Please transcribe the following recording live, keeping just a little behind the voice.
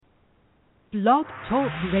Blog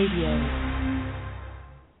Talk Radio.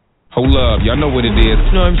 Hold up, y'all know what it is.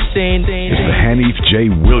 You know what I'm saying? It's the Hanif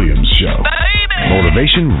J. Williams Show. Baby!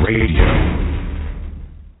 Motivation Radio.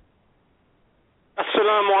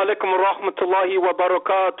 Assalamu alaikum wa rahmatullahi wa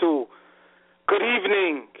barakatuh. Good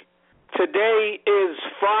evening. Today is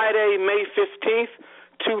Friday, May 15th,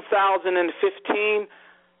 2015.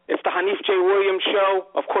 It's the Hanif J. Williams Show.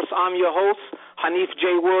 Of course, I'm your host, Hanif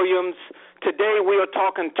J. Williams. Today we are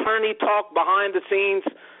talking tourney talk behind the scenes.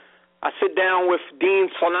 I sit down with Deen,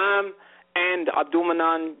 Salam, and Abdul,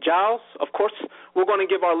 Mannaan, Giles. Of course, we're going to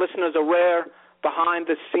give our listeners a rare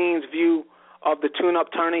behind-the-scenes view of the Tune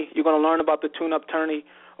Up Tourney. You're going to learn about the Tune Up Tourney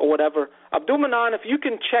or whatever. Abdul, Mannaan, if you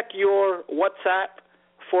can check your WhatsApp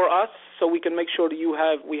for us so we can make sure that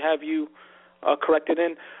we have you corrected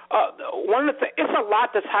in. One of the things, it's a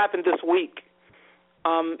lot that's happened this week.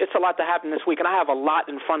 And I have a lot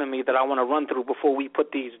in front of me that I want to run through before we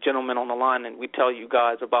put these gentlemen on the line and we tell you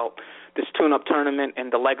guys about this tune-up tournament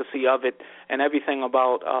and the legacy of it and everything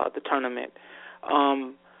about the tournament.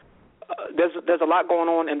 There's a lot going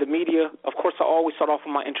on in the media. Of course, I always start off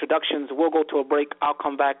with my introductions. We'll go to a break. I'll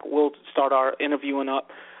come back. We'll start our interview up.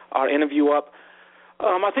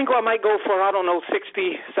 I think I might go for,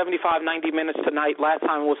 60, 75, 90 minutes tonight. Last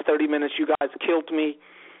time it was 30 minutes. You guys killed me.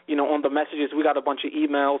 On the messages, we got a bunch of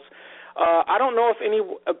emails. I don't know if any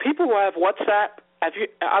people who have WhatsApp, I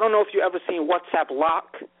don't know if you ever seen WhatsApp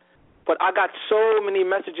lock, but I got so many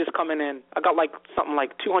messages coming in. I got something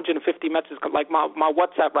like 250 messages. Like my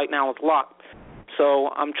WhatsApp right now is locked. So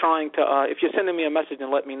I'm trying to, if you're sending me a message,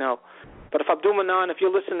 then let me know. But if Abdul, Mannaan, if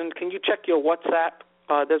you're listening, can you check your WhatsApp?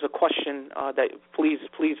 There's a question that please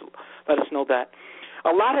let us know that.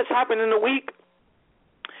 A lot has happened in the week.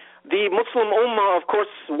 The Muslim Ummah, of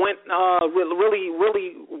course, went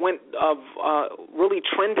really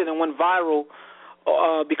trended and went viral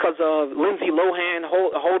because of Lindsay Lohan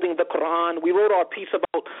holding the Quran. We wrote our piece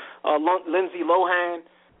about Lindsay Lohan.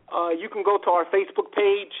 You can go to our Facebook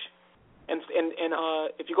page, and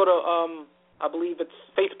if you go to I believe it's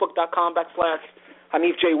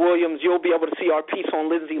facebook.com/Hanif J. Williams, you'll be able to see our piece on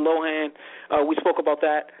Lindsay Lohan. We spoke about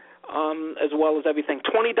that as well as everything.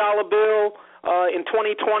 $20 bill. In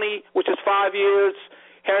 2020, which is 5 years,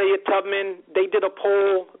 Harriet Tubman, they did a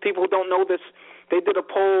poll. People who don't know this, they did a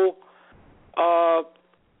poll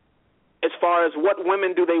as far as what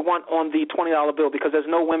women do they want on the $20 bill, because there's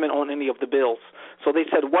no women on any of the bills. So they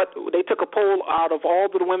said they took a poll out of all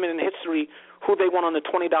the women in history who they want on the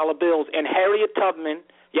 $20 bills, and Harriet Tubman,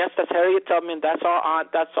 yes, that's Harriet Tubman, that's our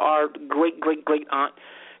aunt, that's our great aunt.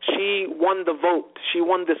 She won the vote. She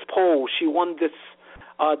won this poll. She won this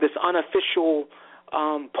unofficial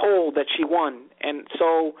poll that she won. And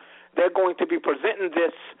so they're going to be presenting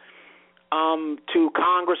this to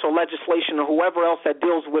Congress or legislation or whoever else that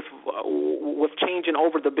deals with changing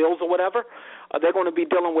over the bills or whatever. They're going to be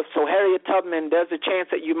dealing with. So Harriet Tubman, there's a chance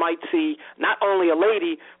that you might see not only a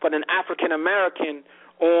lady but an African-American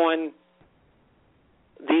on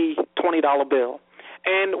the $20 bill.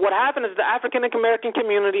 And what happened is the African-American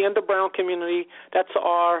community and the brown community, that's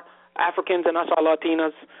our Africans and us, our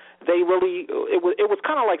Latinas, they really, it was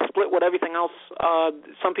kind of like split with everything else.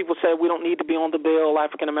 Some people said we don't need to be on the bill,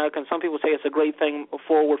 African Americans. Some people say it's a great thing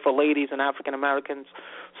forward for ladies and African Americans.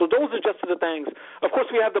 So those are just the things. Of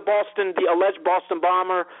course, we have the alleged Boston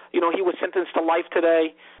bomber. He was sentenced to life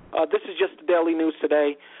today. This is just the daily news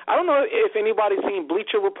today. I don't know if anybody's seen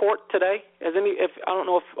Bleacher Report today. I don't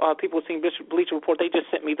know if people have seen Bleacher Report. They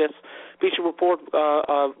just sent me this Bleacher Report.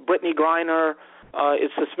 Brittany Griner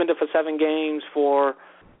is suspended for 7 games for,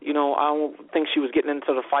 I don't think she was getting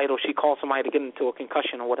into the fight or she called somebody to get into a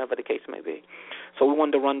concussion or whatever the case may be. So we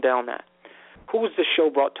wanted to run down that. Who is this show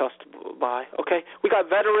brought to us by? Okay, we got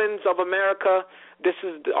Veterans of America.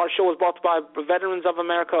 Our show is brought by Veterans of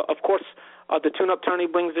America. Of course, the Tune Up Tourney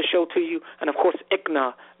brings the show to you, and of course,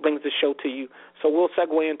 ICNA brings the show to you. So we'll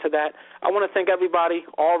segue into that. I want to thank everybody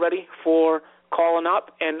already for calling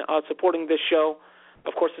up and supporting this show.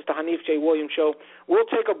 Of course, it's the Hanif J. Williams Show. We'll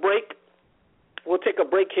take a break.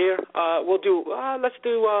 Here. Let's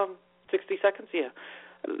do 60 seconds. Yeah.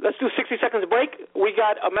 Let's do 60 seconds break. We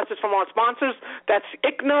got a message from our sponsors. That's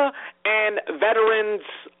ICNA and Veterans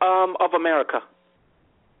of America.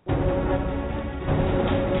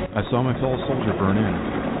 I saw my fellow soldier burn in.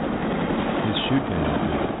 His chute came out.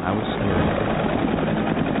 I was scared.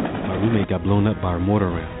 My roommate got blown up by a mortar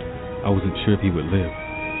round. I wasn't sure if he would live.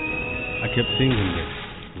 I kept seeing him there,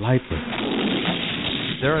 lifeless.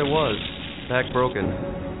 There I was, back broken,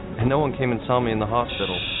 and no one came and saw me in the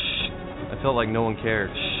hospital. I felt like no one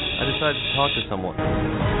cared. I decided to talk to someone.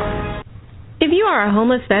 If you are a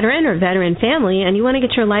homeless veteran or veteran family and you want to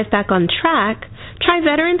get your life back on track, try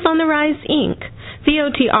Veterans on the Rise, Inc.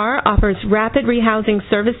 VOTR offers rapid rehousing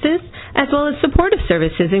services as well as supportive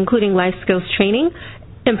services including life skills training,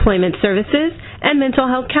 employment services, and mental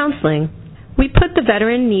health counseling. We put the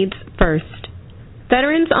veteran needs first.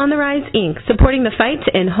 Veterans on the Rise, Inc., supporting the fight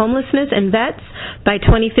to end homelessness and vets by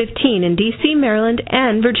 2015 in D.C., Maryland,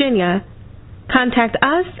 and Virginia. Contact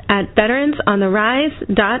us at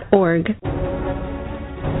veteransontherise.org.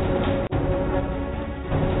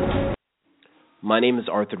 My name is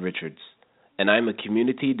Arthur Richards, and I'm a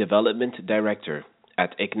Community Development Director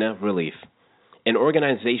at ICNA Relief, an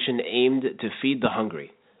organization aimed to feed the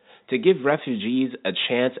hungry, to give refugees a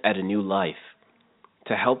chance at a new life,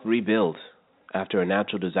 to help rebuild after a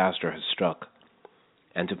natural disaster has struck,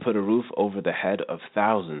 and to put a roof over the head of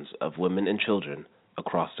thousands of women and children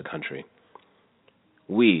across the country.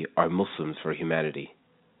 We are Muslims for Humanity.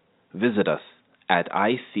 Visit us at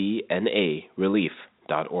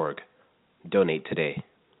icnarelief.org. Donate today.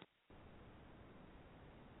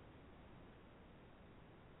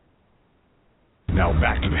 Now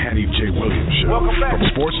back to the Hanif J. Williams Show. Welcome back. From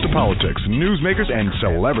sports to politics, newsmakers, and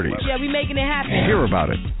celebrities. Yeah, we making it happen. Hear about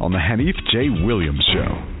it on the Hanif J. Williams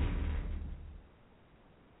Show.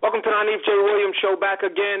 Welcome to the Hanif J. Williams Show, back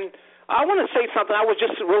again. I want to say something. I was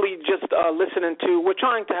just listening to. We're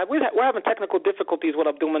having technical difficulties with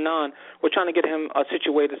Abdul Mannaan. We're trying to get him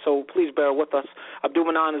situated, so please bear with us. Abdul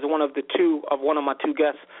Mannaan is one of my two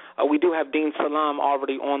guests. We do have Deen Salam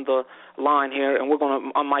already on the line here, and we're going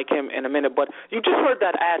to unmic him in a minute. But you just heard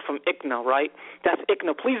that ad from ICNA, right? That's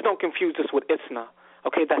ICNA. Please don't confuse this with ISNA.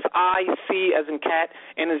 Okay, that's I-C as in cat,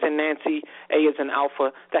 N as in Nancy, A as in alpha.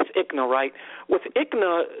 That's ICNA, right? With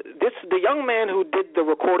ICNA, the young man who did the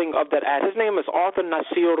recording of that ad, his name is Arthur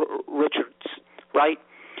Nasir Richards, right?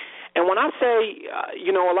 And when I say,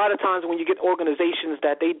 a lot of times when you get organizations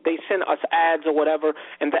that they send us ads or whatever,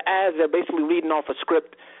 and the ads, they're basically reading off a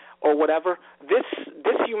script or whatever, this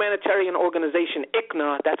humanitarian organization,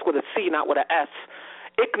 ICNA, that's with a C, not with an S,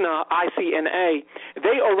 ICNA, I-C-N-A,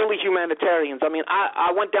 they are really humanitarians. I mean,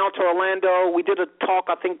 I went down to Orlando. We did a talk,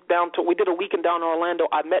 we did a weekend down in Orlando.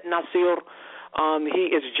 I met Nasir.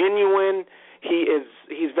 He is genuine.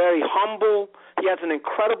 He's very humble. He has an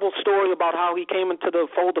incredible story about how he came into the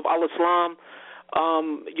fold of Al-Islam.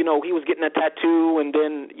 He was getting a tattoo, and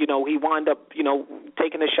then, he wound up,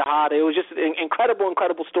 taking a shahada. It was just an incredible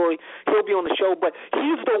story. He'll be on the show, but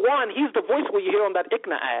he's the voice where you hear on that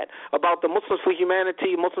ICNA ad about the Muslims for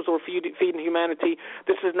humanity, Muslims who are feeding humanity.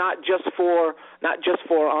 This is not just for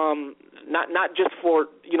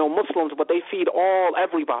Muslims, but they feed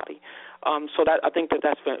everybody. So that I think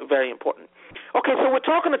that's very important. Okay, so we're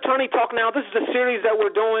talking Attorney Talk now. This is a series that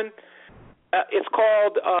we're doing. It's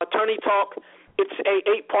called Attorney Talk. It's an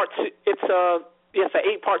 8-part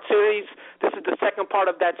series. This is the second part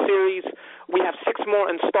of that series. We have 6 more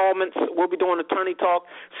installments. We'll be doing Attorney Talk.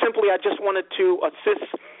 Simply, I just wanted to assist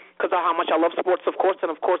because of how much I love sports, of course, and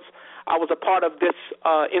of course, I was a part of this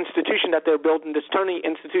institution that they're building, this attorney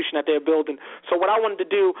institution that they're building. So what I wanted to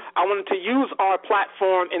do, I wanted to use our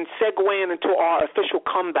platform and segue into our official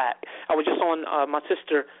comeback. I was just on, my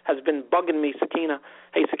sister has been bugging me, Sakina.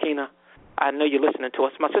 Hey, Sakina. I know you're listening to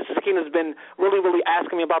us. My sister Sakina's been really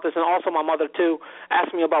asking me about this, and also my mother, too,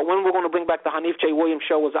 asked me about when we're going to bring back the Hanif J. Williams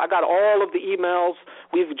Show. I got all of the emails.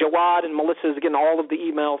 Jawad and Melissa is getting all of the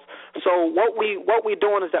emails. So what we're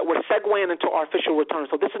doing is that we're segueing into our official return.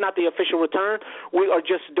 So this is not the official return. We are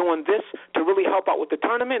just doing this to really help out with the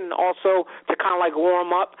tournament and also to kind of like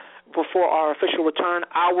warm up before our official return.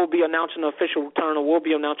 I will be announcing the official return, or we'll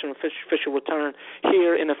be announcing the official return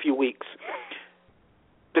here in a few weeks.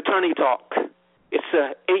 The Attorney Talk. It's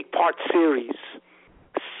an 8-part series.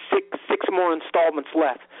 Six more installments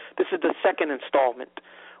left. This is the second installment.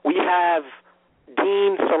 We have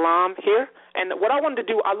Deen Salam here. And what I wanted to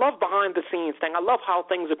do, I love behind-the-scenes thing. I love how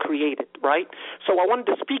things are created, right? So I wanted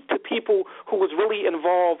to speak to people who was really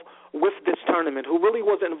involved with this tournament, who really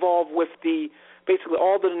was involved with basically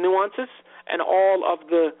all the nuances and all of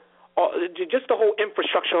just the whole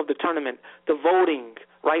infrastructure of the tournament, the voting,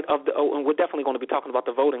 right? And we're definitely going to be talking about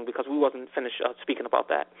the voting because we wasn't finished speaking about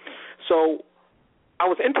that. So I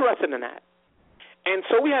was interested in that. And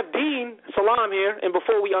so we have Deen Salam here, and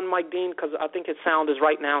before we unmic Deen, because I think his sound is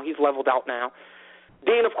right now, he's leveled out now.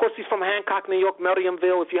 Deen, of course, he's from Hancock, New York,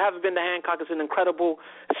 Merriamville. If you haven't been to Hancock, it's an incredible,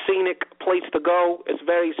 scenic place to go. It's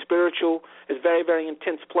very spiritual. It's a very, very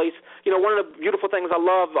intense place. One of the beautiful things I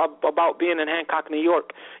love about being in Hancock, New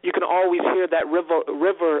York, you can always hear that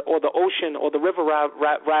river or the ocean or the river,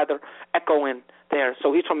 rather, echoing there. So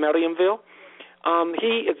he's from Merriamville.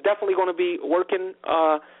 He is definitely going to be working.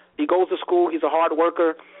 He goes to school. He's a hard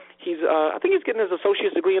worker. I think he's getting his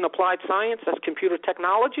associate's degree in applied science. That's computer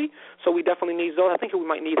technology. So we definitely need those. I think we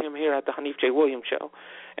might need him here at the Hanif J. Williams Show.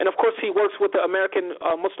 And, of course, he works with the American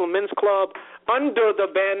Muslim Men's Club under the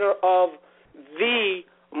banner of the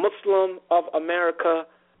Muslim of America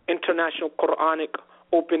International Quranic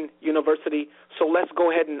Open University. So let's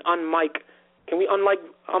go ahead and unmic. Can we unmic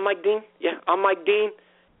Deen? Yeah, unmic Deen.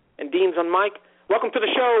 And Deen's unmic. Welcome to the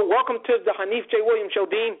show. Welcome to the Hanif J. Williams Show,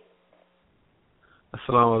 Deen.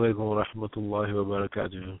 Assalamu alaikum wa rahmatullahi wa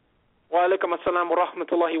barakatuh. Wa alaikum assalam wa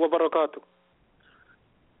rahmatullahi wa barakatuh.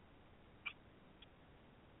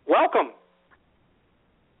 Welcome.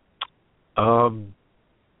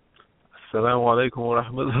 Assalamu alaikum wa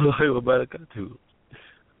rahmatullahi wa barakatuh.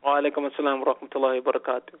 Wa alaikum assalam wa rahmatullahi wa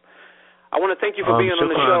barakatuh. I want to thank you for being on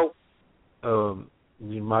the show.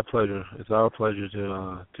 My pleasure. It's our pleasure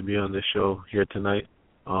to be on this show here tonight.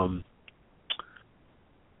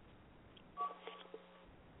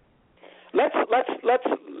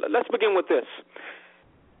 Let's begin with this.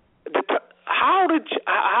 How did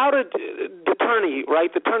the tourney,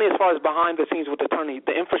 right? The tourney, as far as behind the scenes with the tourney,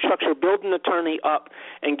 the infrastructure, building the tourney up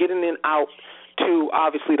and getting it out to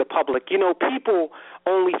obviously the public. You know, people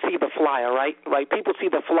only see the flyer, right? Right? People see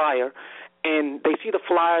the flyer. And they see the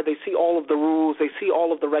flyer, they see all of the rules, they see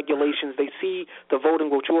all of the regulations, they see the voting,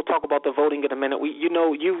 which we'll talk about the voting in a minute. You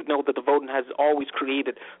know that the voting has always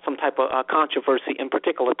created some type of controversy, in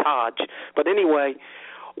particular Taj. But anyway,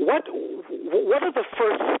 what are the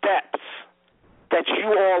first steps that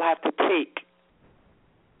you all have to take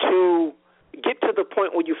to get to the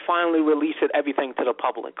point where you finally release everything to the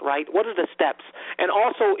public, right? What are the steps? And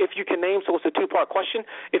also, if you can name, so it's a two-part question,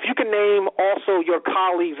 if you can name also your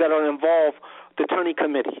colleagues that are involved, the tourney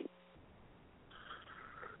committee.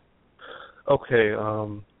 Okay.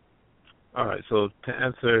 All right. So to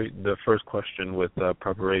answer the first question with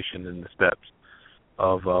preparation and the steps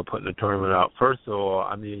of putting the tournament out, first of all,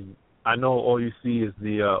 I mean, I know all you see is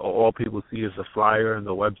all people see is the flyer and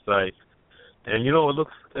the website. And, you know, it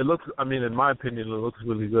looks, I mean, in my opinion, it looks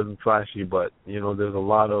really good and flashy, but, you know, there's a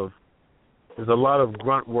lot of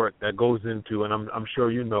grunt work that goes into, and I'm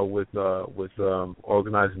sure you know with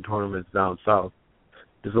organizing tournaments down south,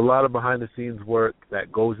 there's a lot of behind the scenes work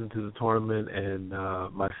that goes into the tournament, and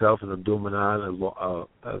myself and Abdul Mannaan,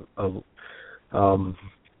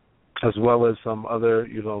 as well as some other,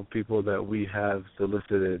 you know, people that we have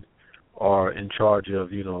solicited are in charge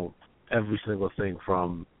of, you know, every single thing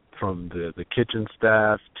from the kitchen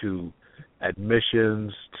staff to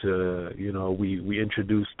admissions to, you know, we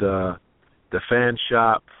introduced the fan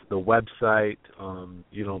shop, the website,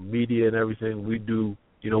 you know, media and everything. We do,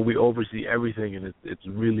 you know, we oversee everything, and it's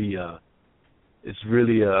really a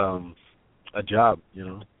job,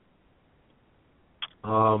 you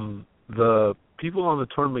know. The people on the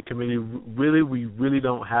tournament committee, we really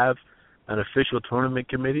don't have an official tournament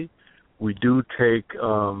committee. We do take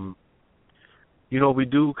you know, we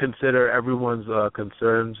do consider everyone's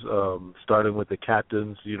concerns, starting with the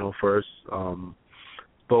captains, you know, first.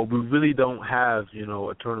 But we really don't have, you know,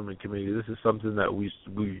 a tournament committee. This is something that we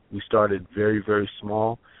started very, very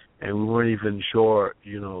small, and we weren't even sure,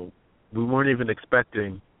 you know, we weren't even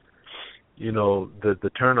expecting, you know, the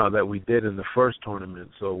turnout that we did in the first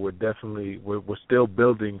tournament. So we're still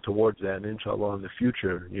building towards that, and inshallah in the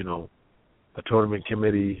future, you know, a tournament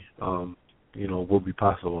committee, you know, will be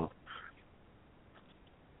possible.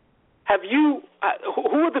 Have you?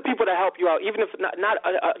 Who are the people that help you out? Even if not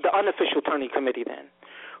the unofficial tourney committee, then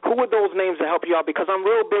who are those names that help you out? Because I'm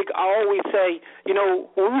real big. I always say, you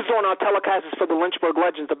know, when we was on our telecasts for the Lynchburg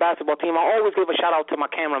Legends, the basketball team, I always give a shout out to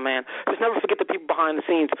my cameraman. Just never forget the people behind the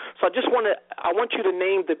scenes. So I want you to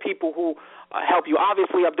name the people who help you.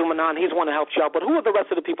 Obviously, Abdul Mannaan, he's one that helps you out. But who are the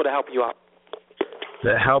rest of the people that help you out?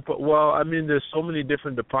 That help? Well, I mean, there's so many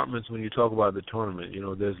different departments when you talk about the tournament. You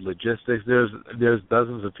know, there's logistics. There's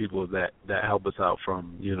dozens of people that help us out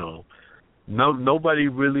from, you know, nobody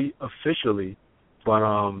really officially, but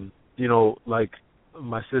you know, like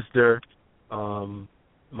my sister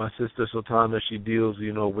Sultana, she deals,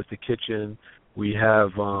 you know, with the kitchen. We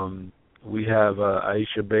have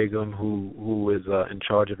Aisha Begum who is in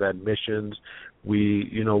charge of admissions.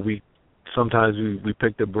 Sometimes we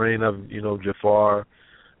pick the brain of, you know, Jafar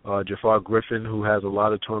Griffin, who has a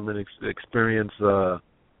lot of tournament experience,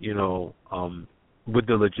 you know, with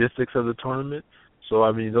the logistics of the tournament. So,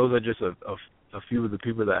 I mean, those are just a few of the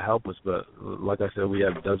people that help us. But like I said, we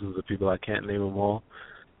have dozens of people. I can't name them all.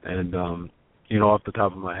 And, you know, off the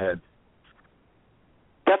top of my head.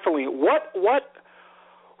 Definitely. What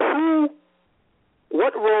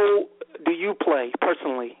role do you play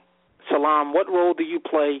personally, Salam? What role do you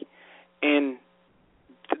play in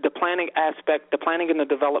the planning aspect, the planning and the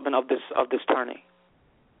development of this tourney?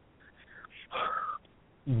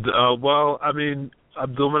 Well, I mean,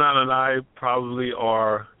 Abdul Mannaan and I probably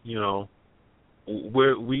are,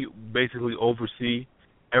 we basically oversee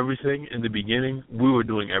everything. In the beginning, we were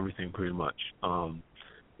doing everything pretty much.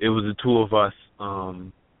 It was the two of us,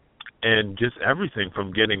 and just everything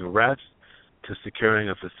from getting refs to securing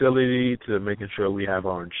a facility to making sure we have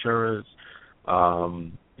our insurance,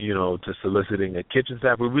 to soliciting a kitchen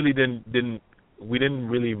staff. We really didn't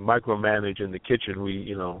really micromanage in the kitchen.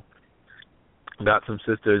 We, got some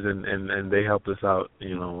sisters and they helped us out,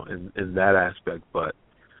 in that aspect. But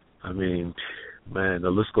I mean, man, the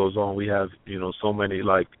list goes on. We have, so many,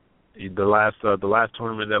 like the last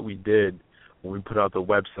tournament that we did, when we put out the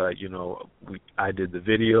website, I did the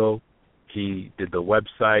video, he did the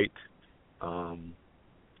website. I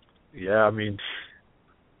mean,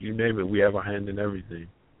 you name it, we have our hand in everything.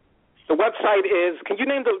 The website is. Can you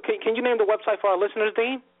name the website for our listeners,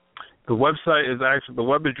 Deen? The website is actually, the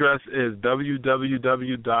web address is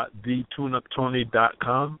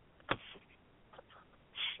www.thetuneuptourney.com.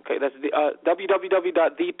 Okay, that's the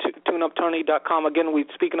www.thetuneuptourney.com. Again,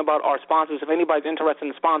 we're speaking about our sponsors. If anybody's interested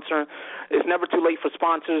in sponsoring, it's never too late for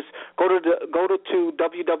sponsors. Go to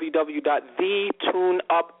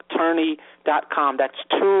www.thetuneuptourney.com. That's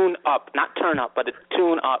tune up, not turn up, but it's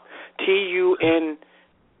tune up. TUNE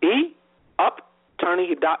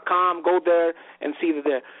uptourney.com. Go there and see it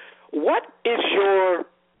there. What is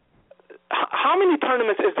how many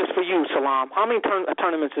tournaments is this for you, Salam? How many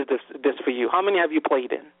tournaments is this for you? How many have you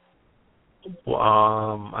played in?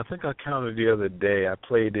 Well, I think I counted the other day. I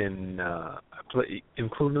played in,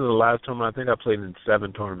 including the last tournament, I think I played in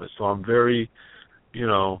 7 tournaments. So I'm very,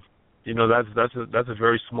 that's a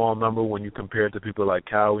very small number when you compare it to people like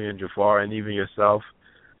Cowie and Jafar and even yourself.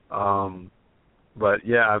 But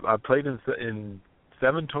yeah, I played in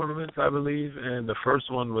 7 tournaments, I believe, and the first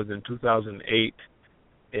one was in 2008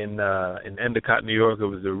 in Endicott, New York. It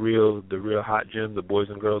was the real hot gym, the Boys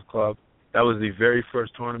and Girls Club. That was the very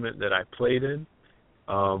first tournament that I played in,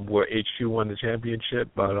 where HQ won the championship.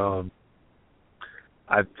 But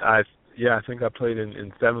I think I played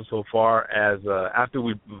in 7 so far. As after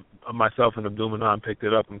myself and Abdul Mannaan picked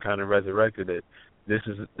it up and kind of resurrected it. This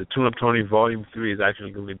is the Tune Up Tourney Volume 3 is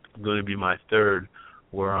actually going to be my 3rd,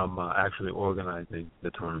 where I'm actually organizing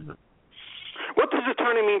the tournament. What does the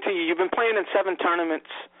tourney mean to you? You've been playing in 7 tournaments.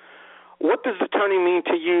 What does the tourney mean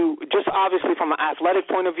to you, just obviously from an athletic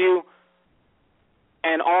point of view,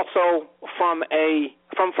 and also from any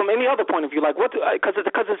other point of view? Like what? Because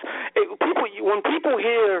people, when people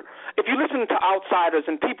hear, if you listen to outsiders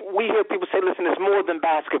and we hear people say, listen, it's more than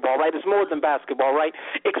basketball, right? It's more than basketball, right?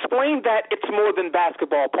 Explain that it's more than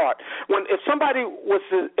basketball part.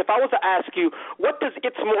 If I was to ask you, what does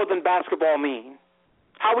it's more than basketball mean?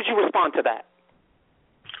 How would you respond to that?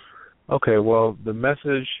 Okay, well, the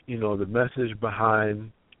message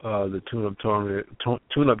behind the Tune Up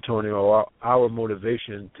Tourney, or our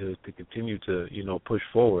motivation to continue to push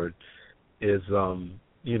forward is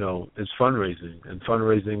is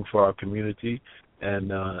fundraising for our community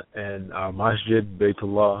and our Masjid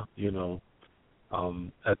Baytullah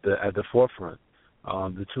at the forefront.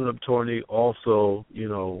 The Tune Up Tourney also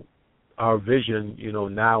our vision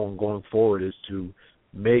now and going forward is to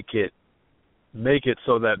make it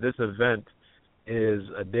so that this event is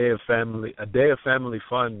a day of family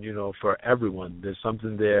fun, for everyone. There's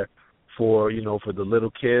something there for the little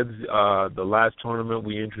kids. The last tournament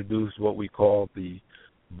we introduced what we call the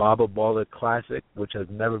Baba Baller Classic, which has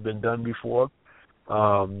never been done before.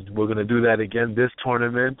 We're going to do that again this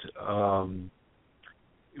tournament.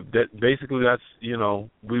 That's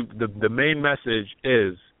the main message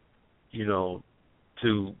is,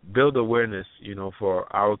 to build awareness, for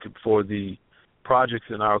the projects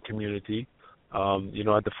in our community.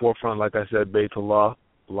 At the forefront, like I said, Baytullah.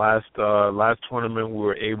 Last tournament, we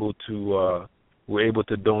were able to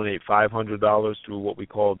donate $500 through what we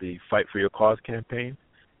call the Fight for Your Cause campaign.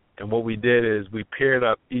 And what we did is we paired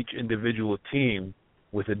up each individual team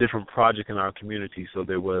with a different project in our community. So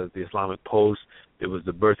there was the Islamic Post, there was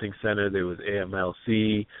the Birthing Center, there was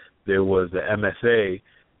AMLC, there was the MSA,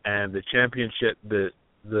 and the championship. The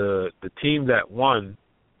team that won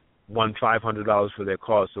 $500 for their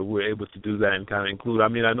cause. So we were able to do that and kind of include. I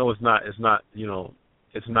mean, I know it's not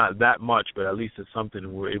that much, but at least it's something.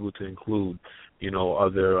 And we're able to include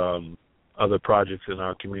other projects in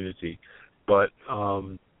our community. But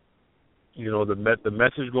the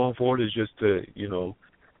message going forward is just to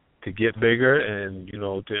get bigger and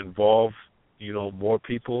to involve more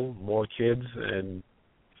people, more kids, and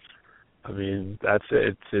I mean, that's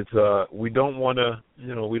it. We don't want to,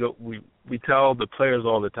 we tell the players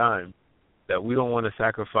all the time that we don't want to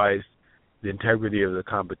sacrifice the integrity of the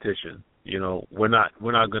competition. We're not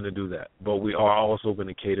going to do that, but we are also going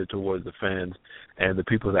to cater towards the fans and the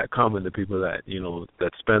people that come and the people that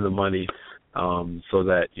that spend the money, so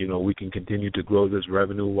that we can continue to grow this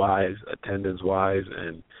revenue-wise, attendance-wise,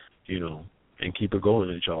 and and keep it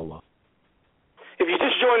going, inshallah. If you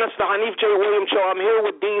just join us, the Hanif J. Williams Show. I'm here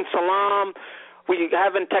with Deen, Salam. We're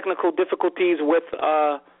having technical difficulties with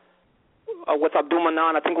Abdul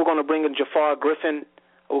Mannaan. I think we're going to bring in Jafar Griffin.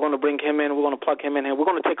 We're going to bring him in. We're going to plug him in here. We're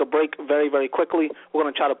going to take a break very, very quickly. We're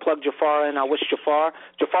going to try to plug Jafar in. I wish Jafar,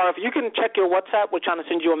 if you can check your WhatsApp, we're trying to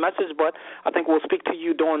send you a message, but I think we'll speak to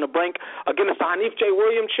you during the break. Again, it's the Hanif J.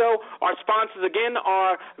 Williams Show. Our sponsors, again,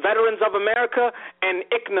 are Veterans of America and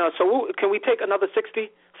ICNA. So can we take another 60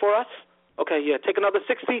 for us? Okay, yeah, take another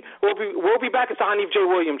 60. We'll be back. It's the Hanif J.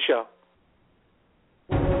 Williams Show.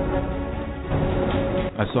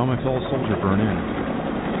 I saw my fellow soldier burn in.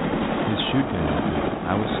 His shoe came out.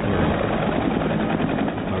 I was scared.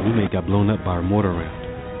 My roommate got blown up by our mortar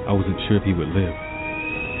round. I wasn't sure if he would live.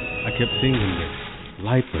 I kept seeing him there,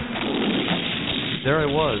 lifeless. There I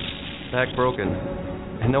was, back broken,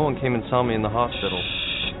 and no one came and saw me in the hospital.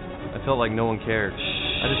 I felt like no one cared.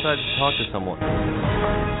 I decided to talk to someone.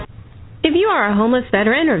 If you are a homeless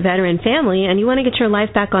veteran or veteran family and you want to get your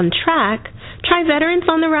life back on track, try Veterans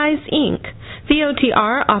on the Rise, Inc.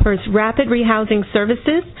 VOTR offers rapid rehousing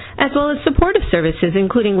services as well as supportive services,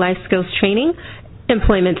 including life skills training,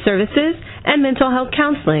 employment services, and mental health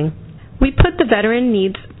counseling. We put the veteran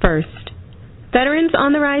needs first. Veterans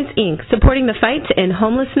on the Rise, Inc., supporting the fight to end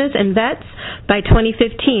homelessness and vets by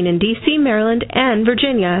 2015 in D.C., Maryland, and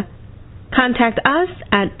Virginia. Contact us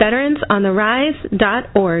at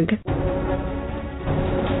veteransontherise.org.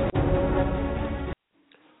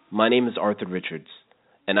 My name is Arthur Richards,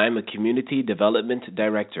 and I'm a Community Development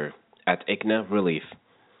Director at ICNA Relief,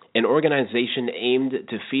 an organization aimed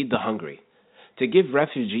to feed the hungry, to give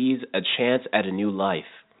refugees a chance at a new life,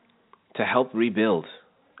 to help rebuild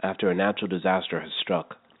after a natural disaster has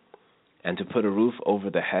struck, and to put a roof over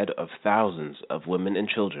the head of thousands of women and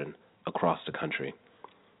children across the country.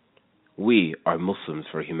 We are Muslims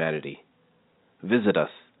for Humanity. Visit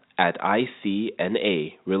us at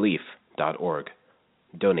icnarelief.org.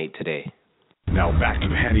 Donate today. Now back to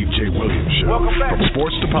the Hanif J. Williams Show. Welcome back. From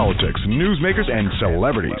sports to politics, newsmakers, and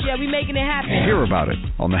celebrities. Yeah, we making it happen. Hear about it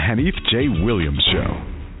on the Hanif J. Williams Show.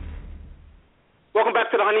 Welcome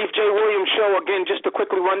back to the Hanif J. Williams Show. Again, just to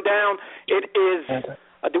quickly run down, it is...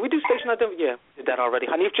 did we do station identity? Yeah, did that already.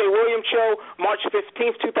 Hanif J. Williams Show, March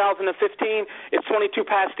 15th, 2015. It's 22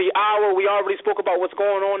 past the hour. We already spoke about what's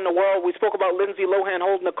going on in the world. We spoke about Lindsay Lohan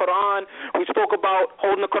holding the Quran. We spoke about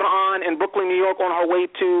holding the Quran in Brooklyn, New York, on her way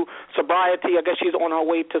to sobriety. I guess she's on her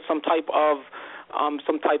way to some type of, I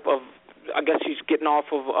guess she's getting off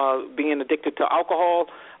of being addicted to alcohol.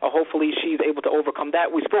 Hopefully she's able to overcome that.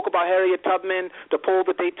 We spoke about Harriet Tubman, the poll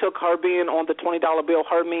that they took, her being on the $20 bill,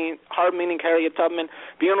 her meaning Harriet Tubman,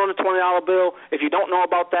 being on the $20 bill. If you don't know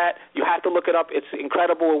about that, you have to look it up. It's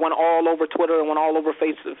incredible. It went all over Twitter and went all over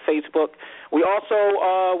Facebook. We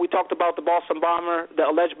also we talked about the Boston bomber, the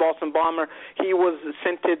alleged Boston bomber. He was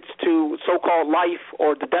sentenced to so-called life,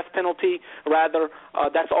 or the death penalty, rather.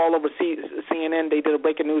 That's all over CNN. They did a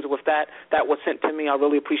breaking news with that. That was sent to me. I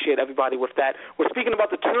really appreciate everybody with that. We're speaking about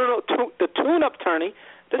the Tune Up Tourney.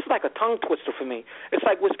 This is like a tongue twister for me. It's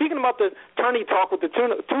like we're speaking about the tourney talk with the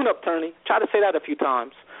Tune Up Tourney. Try to say that a few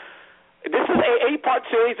times. This is a 8-part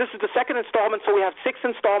series. This is the second installment, so we have 6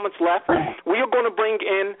 installments left. We are going to bring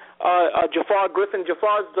in Jafar Griffin.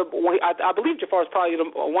 Jafar's I believe Jafar is probably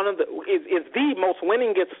is the most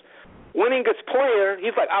winningest player.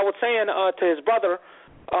 He's like, I was saying to his brother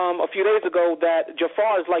a few days ago that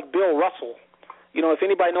Jafar is like Bill Russell. You know, if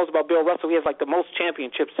anybody knows about Bill Russell, he has like the most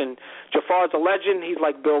championships, and Jafar's a legend. He's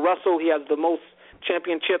like Bill Russell. He has the most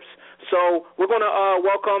championships. So we're going to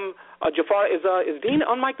welcome Jafar. Is Deen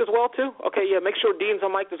unmiked as well too? Okay, yeah. Make sure Deen's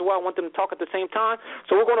unmiked as well. I want them to talk at the same time.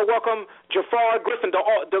 So we're going to welcome Jafar Griffin, the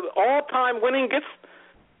all-time winningest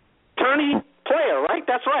tourney player. Right?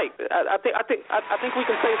 That's right. I think we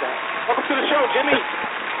can say that. Welcome to the show, Jimmy.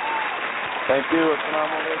 Thank you.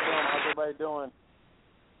 Assalamu alaikum. How's everybody doing?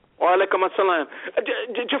 Wa alaikum assalam.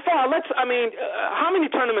 Jafar, how many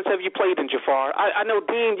tournaments have you played in, Jafar? I know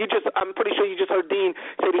Deen, I'm pretty sure you just heard Deen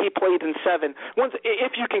say that he played in 7.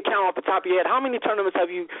 If you can count off the top of your head, how many tournaments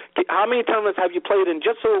have you played in,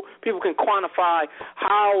 just so people can quantify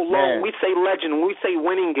how long we say legend, when we say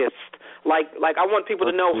winningest. Like I want people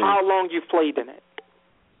to know how long you've played in it.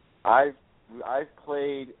 I've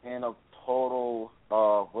played in a total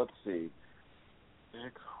of, let's see,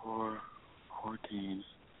 14,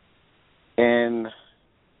 and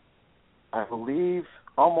I believe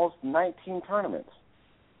almost 19 tournaments.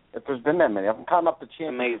 If there's been that many, I'm counting up the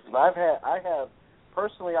championships. Amazing.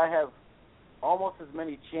 I have almost as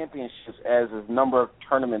many championships as the number of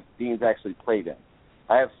tournaments Deen's actually played in.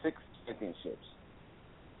 I have 6 championships.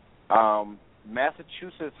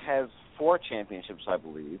 Massachusetts has 4 championships, I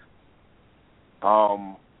believe.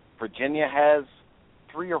 Virginia has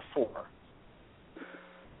 3 or 4.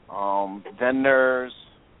 Then there's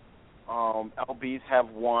LBs have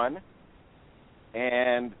 1,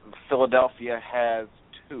 and Philadelphia has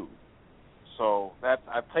 2. So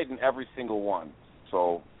I've played in every single one.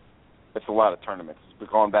 So it's a lot of tournaments. It's been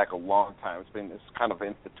going back a long time. It's kind of an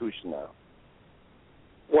institution now.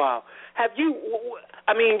 Wow. Have you,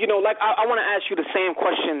 I want to ask you the same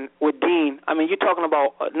question with Deen. I mean, you're talking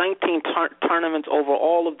about 19 tournaments over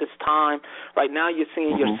all of this time. Right now you're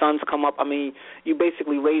seeing your sons come up. I mean, you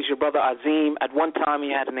basically raised your brother Azim. At one time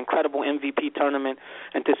he had an incredible MVP tournament,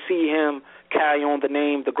 and to see him carry on the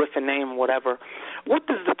name, the Griffin name, whatever. What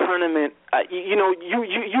does the tournament,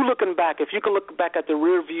 you looking back, if you can look back at the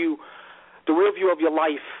rear view of your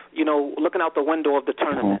life, looking out the window of the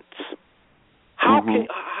tournaments,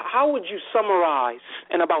 how would you summarize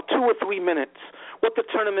in about 2 or 3 minutes what the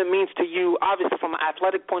tournament means to you, obviously from an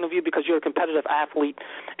athletic point of view because you're a competitive athlete,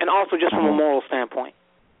 and also just from a moral standpoint?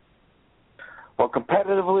 Well,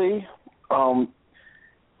 competitively,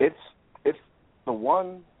 it's the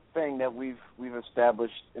one thing that we've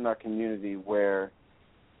established in our community where,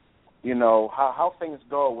 how things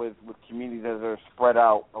go with communities that are spread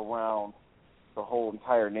out around the whole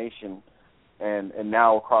entire nation and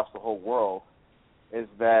now across the whole world, is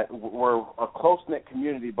that we're a close-knit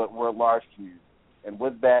community, but we're a large community. And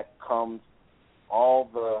with that comes all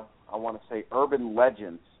the, I want to say, urban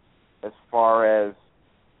legends as far as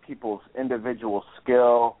people's individual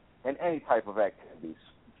skill in any type of activities.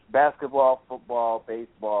 Basketball, football,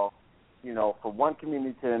 baseball, from one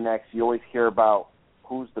community to the next, you always hear about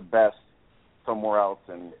who's the best somewhere else.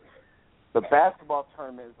 And the basketball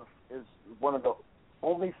tournament is one of the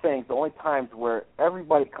only times where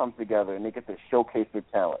everybody comes together and they get to showcase their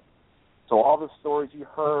talent. So all the stories you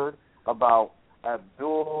heard about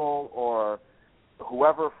Abdul or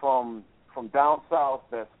whoever from down south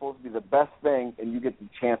that's supposed to be the best thing, and you get the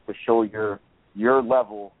chance to show your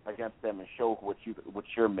level against them and show what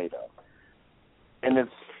you're made of. And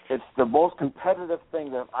it's the most competitive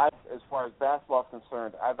thing that as far as basketball is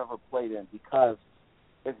concerned, I've ever played in, because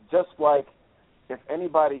it's just like, if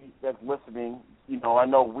anybody that's listening, I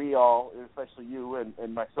know we all, especially you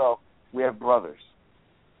and myself, we have brothers.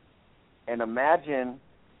 And imagine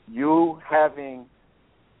you having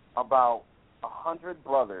about 100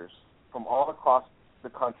 brothers from all across the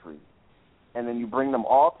country, and then you bring them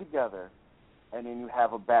all together, and then you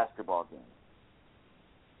have a basketball game.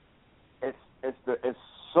 It's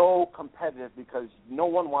so competitive because no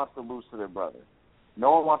one wants to lose to their brother.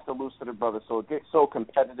 No one wants to lose to their brother, so it gets so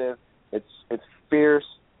competitive. It's fierce,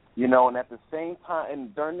 and at the same time,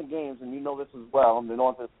 and during the games, and this as well, and the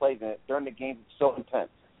ones that played in it, during the games, it's so intense.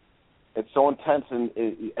 It's so intense, and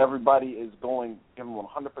everybody is giving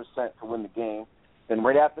 100% to win the game. Then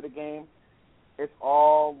right after the game, it's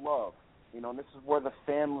all love. And this is where the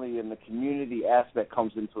family and the community aspect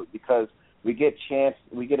comes into it, because we get a chance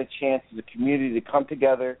as a community to come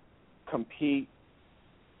together, compete,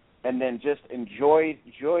 and then just enjoy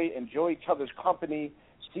each other's company,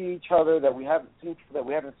 see each other that we haven't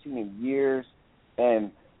seen in years,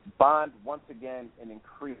 and bond once again and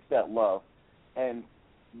increase that love. And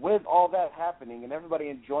with all that happening and everybody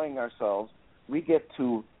enjoying ourselves, we get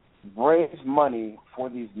to raise money for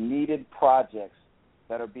these needed projects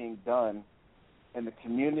that are being done in the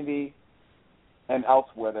community and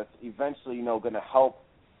elsewhere that's eventually, going to help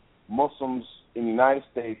Muslims in the United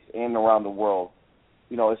States and around the world.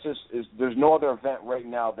 There's no other event right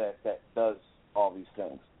now that does all these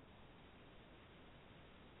things.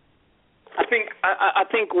 I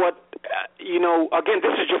think what, again,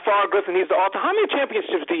 this is Jafar Griffin. He's the author. How many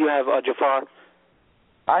championships do you have, Jafar?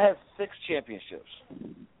 I have 6 championships.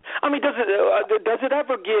 I mean, does it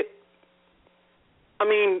ever get,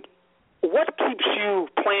 what keeps you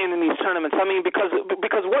playing in these tournaments? I mean, because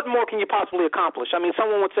what more can you possibly accomplish? I mean,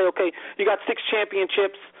 someone would say, okay, you got 6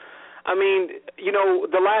 championships. I mean,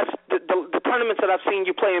 the tournaments that I've seen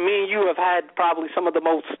you play, and me and you have had probably some of the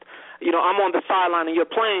most, I'm on the sideline and you're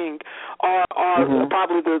playing, are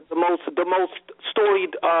probably the most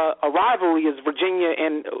storied rivalry is Virginia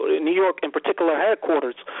and New York in particular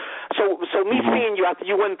headquarters. So me seeing you after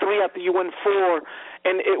you win 3, after you win 4,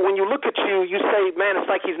 and when you look at you, you say, man, it's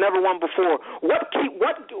like he's never won before.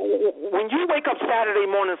 When you wake up Saturday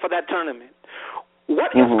morning for that tournament,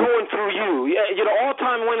 what is going through you? You're the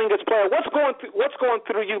all-time winningest player. What's going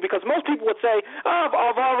through you? Because most people would say, I've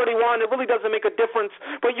already won. It really doesn't make a difference.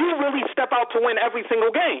 But you really step out to win every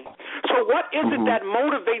single game. So what is it that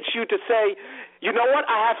motivates you to say, you know what,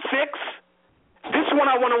 I have 6. This one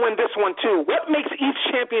I want to win this one too. What makes each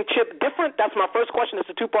championship different? That's my first question. It's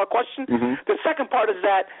a 2-part question. The second part is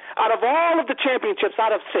that out of all of the championships,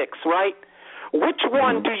 out of 6, right, which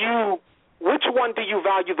one do you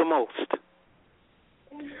value the most?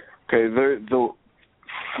 Okay,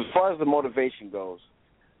 as far as the motivation goes,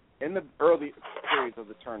 in the early periods of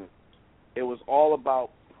the tournament, it was all about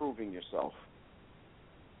proving yourself.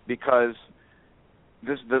 Because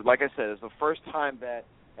like I said, it's the first time that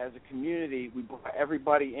as a community we brought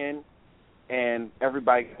everybody in and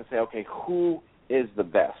everybody can say, okay, who is the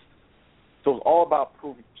best? So it's all about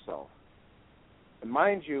proving yourself. And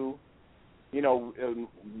mind you,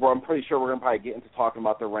 I'm pretty sure we're going to probably get into talking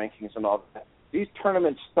about the rankings and all that. These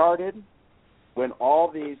tournaments started when all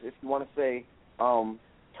these, if you want to say,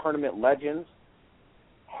 tournament legends,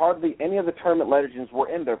 hardly any of the tournament legends were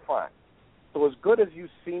in their prime. So as good as you've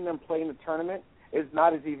seen them play in the tournament, it's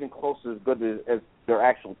not as even close as good as their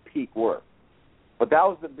actual peak were. But that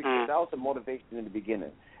was the motivation in the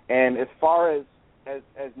beginning. And as far as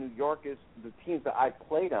New York is, the teams that I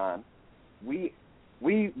played on, the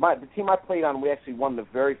team I played on, we actually won the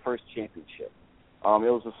very first championship. It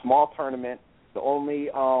was a small tournament. The only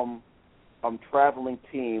traveling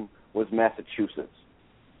team was Massachusetts.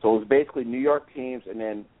 So it was basically New York teams and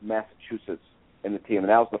then Massachusetts in the team. And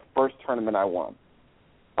that was the first tournament I won.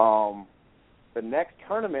 The next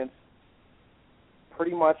tournaments,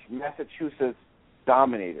 pretty much Massachusetts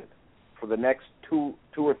dominated for the next two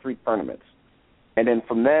or three tournaments. And then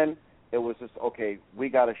from then, it was just, okay, we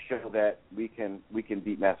got to show that we can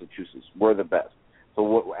beat Massachusetts. We're the best.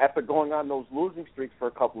 So after going on those losing streaks for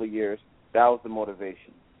a couple of years, that was the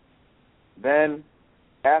motivation. Then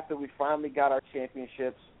after we finally got our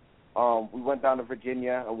championships, we went down to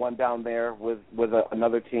Virginia and won down there with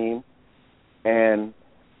another team. And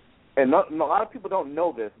a lot of people don't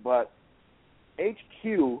know this, but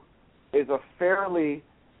HQ is a fairly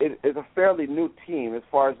new team as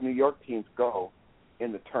far as New York teams go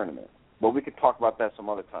in the tournament. But we could talk about that some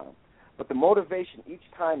other time. But the motivation each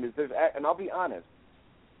time is and I'll be honest,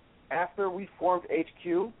 after we formed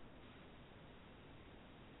HQ,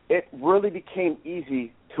 it really became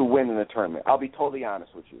easy to win in the tournament. I'll be totally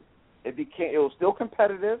honest with you. It was still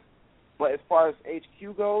competitive, but as far as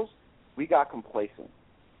HQ goes, we got complacent.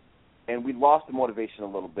 And we lost the motivation a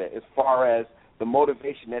little bit as far as the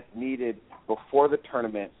motivation that's needed before the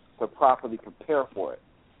tournament to properly prepare for it.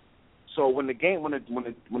 So when the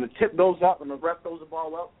tip goes up, when the ref throws the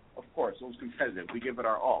ball up, of course, it was competitive. We give it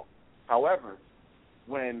our all. However,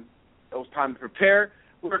 when it was time to prepare,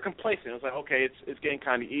 we were complacent. It was like, okay, it's getting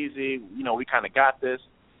kind of easy. We kind of got this.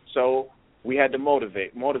 So we had to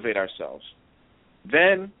motivate ourselves.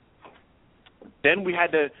 Then we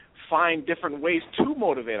had to find different ways to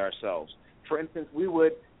motivate ourselves. For instance, we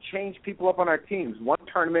would change people up on our teams. One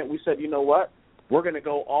tournament, we said, you know what? We're going to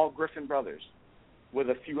go all Griffin brothers with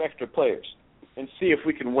a few extra players and see if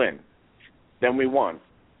we can win. Then we won.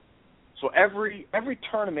 So every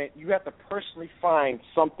tournament, you have to personally find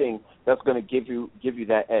something that's going to give you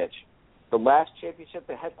that edge. The last championship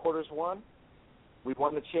the headquarters won, we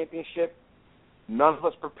won the championship. None of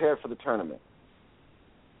us prepared for the tournament.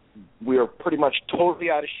 We were pretty much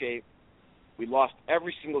totally out of shape. We lost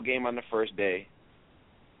every single game on the first day.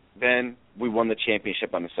 Then we won the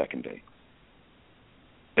championship on the second day.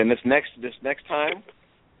 Then this next time,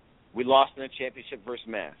 we lost in the championship versus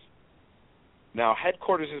Mass. Now,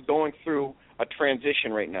 headquarters is going through a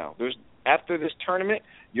transition right now. After this tournament,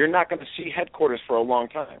 you're not going to see headquarters for a long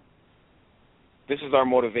time. This is our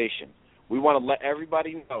motivation. We want to let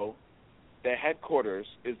everybody know that headquarters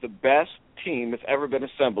is the best team that's ever been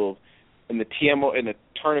assembled in the TMO in the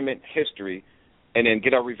tournament history, and then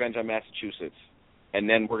get our revenge on Massachusetts, and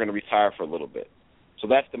then we're going to retire for a little bit. So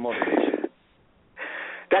that's the motivation.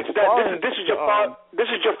 This is Jafar.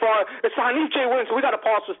 It's the Hanif J. Williams. We got to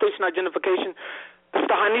pause for station identification. It's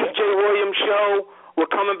the Hanif J. Williams show. We're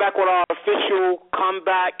coming back with our official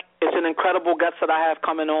comeback. It's an incredible guest that I have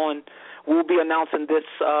coming on. We'll be announcing this.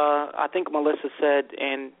 I think Melissa said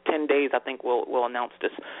in 10 days. I think we'll announce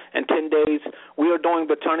this in 10 days. We are doing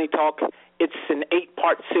the Tourney Talk. It's an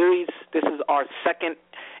 8-part series. This is our second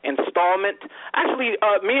installment. Actually,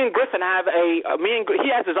 me and Griffin have he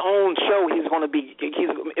has his own show. He has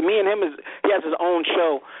his own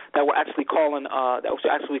show that we're actually calling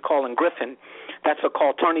Griffin. That's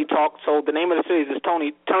called Tourney Talk. So the name of the series is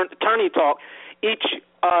Tourney Talk. Each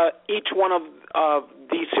one of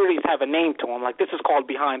these series have a name to them. Like this is called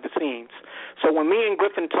Behind the Scenes. So when me and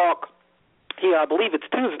Griffin talk, I believe it's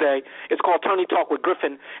Tuesday, it's called Tourney Talk with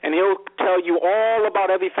Griffin, and he'll tell you all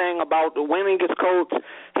about everything about the winningest coach,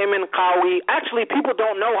 him and Kawi. Actually, people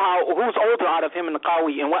don't know who's older out of him and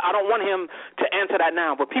Kawi, and I don't want him to answer that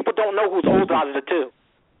now, but people don't know who's older out of the two.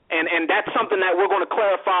 And that's something that we're going to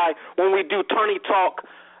clarify when we do Tourney Talk,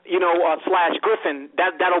 / Griffin.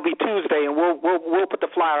 That'll be Tuesday, and we'll put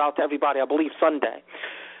the flyer out to everybody, I believe Sunday.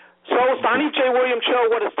 So it's the Hanif J. Williams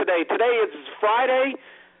Show. What is today? Today is Friday,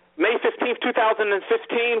 May 15th, 2015.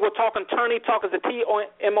 We're talking Tourney Talk. Is a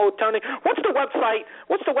TMO Tourney. What's the website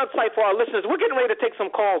for our listeners? We're getting ready to take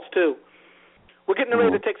some calls, too. So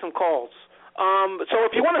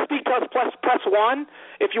if you want to speak to us, press 1.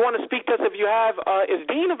 If you want to speak to us, if you have, is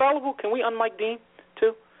Deen available? Can we unmic Deen,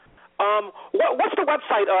 too? What's the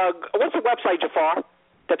website? Jafar,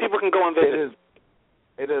 that people can go and visit?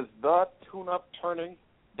 It is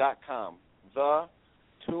thetuneuptourney.com.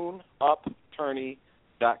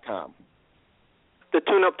 thetuneuptourney.com.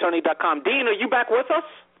 thetuneuptourney.com. Deen, are you back with us?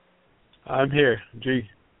 I'm here. G.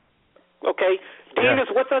 Okay. Deen is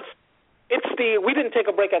with us. We didn't take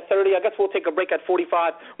a break at 30. I guess we'll take a break at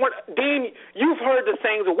 45. Deen, you've heard the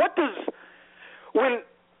sayings. When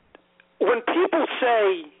people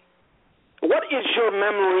say, what is your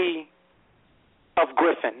memory of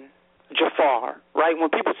Griffin, Jafar, right? When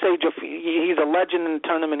people say he's a legend in the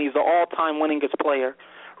tournament, he's the all-time winningest player,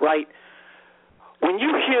 right? When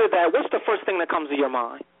you hear that, what's the first thing that comes to your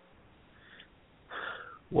mind?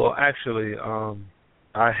 Well, actually,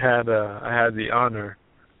 I had the honor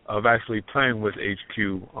of actually playing with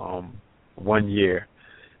HQ 1 year,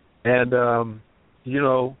 and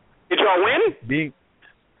Did y'all win?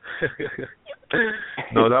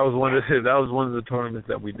 No, that was one of the tournaments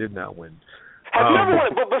that we did not win. Have you ever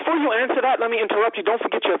won? But before you answer that, let me interrupt you. Don't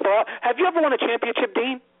forget your thought. Have you ever won a championship,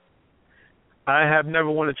 Deen? I have never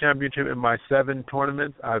won a championship in my 7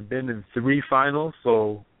 tournaments. I've been in 3 finals,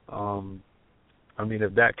 so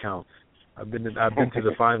if that counts, I've been to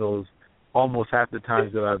the finals almost half the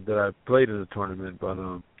times that I've played in a tournament. But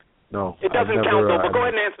no, it doesn't count though. But go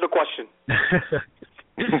ahead and answer the question.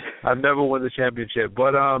 I've never won the championship,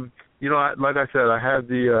 but like I said, I had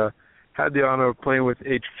the honor of playing with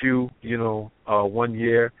HQ, 1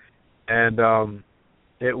 year, and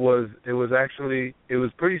it was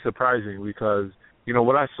pretty surprising because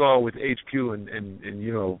what I saw with HQ and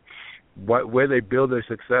where they build their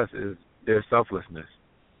success is their selflessness.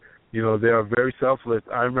 They are very selfless.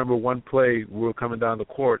 I remember one play we were coming down the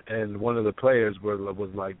court and one of the players was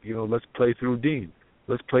like, let's play through Deen.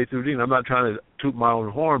 Let's play through Deen. I'm not trying to toot my own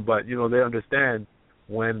horn, but they understand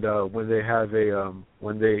when they have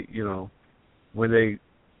when they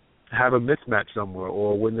have a mismatch somewhere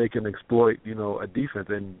or when they can exploit a defense,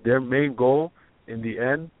 and their main goal in the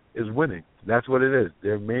end is winning. That's what it is.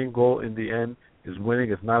 Their main goal in the end is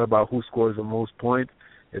winning. It's not about who scores the most points.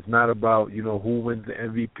 It's not about who wins the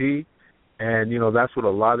MVP, and that's what a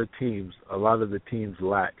lot of the teams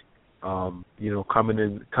lack. Coming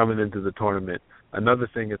into the tournament. Another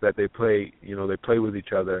thing is that they play with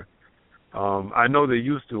each other. I know they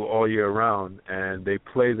used to all year round, and they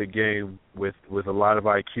play the game with a lot of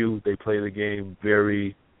IQ. They play the game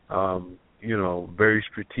very, very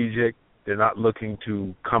strategic. They're not looking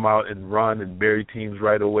to come out and run and bury teams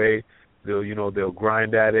right away. They'll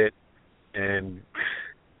grind at it, and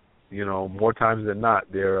more times than not,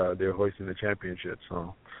 they're hoisting the championship.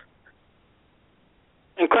 So.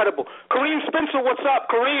 Incredible. Kareem Spencer, what's up?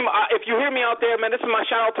 Kareem, if you hear me out there, man, this is my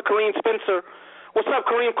shout out to Kareem Spencer. What's up,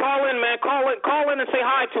 Kareem? Call in, man. Call in and say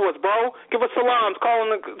hi to us, bro. Give us salams. Call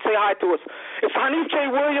in and say hi to us. It's Hanif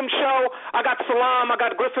J. Williams Show. I got Salam. I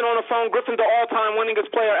got Griffin on the phone. Griffin, the all-time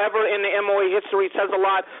winningest player ever in the MOA history. Says a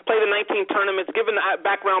lot. Played in 19 tournaments. Given the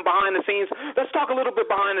background behind the scenes. Let's talk a little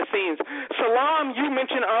bit behind the scenes. Salam, you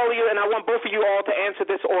mentioned earlier, and I want both of you all to answer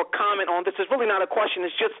this or comment on this. It's really not a question.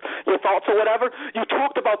 It's just your thoughts or whatever. You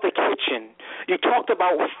talked about the kitchen. You talked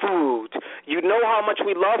about food. You know how much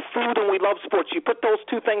we love food and we love sports. You put those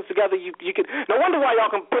two things together, you can. No wonder why y'all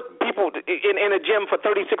can put people in a gym for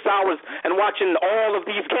 36 hours and watching all of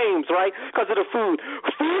these games, right? Because of the food.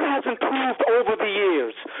 Food has improved over the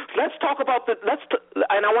years. Let's talk about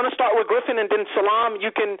and I want to start with Griffin and then Salam. You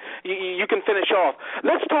can finish off.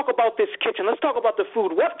 Let's talk about this kitchen. Let's talk about the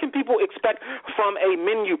food. What can people expect from a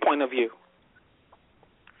menu point of view?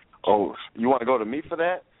 Oh, you want to go to me for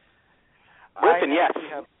that? Griffin, yes.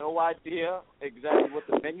 I have no idea exactly what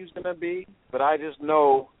the venue's going to be, but I just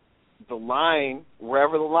know the line,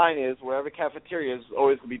 wherever the line is, wherever the cafeteria is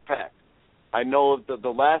always going to be packed. I know the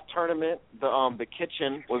last tournament, the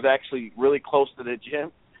kitchen was actually really close to the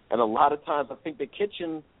gym, and a lot of times I think the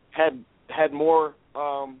kitchen had more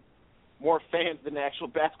fans than the actual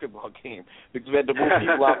basketball game because we had to move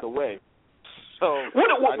people out the way. So what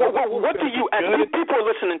do you? As people are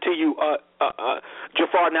listening to you,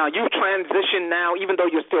 Jafar. Now you've transitioned. Now, even though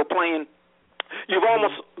you're still playing, you've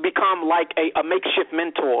almost become like a makeshift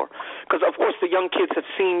mentor. Because of course the young kids have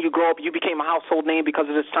seen you grow up. You became a household name because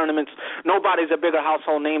of this tournaments. Nobody's a bigger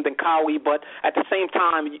household name than Cowie. But at the same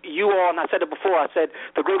time, you all, and I said it before. I said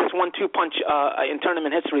the greatest 1-2 punch in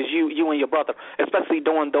tournament history is you and your brother, especially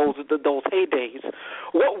during those heydays.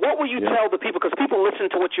 What will you tell the people? Because people listen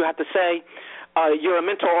to what you have to say. You're a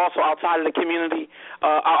mentor also outside of the community.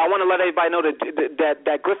 I want to let everybody know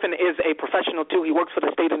that Griffin is a professional too. He works for the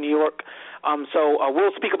state of New York. So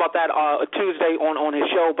we'll speak about that Tuesday on his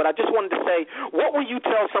show. But I just wanted to say, what will you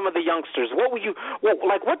tell some of the youngsters? What do you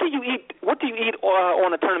eat? What do you eat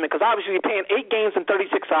on a tournament? Because obviously you're playing 8 games in 36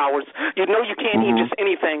 hours. You know you can't eat just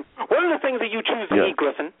anything. What are the things that you choose to eat,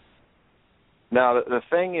 Griffin? Now the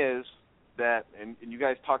thing is that, and you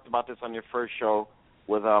guys talked about this on your first show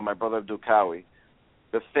with my brother Abdul.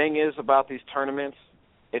 The thing is about these tournaments,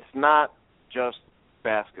 it's not just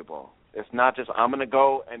basketball. It's not just I'm going to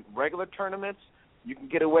go, and regular tournaments, you can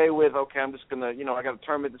get away with, okay, I'm just going to, I got a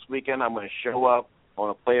tournament this weekend, I'm going to show up, I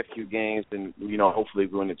want to play a few games, and, hopefully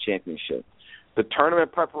win the championship. The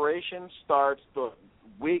tournament preparation starts the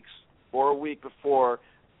weeks or a week before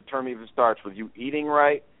the tournament even starts with you eating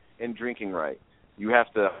right and drinking right. You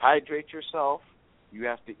have to hydrate yourself. You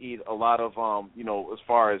have to eat a lot of, as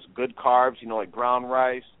far as good carbs, like brown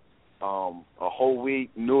rice, a whole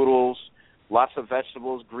wheat, noodles, lots of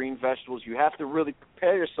vegetables, green vegetables. You have to really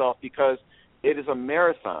prepare yourself because it is a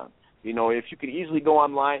marathon. If you could easily go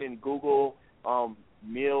online and Google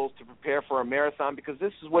meals to prepare for a marathon, because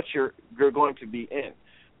this is what you're going to be in.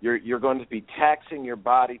 You're going to be taxing your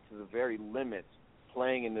body to the very limits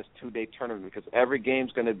playing in this 2-day tournament because every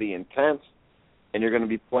game's going to be intense. And you're going to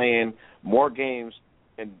be playing more games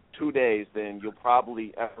in 2 days than you'll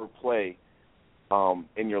probably ever play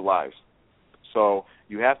in your lives. So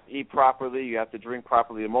you have to eat properly. You have to drink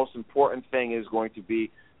properly. The most important thing is going to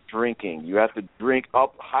be drinking. You have to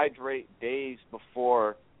hydrate days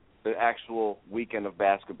before the actual weekend of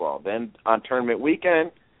basketball. Then on tournament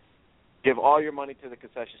weekend, give all your money to the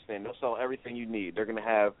concession stand. They'll sell everything you need. They're going to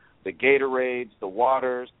have the Gatorades, the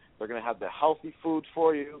waters. They're going to have the healthy foods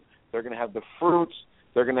for you. They're going to have the fruits.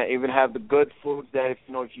 They're going to even have the good foods that if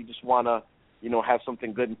you just want to, have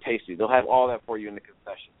something good and tasty. They'll have all that for you in the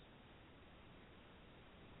concessions.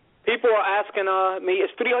 People are asking me,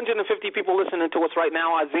 it's 350 people listening to us right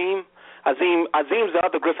now. Azim's the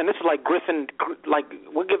other Griffin. This is like Griffin, like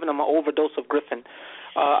we're giving him an overdose of Griffin.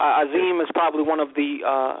 Azim is probably one of the,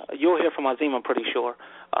 you'll hear from Azim, I'm pretty sure,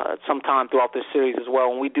 sometime throughout this series as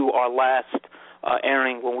well. When we do our last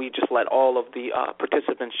airing, when we just let all of the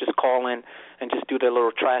participants just call in and just do their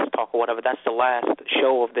little trash talk or whatever. That's the last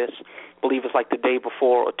show of this. I believe it's like the day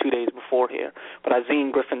before or 2 days before here. But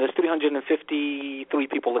Azim Griffin, there's 353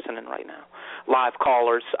 people listening right now, live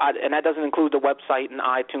callers. And that doesn't include the website and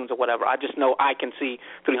iTunes or whatever. I just know I can see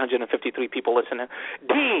 353 people listening.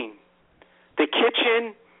 Deen, the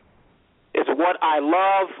kitchen is what I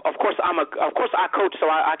love. Of course, I coach, so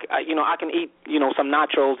I can eat, some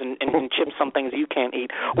nachos and chips, some things you can't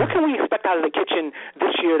eat. What can we expect out of the kitchen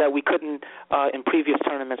this year that we couldn't in previous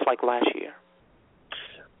tournaments like last year?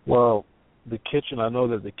 Well, the kitchen, I know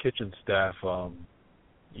that the kitchen staff,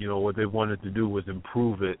 what they wanted to do was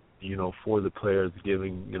improve it, for the players,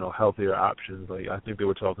 giving, healthier options. Like I think they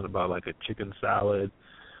were talking about like a chicken salad.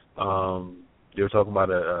 They were talking about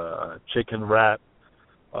a chicken wrap.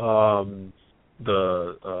 The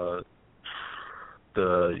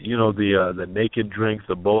naked drinks,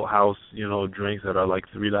 the Boathouse, drinks that are like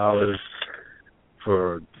 $3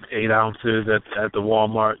 for 8 ounces at the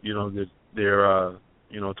Walmart. They're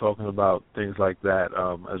talking about things like that,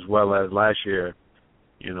 as well as last year.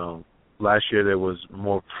 Last year there was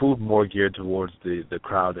more food, more geared towards the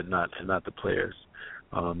crowd and not the players.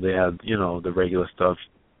 They had the regular stuff,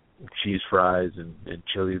 cheese fries and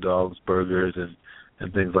chili dogs, burgers and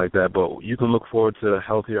things like that. But you can look forward to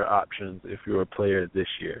healthier options if you're a player this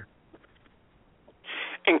year.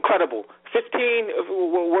 Incredible.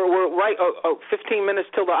 We're right, 15 minutes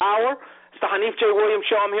till the hour. It's the Hanif J. Williams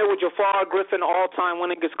Show. I'm here with Jafar Griffin, all-time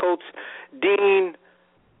winningest coach, Deen,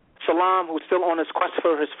 Salam, who's still on his quest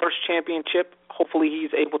for his first championship. Hopefully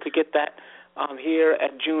he's able to get that here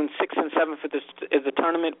at June 6th and 7th is the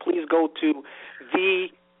tournament. Please go to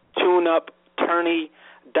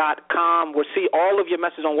TuneUpTourney.com. We'll see all of your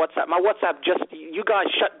messages on WhatsApp. My WhatsApp you guys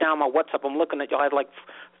shut down my WhatsApp. I'm looking at y'all. I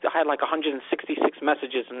had like 166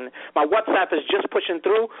 messages, and my WhatsApp is just pushing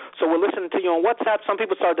through, so we're listening to you on WhatsApp. Some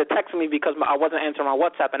people started to text me because I wasn't answering my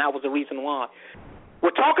WhatsApp, and that was the reason why.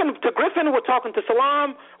 We're talking to Griffin. We're talking to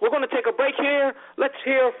Salam. We're going to take a break here.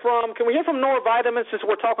 Can we hear from Nor Vitamins since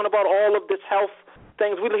we're talking about all of this health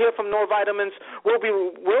things? We'll hear from Nor Vitamins. We'll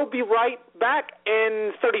be right back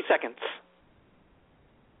in 30 seconds.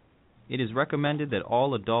 It is recommended that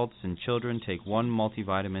all adults and children take one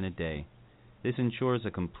multivitamin a day. This ensures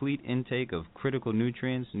a complete intake of critical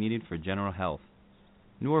nutrients needed for general health.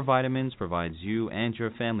 Nor Vitamins provides you and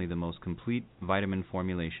your family the most complete vitamin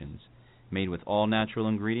formulations, made with all natural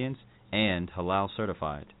ingredients and halal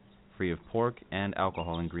certified, free of pork and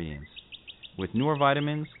alcohol ingredients. With Nor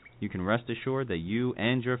Vitamins, you can rest assured that you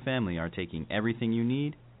and your family are taking everything you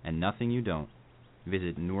need and nothing you don't.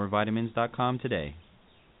 Visit NorVitamins.com today.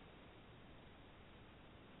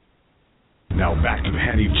 Now back to the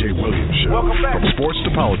Hanif J. Williams Show. Welcome back. From sports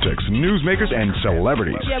to politics, newsmakers, and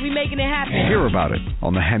celebrities. Yeah, we making it happen. Hear about it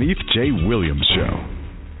on the Hanif J. Williams Show.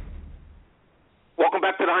 Welcome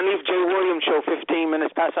back to the Hanif J. Williams Show. 15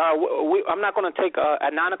 minutes past hour. I'm not going to take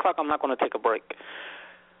at 9 o'clock. I'm not going to take a break.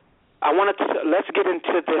 Let's get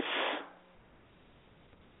into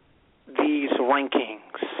these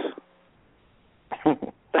rankings.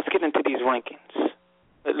 Let's get into these rankings.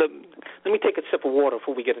 Let me take a sip of water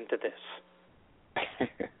before we get into this.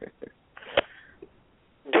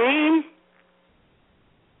 Deen,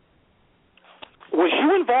 was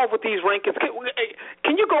you involved with these rankings?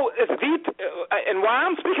 Can you go? And while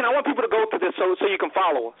I'm speaking, I want people to go to this so you can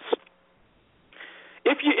follow us.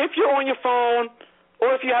 If you're on your phone,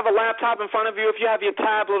 or if you have a laptop in front of you, if you have your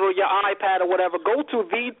tablet or your iPad or whatever, go to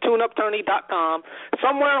TuneUpTourney.com.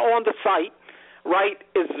 Somewhere on the site, right,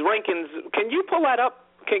 is rankings. Can you pull that up?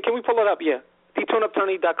 Can we pull it up? Yeah.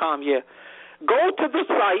 TuneUpTourney.com, yeah. Go to the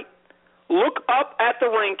site, look up at the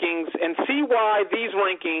rankings, and see why these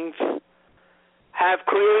rankings have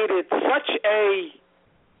created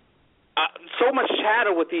so much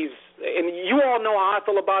chatter with these. And you all know how I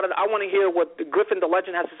feel about it. I want to hear what Griffin the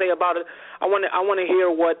Legend has to say about it. I want to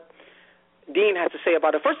hear what Deen has to say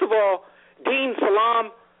about it. First of all, Deen,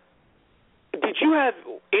 Salam, did you have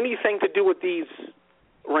anything to do with these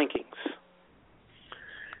rankings?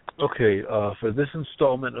 Okay, for this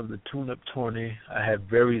installment of the Tune Up Tourney, I had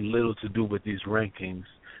very little to do with these rankings.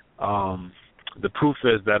 The proof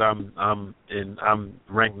is that I'm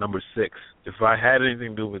ranked number 6. If I had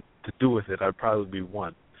anything to do with it, I'd probably be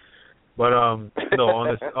 1. But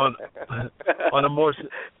no, on a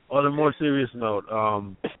more serious note,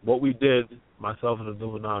 what we did, myself and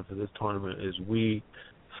Abdul Mannaan, for this tournament is we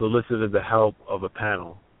solicited the help of a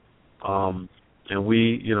panel, and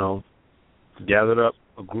we gathered up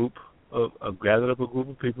a group of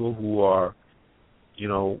people who are,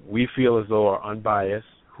 we feel as though are unbiased,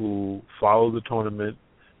 who follow the tournament,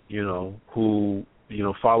 who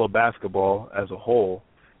follow basketball as a whole,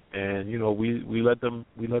 and we let them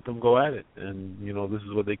go at it, and this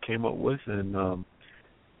is what they came up with, and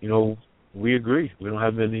we agree. We don't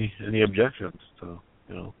have any objections. So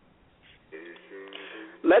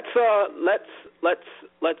let's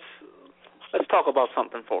talk about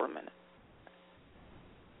something for a minute.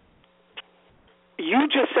 You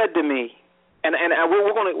just said to me, and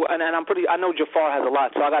we're going to, and I know Jafar has a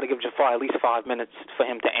lot, so I got to give Jafar at least 5 minutes for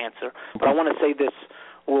him to answer. But I want to say this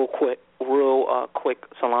real quick,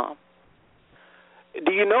 Salam.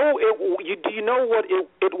 Do you know what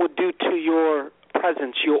it would do to your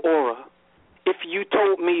presence, your aura, if you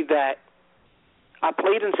told me that I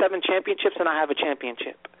played in 7 championships and I have a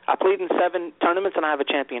championship? I played in 7 tournaments and I have a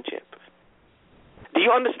championship. Do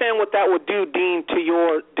you understand what that would do, Deen, to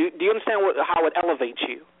your... Do you understand how it elevates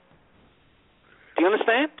you? Do you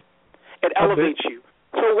understand? It elevates you.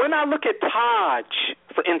 So when I look at Taj,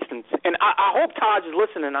 for instance, and I hope Taj is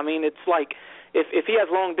listening. I mean, it's like if he has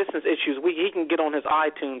long-distance issues, he can get on his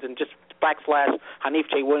iTunes and just /Hanif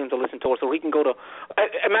J. Williams to listen to us, so he can go to...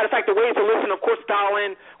 As a matter of fact, the ways to listen, of course, dial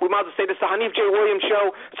in. We might as well say this is the Hanif J. Williams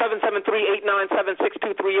Show,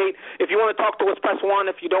 773-897-6238. If you want to talk to us, press 1.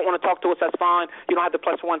 If you don't want to talk to us, that's fine. You don't have to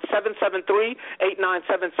press 1.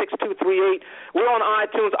 773-897-6238. We're on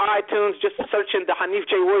iTunes. Just search in the Hanif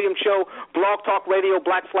J. Williams Show, Blog Talk Radio,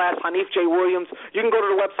 /Hanif J. Williams. You can go to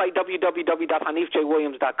the website,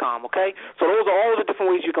 www.hanifjwilliams.com, okay? So those are all the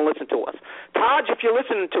different ways you can listen to us. Taj, if you're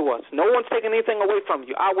listening to us, no one's taking anything away from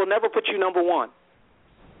you. I will never put you number 1.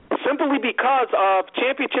 simply because of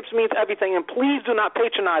championships means everything. And please do not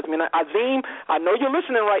patronize me. And Azim, I know you're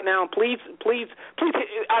listening right now. Please,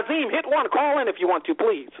 Azim, hit one. Call in if you want to,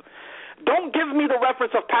 please. Don't give me the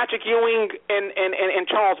reference of Patrick Ewing and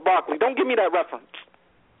Charles Barkley. Don't give me that reference.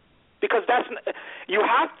 Because you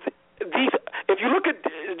have these. If you look at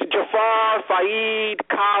Jafar, Faid,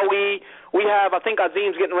 Kawi, we have. I think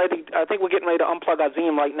Azim's getting ready. I think we're getting ready to unplug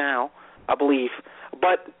Azim right now, I believe.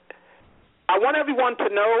 But I want everyone to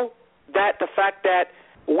know that the fact that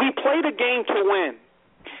we play the game to win.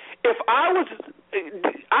 If I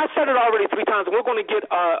said it already 3 times, and we're going to get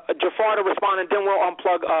Jafar to respond, and then we'll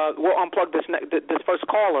unplug this first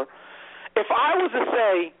caller. If I was to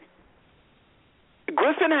say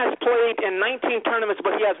Griffin has played in 19 tournaments,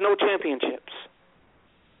 but he has no championships,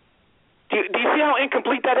 do you see how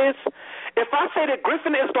incomplete that is? If I say that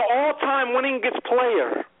Griffin is the all-time winningest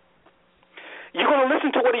player, you're going to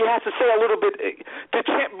listen to what he has to say a little bit.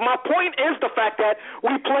 My point is the fact that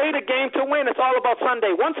we play the game to win. It's all about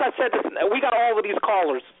Sunday. Once I said this, we got all of these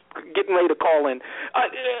callers getting ready to call in.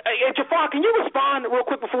 Jafar, can you respond real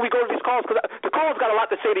quick before we go to these calls? Because the callers got a lot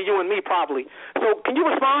to say to you and me probably. So can you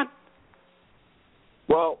respond?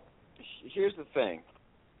 Well, here's the thing.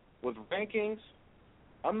 With rankings,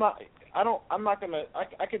 I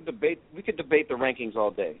could debate. We could debate the rankings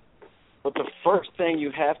all day. But the first thing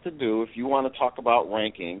you have to do if you want to talk about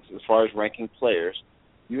rankings, as far as ranking players,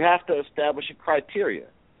 you have to establish a criteria.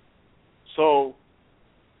 So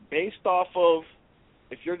based off of,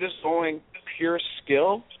 if you're just going pure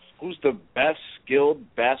skill, who's the best skilled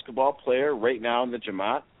basketball player right now in the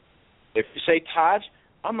Jamaat? If you say Taj,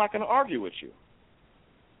 I'm not going to argue with you.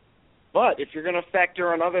 But if you're going to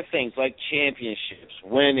factor in other things like championships,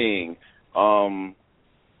 winning, other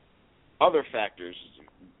factors,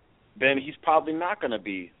 then he's probably not going to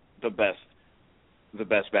be the best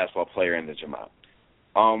basketball player in the Jamaat.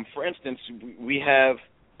 For instance, we have,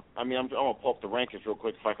 I'm going to pull up the rankings real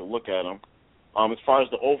quick if I could look at them. As far as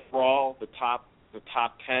the overall, the top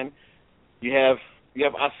 10, you have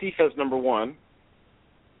Asif as number 1,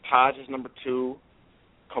 Taj is number 2,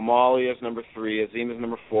 Kamali is number 3, Azim is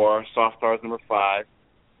number 4, Softar is number 5,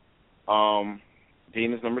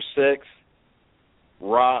 Deen is number 6,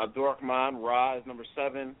 Abdul Rahman is number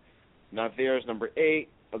 7, Nadir is number 8,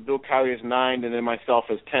 Abdul Kawi is 9, and then myself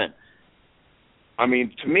is 10. I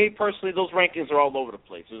mean, to me personally, those rankings are all over the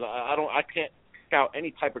place. I can't pick out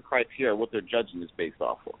any type of criteria what their judging is based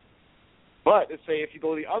off of. But let's say if you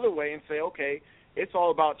go the other way and say, okay, it's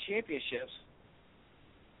all about championships,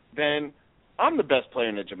 then I'm the best player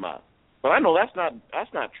in the Jamaat. But I know that's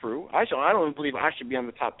not true. I don't believe I should be on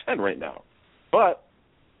the top 10 right now. But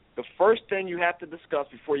the first thing you have to discuss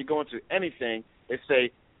before you go into anything is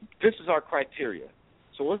say, this is our criteria.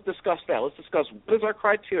 So let's discuss that. Let's discuss what is our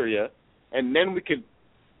criteria, and then we could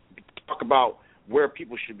talk about where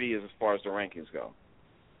people should be as far as the rankings go.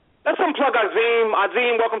 Let's unplug Azim.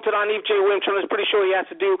 Azim, welcome to the Anif J. Williams show. I'm pretty sure he has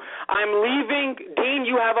to do. I'm leaving. Deen,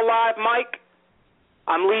 you have a live mic.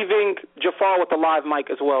 I'm leaving Jafar with a live mic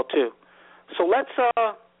as well, too. So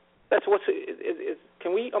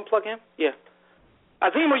can we unplug him? Yeah.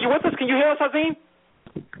 Azim, are you with us? Can you hear us, Azim?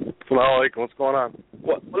 Salam alaikum. What's going on?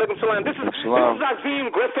 Walaikum salam. This is Azim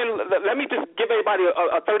Griffin. Let me just give everybody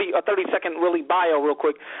a 30-second really bio real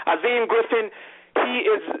quick. Azim Griffin, he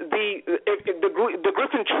is the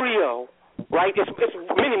Griffin trio, right? It's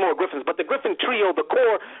many more Griffins, but the Griffin trio, the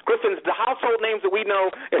core Griffins, the household names that we know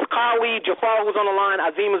is Kawi, Jafar, who's on the line,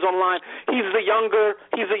 Azim is on the line. He's the younger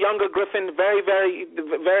Griffin, very, very,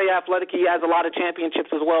 very athletic. He has a lot of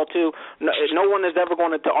championships as well too. No one is ever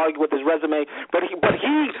going to argue with his resume. But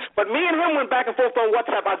me and him went back and forth on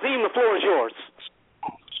WhatsApp. Azim, the floor is yours.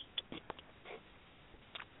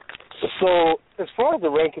 So as far as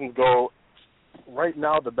the rankings go, right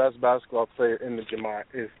now the best basketball player in the Jamaat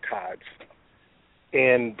is Taj.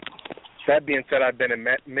 And that being said, I've been in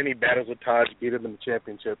many battles with Taj, beat him in the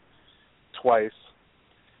championship twice.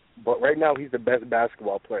 But right now, he's the best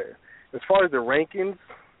basketball player. As far as the rankings,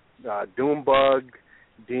 Doombug,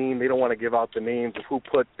 Deen, they don't want to give out the names of who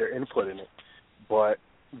put their input in it. But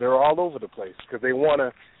they're all over the place because they want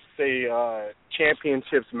to say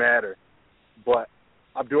championships matter. But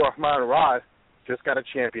Abdul Rahman just got a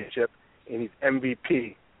championship, and he's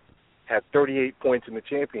MVP, had 38 points in the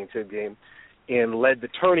championship game, and led the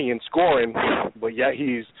tourney in scoring, but yet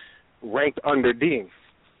he's ranked under Deen.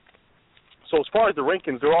 So as far as the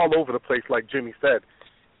rankings, they're all over the place, like Jimmy said.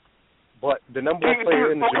 But the number one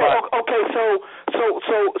player in the Jamaat. Okay, so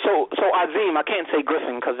Azim, I can't say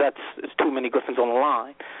Griffin because it's too many Griffins on the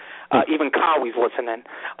line. Even Kawi's listening.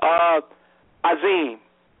 Azim,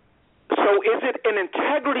 So is it an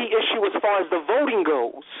integrity issue as far as the voting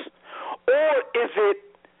goes, or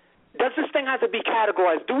does this thing have to be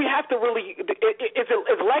categorized? Do we have to really?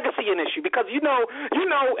 Is legacy an issue? Because you know,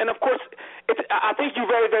 and of course, I think you're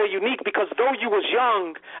very, very unique. Because though you was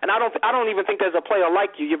young, and I don't even think there's a player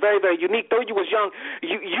like you. You're very, very unique. Though you was young,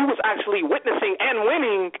 you was actually witnessing and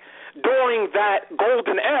winning during that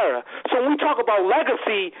golden era. So when we talk about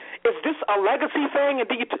legacy, is this a legacy thing? And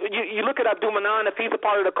do you look at Abdul Mannaan, if he's a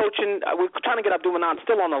part of the coaching? We're trying to get Abdul Mannaan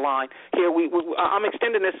still on the line here. I'm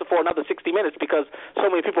extending this for another 60 minutes because so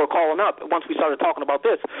many people are calling up once we started talking about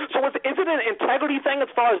this. So is it an integrity thing as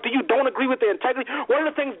far as don't agree with the integrity? What are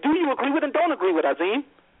the things do you agree with and don't agree with, Azim?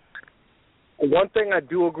 One thing I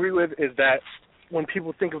do agree with is that when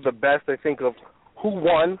people think of the best, they think of who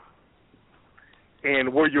won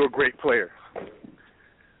and were you a great player.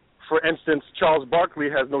 For instance, Charles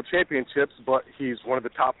Barkley has no championships, but he's one of the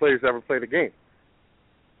top players to ever play the game.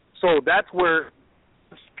 So that's where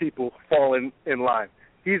people fall in line.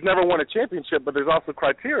 He's never won a championship, but there's also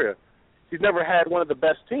criteria. He's never had one of the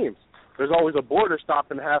best teams. There's always a border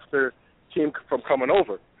stopping half their team from coming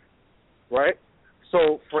over, right?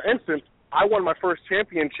 So, for instance, I won my first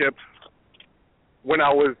championship when I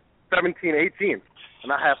was 17, 18,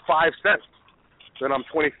 and I have 5 cents. Then I'm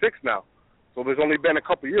 26 now. So there's only been a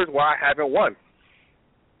couple of years where I haven't won,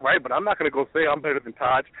 right? But I'm not going to go say I'm better than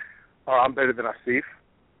Taj or I'm better than Asif,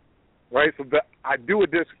 right? So I do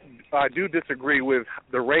disagree with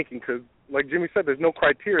the ranking because, like Jimmy said, there's no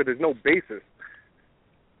criteria, there's no basis.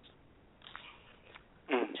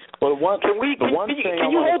 Well, can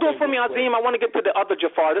you hold on for me, Azim? I want to get to the other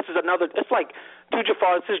Jafar. This is another. It's like two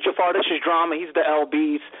Jafar. This is Jafar. This is drama. He's the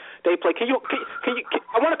LBs. They play. Can you?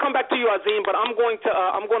 I want to come back to you, Azim, but I'm going to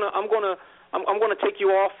take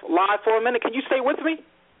you off live for a minute. Can you stay with me?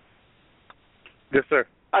 Yes, sir.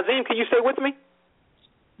 Azim, can you stay with me?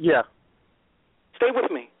 Yeah. Stay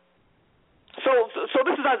with me. So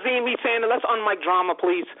this is Azim. He's saying, let's unmic drama,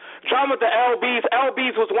 please. Drama, the LBs.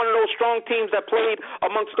 LBs was one of those strong teams that played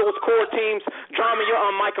amongst those core teams. Drama, you're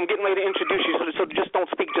on mic. I'm getting ready to introduce you, so just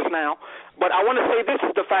don't speak just now. But I want to say this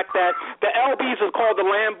is the fact that the LBs is called the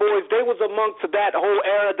Lamb Boys. They was amongst that whole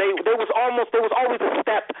era. There was always a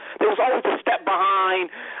step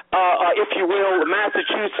behind, if you will,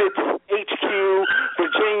 Massachusetts, HQ,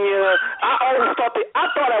 Virginia. I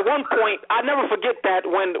thought at one point, I never forget that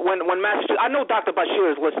when Massachusetts. I know Dr. Bashir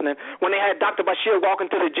is listening. When they had Dr. Bashir walking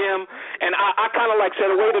to the gym, and I kind of like said,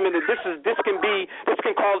 wait a minute, this can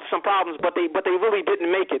cause some problems, but they really didn't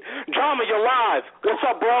make it. Drama, you're live. What's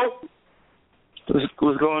up, bro?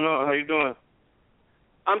 What's going on? How you doing?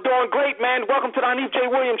 I'm doing great, man. Welcome to the Hanif J.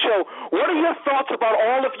 Williams Show. What are your thoughts about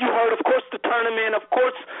all of you heard? Of course, the tournament. Of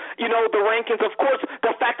course, the rankings. Of course,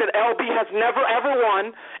 the fact that LB has never ever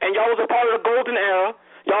won, and y'all was a part of the golden era.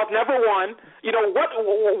 Y'all have never won.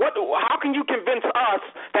 What? How can you convince us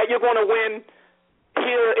that you're going to win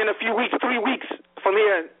here in a few weeks, 3 weeks from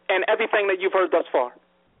here, and everything that you've heard thus far?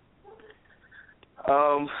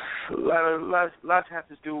 Lots has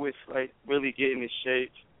to do with really getting in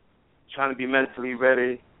shape, trying to be mentally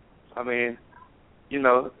ready. I mean,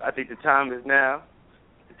 I think the time is now.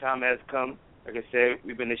 The time has come. Like I said,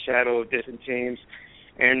 we've been in the shadow of different teams,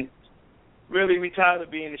 and really we tired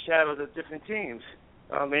of being in the shadows of different teams.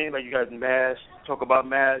 I mean, like you guys in Mass, talk about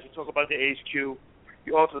Mass, you talk about the HQ,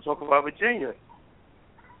 you also talk about Virginia.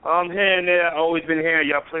 I'm hearing that, I've always been hearing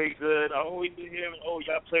y'all played good, I've always been hearing,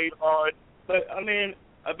 y'all played hard. But, I mean,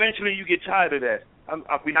 eventually you get tired of that.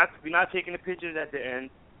 We're not taking the pictures at the end.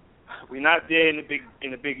 We're not there in the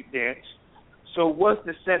big dance. So what's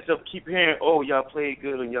the sense of keep hearing, y'all played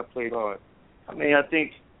good and y'all played hard? I mean, I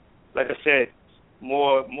think, like I said,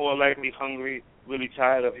 more likely hungry, really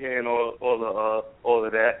tired of hearing all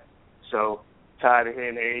of that. So tired of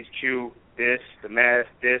hearing the HQ, this, the Mass,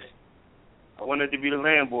 this. I wanted to be the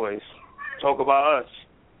Lamb Boys. Talk about us.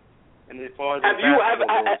 And as far as is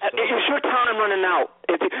your time running out?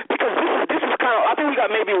 Because this is kind of. I think we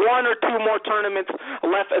got maybe 1 or 2 more tournaments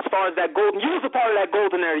left as far as that golden. You was a part of that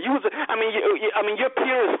golden era. Your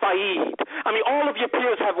peer is Saeed. I mean, all of your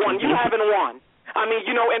peers have won. You haven't won. I mean,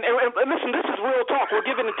 and listen, this is real talk. We're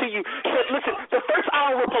giving it to you. Listen, the first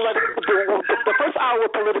hour we're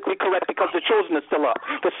politically correct because the children is still up.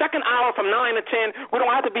 The second hour from 9 to 10, we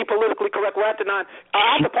don't have to be politically correct. We're at the 9.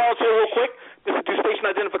 I have to pause here real quick. This is do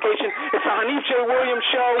station identification. It's the Hanif J. Williams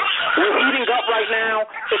Show. We're heating up right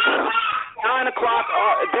now. It's 9 o'clock.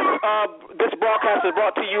 This broadcast is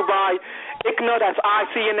brought to you by ICNA. That's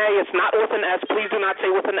ICNA. It's not with an S. Please do not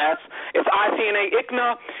say with an S. It's ICNA.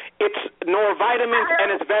 ICNA it's Nor Vitamins,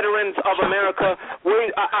 and it's Veterans of America.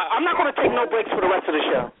 I'm not going to take no breaks for the rest of the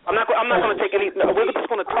show. I'm not going to take any. We're just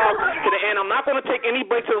going to talk to the end. I'm not going to take any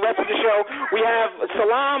breaks for the rest of the show. We have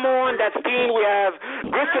Salam on. That's Deen. We have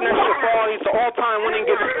Griffin and Shafar. He's the all-time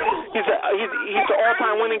winningest. He's the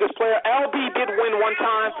all-time winningest player. LB did win one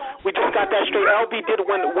time. We just got that straight. LB did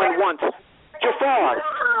win once. Jafar,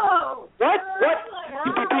 what?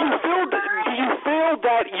 Do you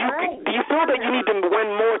feel that you need to win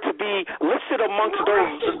more to be listed amongst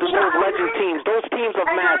those legend teams, those teams of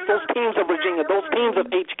Mass, those teams of Virginia, those teams of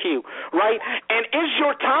HQ, right? And is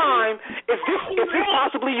this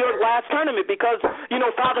possibly your last tournament? Because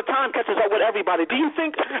Father Time catches up with everybody. Do you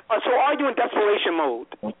think? So are you in desperation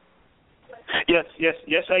mode? Yes,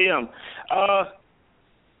 I am.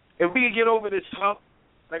 If we can get over this hump,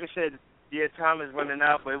 like I said. Yeah, time is running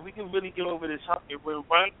out, but if we can really get over this hump and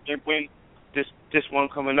win this one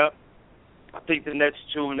coming up, I think the next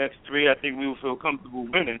three, I think we will feel comfortable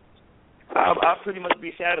winning. I'll pretty much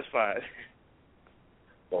be satisfied.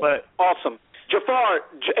 But awesome. Jafar,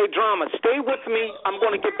 Drama, stay with me. I'm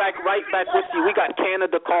going to get right back with you. We got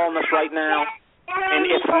Canada calling us right now, and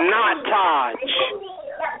it's not Taj.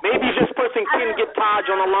 Maybe this person can get Taj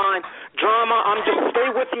on the line. Drama, stay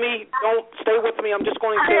with me. Don't stay with me. I'm just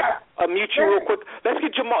going to mute you real quick. Let's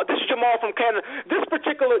get Jamal. This is Jamal from Canada. This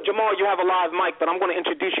particular Jamal, you have a live mic, but I'm going to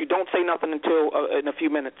introduce you. Don't say nothing until in a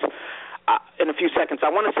few minutes, in a few seconds.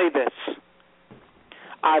 I want to say this.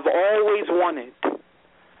 I've always wanted.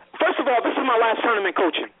 First of all, this is my last tournament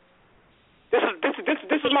coaching. This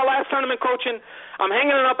is my last tournament coaching. I'm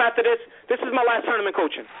hanging it up after this. This is my last tournament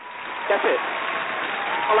coaching. That's it.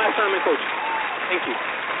 My last tournament coaching. Thank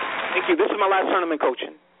you. This is my last tournament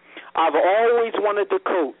coaching. I've always wanted to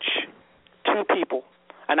coach two people,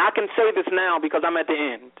 and I can say this now because I'm at the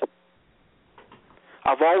end.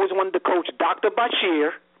 I've always wanted to coach Dr.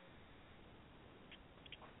 Bashir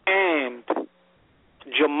and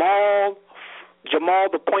Jamal,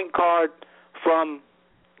 the point guard from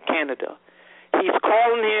Canada. He's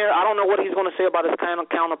calling here. I don't know what he's going to say about his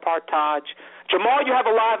counterpart, Taj. Jamal, you have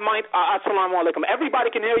a live mic. Assalamu alaikum. Everybody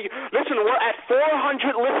can hear you. Listen, we're at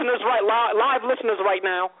 400 listeners live listeners right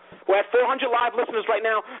now. We're at 400 live listeners right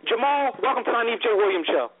now. Jamal, welcome to the Hanif J. Williams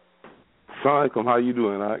Show. Assalamu alaikum. How you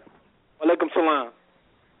doing, Ike? Walaikum salam.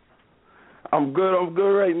 I'm good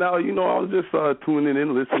right now. I was just tuning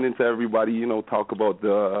in, listening to everybody, talk about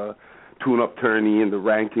the Tune Up Tourney and the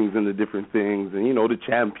rankings and the different things and, the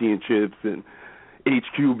championships and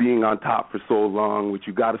HQ being on top for so long, which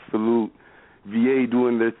you got to salute. VA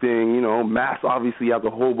doing their thing, Mass obviously has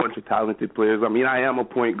a whole bunch of talented players. I mean, I am a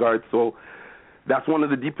point guard, so that's one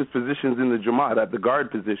of the deepest positions in the Jamaat, at the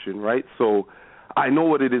guard position, right? So I know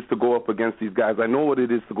what it is to go up against these guys. I know what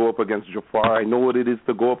it is to go up against Jafar. I know what it is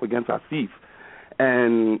to go up against Asif.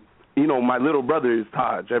 And, my little brother is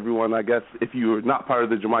Taj. Everyone, I guess, if you're not part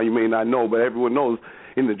of the Jamaat, you may not know, but everyone knows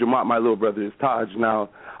in the Jamaat my little brother is Taj. Now,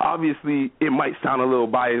 obviously, it might sound a little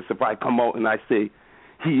biased if I come out and I say,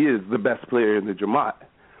 he is the best player in the Jamaat.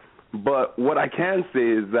 But what I can say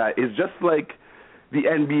is that it's just like the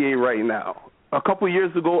NBA right now. A couple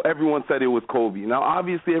years ago, everyone said it was Kobe. Now,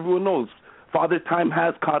 obviously, everyone knows Father Time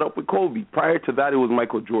has caught up with Kobe. Prior to that, it was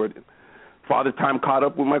Michael Jordan. Father Time caught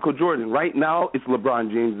up with Michael Jordan. Right now, it's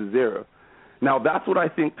LeBron James' era. Now, that's what I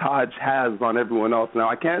think Taj has on everyone else. Now,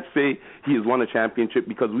 I can't say he has won a championship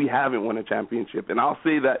because we haven't won a championship. And I'll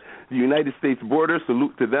say that the United States border,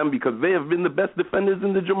 salute to them because they have been the best defenders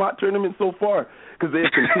in the Jamaat tournament so far because they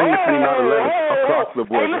have continuously not let us across the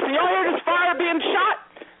border. Hey, listen, y'all hear this fire being shot?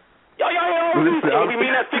 Y'all hear this? We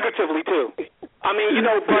mean that figuratively, too. I mean,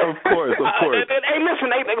 but, of course. Hey, listen,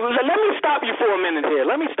 let me stop you for a minute here.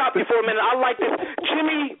 I like this.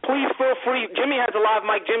 Jimmy, please feel free. Jimmy has a live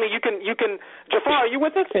mic. Jimmy, you can. Jafar, are you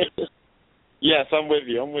with us? Yes, I'm with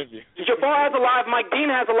you. Jafar has a live mic. Deen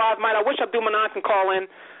has a live mic. I wish Abdul Mannaan can call in.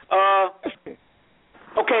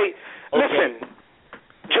 Okay, listen.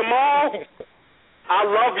 Jamal, I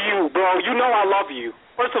love you, bro. You know I love you.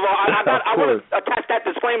 First of all, I want to attach that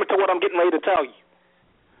disclaimer to what I'm getting ready to tell you.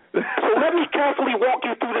 So let me carefully walk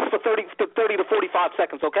you through this for 30 to 45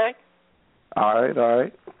 seconds, okay? All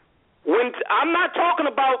right. When I'm not talking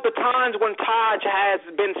about the times when Taj has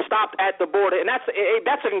been stopped at the border, and that's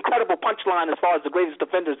an incredible punchline as far as the greatest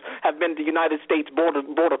defenders have been the United States Border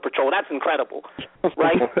Patrol. That's incredible,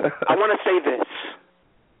 right? I want to say this.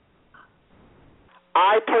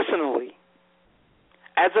 I personally,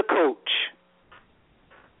 as a coach,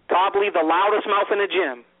 probably the loudest mouth in the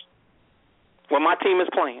gym, when my team is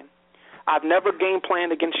playing, I've never game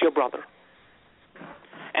planned against your brother.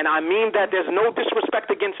 And I mean that there's no disrespect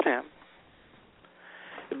against him.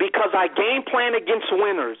 because I game plan against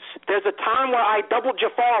winners. There's a time where I doubled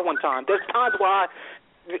Jafar one time. There's times where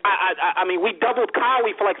I mean, we doubled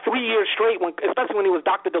Cowie for like 3 years straight, especially when he was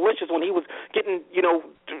Dr. Delicious, when he was getting, 20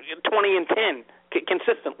 and 10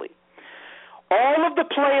 consistently. All of the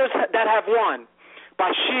players that have won,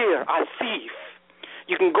 Bashir, Asif,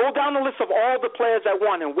 you can go down the list of all the players that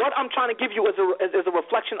won, and what I'm trying to give you is a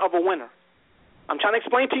reflection of a winner. I'm trying to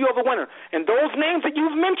explain to you of a winner. And those names that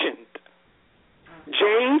you've mentioned,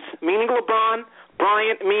 James, meaning LeBron,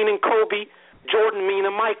 Bryant, meaning Kobe, Jordan,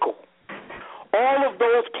 meaning Michael. All of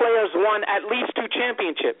those players won at least 2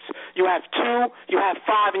 championships. You have 2, you have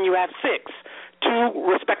 5, and you have 6. 2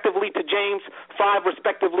 respectively to James, 5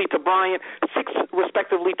 respectively to Bryant, 6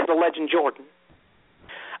 respectively to the legend Jordan.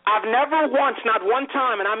 I've never once, not one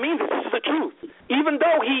time, and I mean this is the truth, even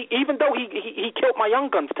though he killed my Young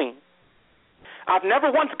Guns team. I've never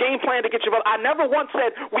once game planned to get you. I never once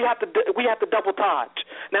said we have to double Taj.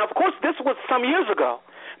 Now, of course, this was some years ago.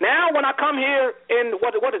 Now, when I come here in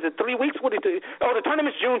what is it? 3 weeks? What is it? Oh, the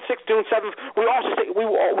tournament's June 6th, June 7th. We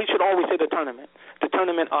should always say the tournament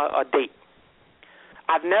date.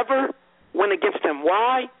 I've never went against him.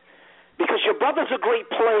 Why? Because your brother's a great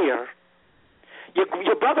player.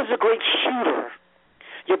 Your brother's a great shooter.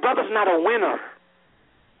 Your brother's not a winner.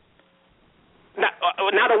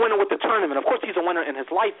 Not a winner with the tournament. Of course, he's a winner in his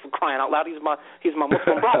life. For crying out loud, he's my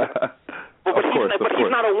Muslim brother. But he's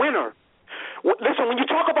not a winner. Listen, when you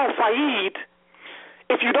talk about Saeed,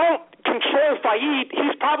 if you don't control Saeed,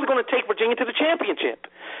 he's probably going to take Virginia to the championship.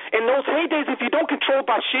 In those heydays, if you don't control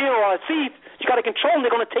Bashir or Asif, you got to control them.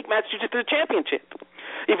 They're going to take Massachusetts to the championship.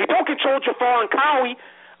 If you don't control Jafar and Cowie,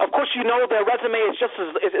 of course you know their resume is just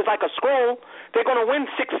is like a scroll. They're going to win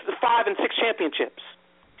 5 and 6 championships.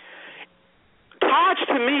 Taj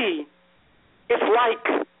to me is like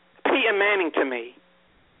Peyton Manning to me.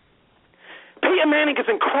 Peyton Manning is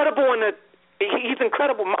incredible he's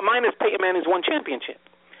incredible. Mine is Peyton Manning's 1 championship.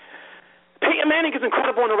 Peyton Manning is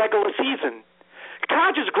incredible in the regular season.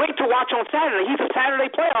 Taj is great to watch on Saturday. He's a Saturday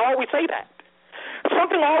player. I always say that.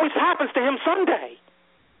 Something always happens to him Sunday.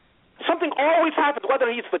 Something always happens,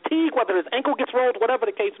 whether he's fatigued, whether his ankle gets rolled, whatever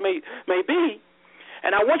the case may be.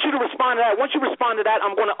 And I want you to respond to that. Once you respond to that,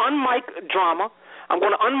 I'm going to unmic Drama. I'm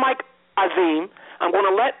going to unmic Azim. I'm going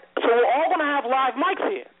to so we're all going to have live mics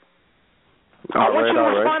here. I want you to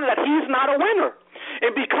respond to that. He's not a winner.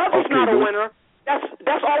 And because he's not a winner,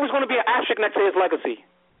 that's always going to be an asterisk next to his legacy.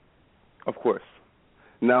 Of course.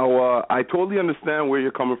 Now, I totally understand where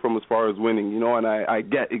you're coming from as far as winning, and I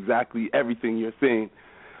get exactly everything you're saying.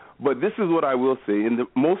 But this is what I will say: in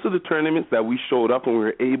most of the tournaments that we showed up and we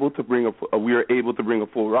were able to bring a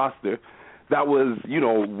full roster, that was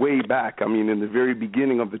way back. I mean, in the very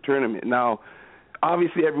beginning of the tournament. Now,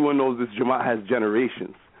 obviously, everyone knows this Jamaat has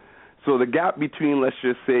generations. So the gap between, let's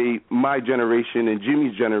just say, my generation and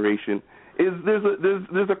Jimmy's generation is there's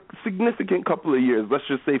a significant couple of years. Let's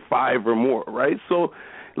just say 5 or more, right? So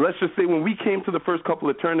let's just say when we came to the first couple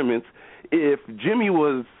of tournaments, if Jimmy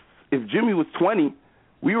was 20,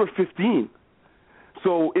 we were 15.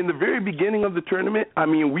 So in the very beginning of the tournament, I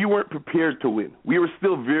mean, we weren't prepared to win. We were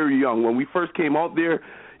still very young. When we first came out there,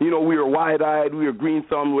 we were wide-eyed, we were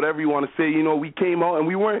green-thumbed, whatever you want to say. We came out and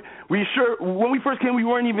when we first came, we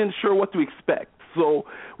weren't even sure what to expect. So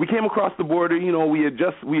we came across the border, we had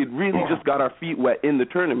really just got our feet wet in the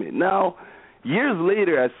tournament. Now, years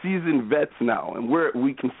later, as seasoned vets now, and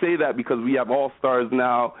we can say that because we have all-stars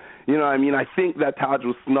now, I think that Taj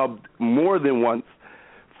was snubbed more than once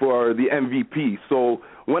for the MVP. So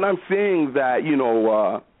when I'm saying that,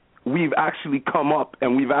 we've actually come up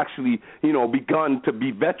and we've actually, begun to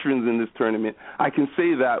be veterans in this tournament, I can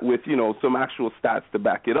say that with, some actual stats to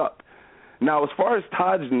back it up. Now, as far as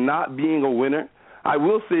Taj not being a winner, I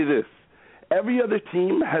will say this. Every other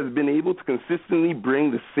team has been able to consistently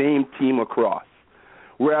bring the same team across.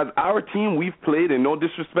 Whereas our team, we've played, and no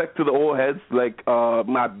disrespect to the old heads, like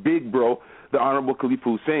my big bro, the Honorable Khalifa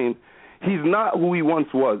Hussein, he's not who he once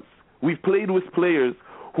was. We've played with players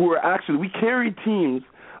who are we carried teams.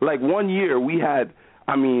 Like 1 year we had,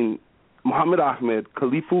 Muhammad Ahmed,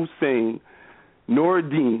 Khalifa Hussein,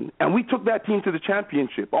 Deen, and we took that team to the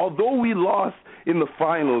championship. Although we lost in the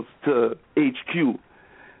finals to HQ,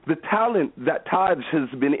 the talent that Taj has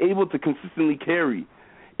been able to consistently carry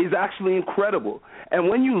is actually incredible. And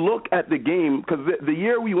when you look at the game, because the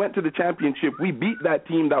year we went to the championship, we beat that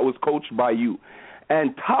team that was coached by you.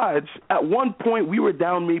 And Taj, at one point, we were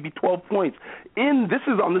down maybe 12 points. This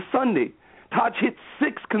is on the Sunday. Taj hit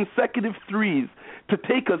 6 consecutive threes to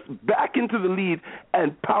take us back into the lead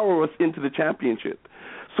and power us into the championship.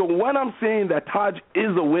 So when I'm saying that Taj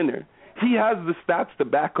is a winner, he has the stats to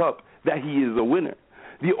back up that he is a winner.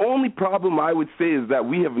 The only problem I would say is that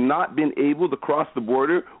we have not been able to cross the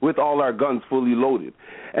border with all our guns fully loaded.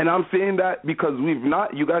 And I'm saying that because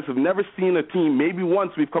you guys have never seen a team, maybe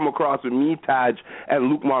once we've come across with me, Taj, and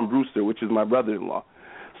Luke Brewster, which is my brother-in-law.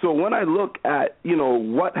 So when I look at,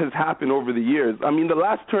 what has happened over the years, I mean, the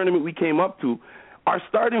last tournament we came up to, our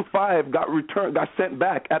starting five got sent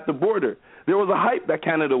back at the border. There was a hype that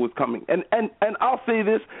Canada was coming. And I'll say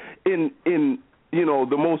this in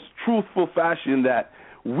the most truthful fashion, that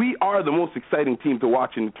we are the most exciting team to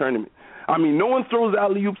watch in the tournament. I mean, no one throws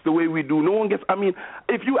alley-oops the way we do. No one gets – I mean,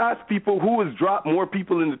 if you ask people who has dropped more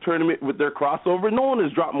people in the tournament with their crossover, no one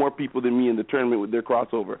has dropped more people than me in the tournament with their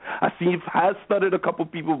crossover. Aseem has stuttered a couple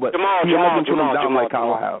people, but he hasn't put them down like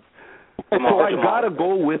how I have. And so I got to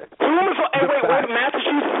go with wait,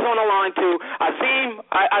 Massachusetts is on the line, too. Azeem,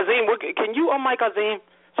 can you unmic Azeem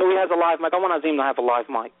so he has a live mic? I want Azeem to have a live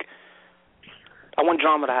mic. I want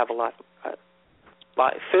Drama to have a live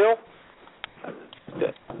Phil?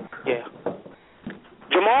 Yeah.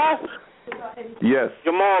 Jamal? Yes.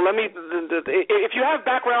 Jamal, if you have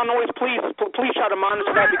background noise, please try to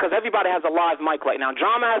monitor that, because everybody has a live mic right now.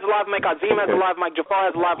 Drama has a live mic, Azeem has a live mic, Jafar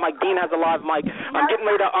has a live mic, Deen has a live mic. I'm getting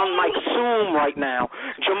ready to unmic Zoom right now.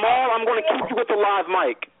 Jamal, I'm going to keep you with the live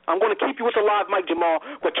mic. Jamal.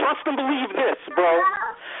 But trust and believe this, bro.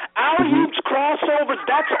 Alley-oops, crossovers,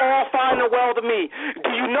 that's all fine and well to me.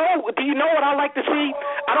 Do you know what I like to see?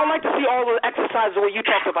 I don't like to see all the exercises the way you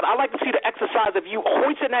talked about. I like to see the exercise of you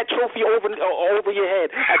hoisting that trophy over your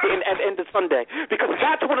head at the end of Sunday, because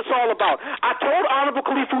that's what it's all about. I told Honorable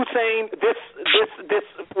Khalif Hussein this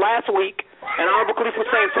last week, and Honorable Khalif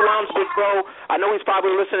Hussein, Salam's big bro. I know he's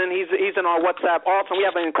probably listening. He's in our WhatsApp. Also, we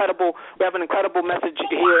have an incredible message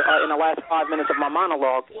here in the last 5 minutes of my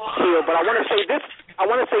monologue here. But I want to say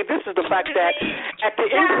this is the fact that at the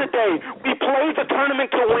end of the day, we play the tournament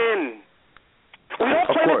to win. We don't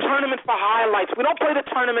play the tournament for highlights. We don't play the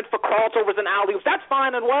tournament for crossovers and alley-oops. That's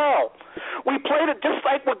fine and well. We played it just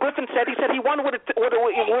like what Griffin said. He said he won with a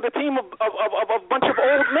team of a bunch of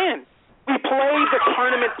old men. We played the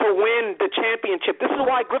tournament to win the championship. This is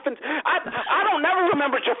why Griffin's... I don't never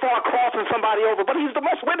remember Jafar crossing somebody over, but he's the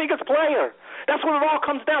most winningest player. That's what it all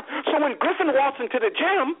comes down. So when Griffin walks into the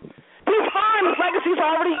gym, he's fine. His legacy's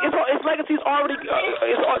already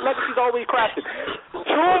crafted.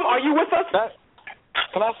 Zoom, are you with us?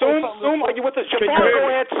 Can I say Zoom, are you with us? Jafar, go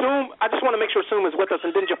ahead. Zoom, I just want to make sure Zoom is with us,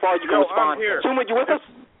 and then Jafar, you can respond. I'm here. Zoom, are you with us?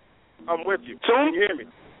 I'm with you. Zoom? Can you hear me?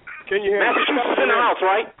 Massachusetts in the house,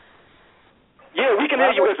 right? Yeah, we can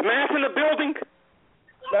hear you. Is Mass in the building?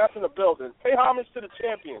 Mass in the building. Pay homage to the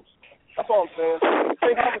champions. That's all I'm saying.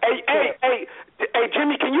 Pay homage to the champions. Hey,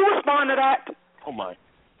 Jimmy, can you respond to that? Oh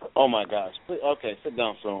my gosh. Okay, sit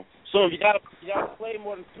down, Soon. Soon, you gotta play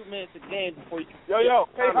more than 2 minutes a game before you. Yo,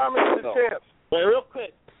 pay homage to the champs. Wait, real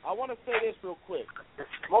quick. I want to say this real quick.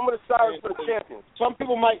 Moment of silence for the champions. Some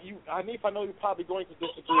people I know you're probably going to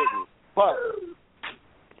disagree with me, but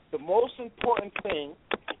the most important thing,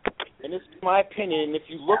 and this is my opinion, if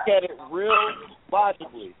you look at it real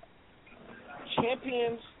logically,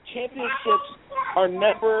 championships are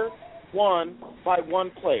never won by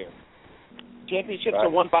one player. Championships are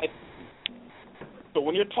won by... So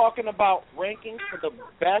when you're talking about rankings for the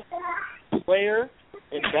best player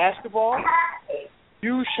in basketball,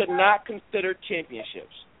 you should not consider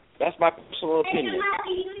championships. That's my personal opinion.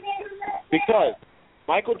 Because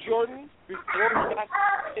Michael Jordan, before he got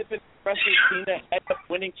hit in the rest of the team that ended up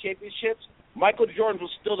winning championships, Michael Jordan was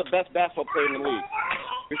still the best basketball player in the league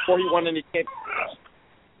before he won any championships.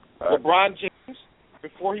 LeBron James,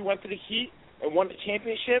 before he went to the Heat and won the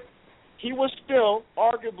championship, he was still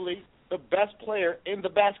arguably the best player in the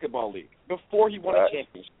basketball league before he won a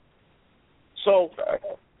championship. So,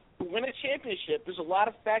 to win a championship, there's a lot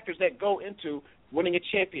of factors that go into winning a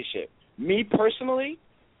championship. Me personally,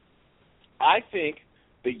 I think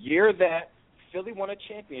the year that Philly won a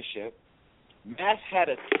championship, Mass had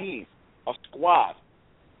a team, a squad.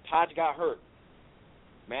 Taj got hurt.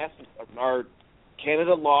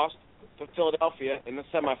 Canada lost to Philadelphia in the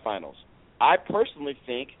semifinals. I personally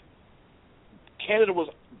think Canada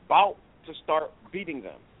was about to start beating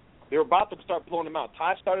them. They were about to start blowing them out.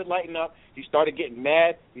 Taj started lighting up. He started getting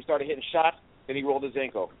mad. He started hitting shots. Then he rolled his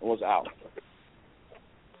ankle and was out.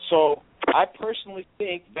 So I personally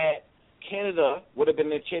think that Canada would have been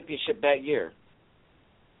in the championship that year.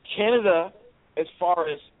 Canada, as far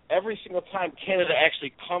as every single time Canada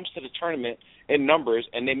actually comes to the tournament in numbers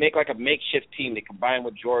and they make like a makeshift team, they combine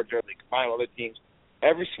with Georgia, they combine with other teams,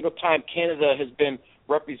 every single time Canada has been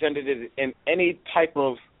represented in any type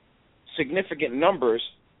of significant numbers,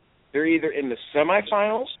 they're either in the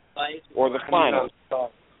semifinals or the finals.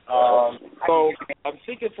 So I'm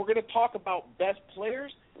thinking if we're going to talk about best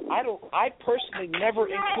players, I personally never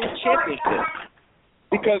include championships.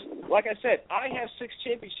 Because, like I said, I have 6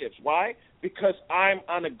 championships. Why? Because I'm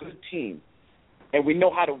on a good team, and we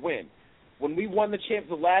know how to win. When we won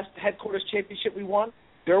the last headquarters championship we won,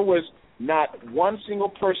 there was not one single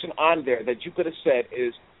person on there that you could have said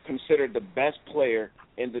is considered the best player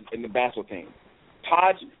in the basketball team.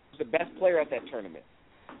 Taj was the best player at that tournament.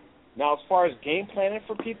 Now, as far as game planning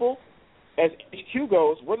for people, as HQ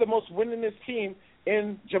goes, we're the most winningest team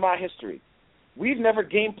in Jamaat history. We've never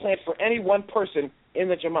game planned for any one person in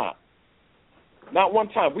the Jamaat. Not one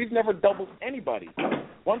time. We've never doubled anybody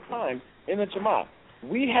one time in the Jamaat.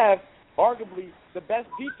 We have arguably the best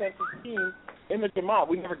defensive team in the Jamaat.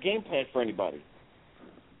 We never game planned for anybody.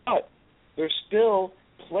 But there's still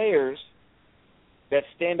players that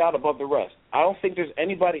stand out above the rest. I don't think there's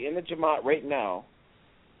anybody in the Jamaat right now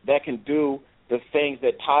that can do the things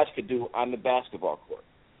that Taj could do on the basketball court.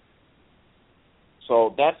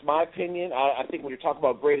 So that's my opinion. I think when you're talking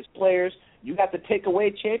about greatest players, you have to take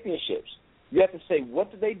away championships. You have to say,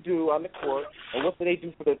 what do they do on the court and what do they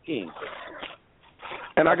do for their team?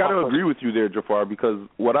 And I got to agree with you there, Jafar, because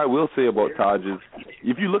what I will say about Taj is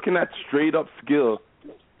if you're looking at straight-up skill,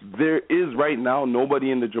 there is right now nobody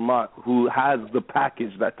in the Jamaat who has the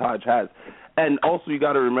package that Taj has. And also you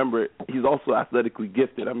got to remember, he's also athletically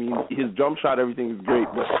gifted. I mean, his jump shot, everything is great,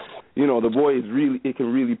 but, the boy he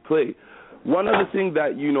can really play. One other thing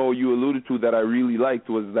that, you alluded to that I really liked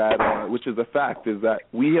was that, which is a fact, is that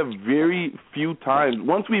we have very few times,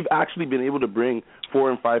 once we've actually been able to bring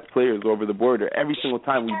 4 and 5 players over the border, every single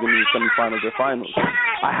time we've been in the semifinals or finals.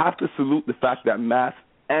 I have to salute the fact that Mass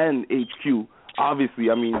and HQ, obviously,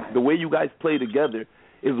 I mean, the way you guys play together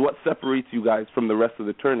is what separates you guys from the rest of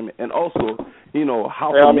the tournament. And also,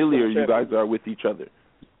 how familiar you guys are with each other.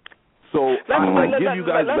 So I give you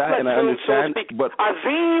guys that, and I understand. But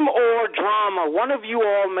Azim or Drama, one of you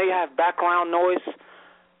all may have background noise.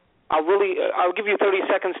 I'll give you 30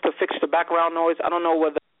 seconds to fix the background noise. I don't know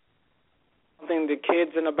whether something the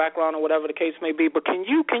kids in the background or whatever the case may be, but can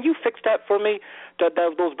you fix that for me?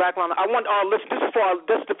 Those background. I want our listeners.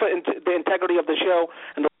 This is for the integrity of the show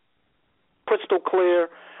and the crystal clear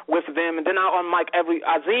with them, and then I'll unmic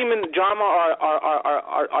Azim and Drama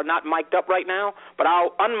are not mic'd up right now, but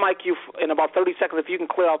I'll unmic you in about 30 seconds if you can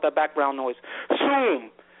clear out that background noise.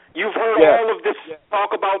 Soon, you've heard all of this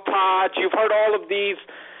talk about Taj. You've heard all of these.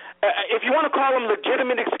 If you want to call them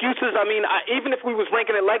legitimate excuses, I mean, even if we was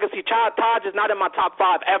ranking it legacy, Taj is not in my top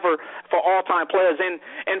 5 ever for all-time players. And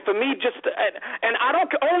for me, and I don't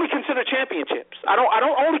only consider championships. I don't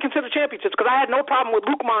only consider championships because I had no problem with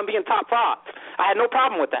Lukman being top 5. I had no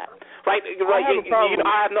problem with that, right?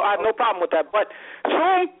 I have no problem with that. But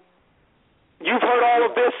soon, you've heard all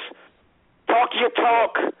of this. Talk your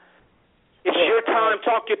talk. It's your time.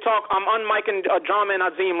 Talk your talk. I'm unmicing Drama and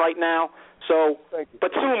Azim right now. So, but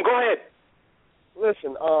soon, go ahead.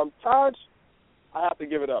 Listen, Taj, I have to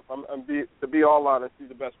give it up. To be all honest, he's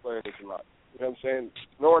the best player in the Jamaat. You know what I'm saying?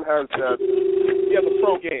 No one has that. He has a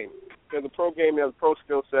pro game. He has a pro game. He has a pro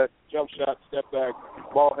skill set, jump shot, step back,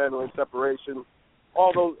 ball handling, separation,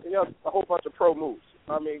 all those. He has a whole bunch of pro moves.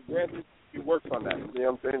 I mean, granted, he works on that. You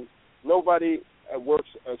know what I'm saying? Nobody works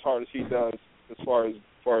as hard as he does as far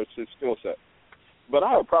as his skill set. But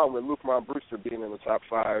I have a problem with Lukman Brewster being in the top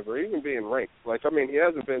 5 or even being ranked. He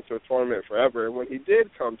hasn't been to a tournament forever. And when he did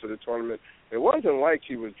come to the tournament, it wasn't like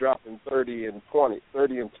he was dropping 30 and 20,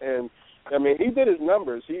 30 and 10. I mean, he did his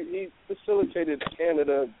numbers. He facilitated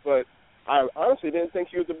Canada, but I honestly didn't think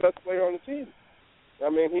he was the best player on the team. I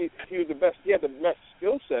mean, he was the best. He had the best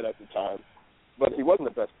skill set at the time, but he wasn't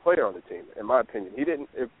the best player on the team, in my opinion. He didn't.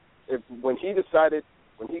 When he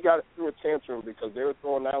got through a tantrum because they were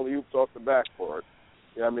throwing alley-oops off the backboard.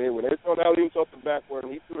 You know what I mean? When they throw alley-oops off the backboard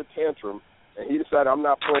and he threw a tantrum and he decided, I'm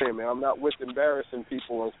not playing, man. I'm not with embarrassing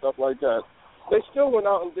people and stuff like that. They still went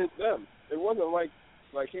out and did them. It wasn't like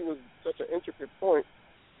he was such an intricate point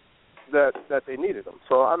that they needed him.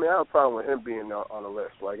 So, I mean, I have a problem with him being on the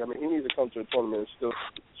list. He needs to come to a tournament and still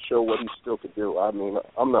show what he still could do. I mean,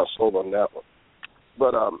 I'm not sold on that one.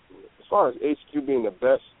 But as far as HQ being the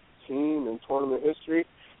best team in tournament history,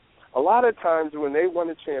 a lot of times when they won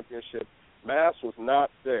a championship, Mass was not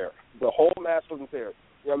there. The whole Mass wasn't there.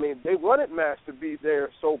 You know what I mean? They wanted Mass to be there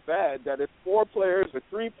so bad that if 4 players or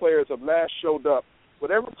 3 players of Mass showed up,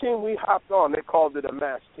 whatever team we hopped on, they called it a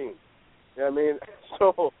Mass team. You know what I mean?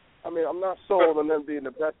 So, I mean, I'm not sold on them being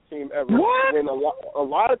the best team ever. What? I mean, a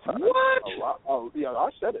lot of times. What? I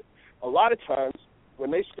said it. A lot of times when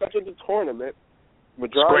they scheduled the tournament,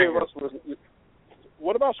 majority of us was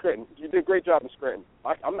What about Scranton? You did a great job in Scranton.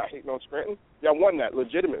 I'm not hating on Scranton. Y'all won that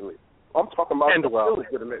legitimately. I'm talking about the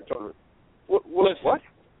illegitimate tournament. What?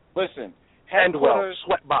 Listen. Handwell,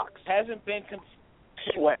 Sweatbox. Hasn't been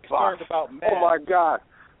Sweatbox. concerned about men. Oh, my God.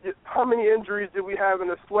 How many injuries did we have in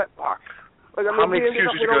the Sweatbox? Like, I mean, how many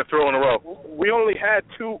excuses you going to throw in a row? We only had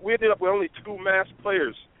two. We ended up with only two masked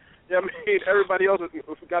players. Yeah, I mean, everybody else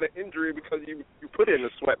got an injury because you put it in the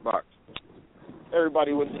Sweatbox.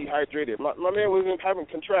 Everybody was dehydrated. My man wasn't having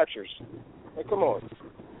contractures. Like, come on.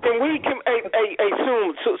 Can we?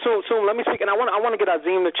 Soon. Let me speak, and I want to get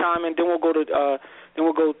Azim to chime in. Then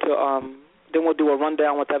we'll do a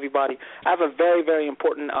rundown with everybody. I have a very, very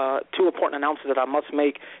important, two important announcements that I must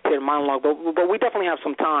make here in monologue. But we definitely have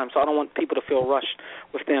some time, so I don't want people to feel rushed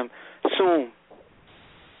with them. Soon.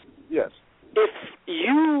 Yes. If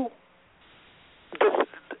you.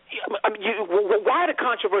 Why the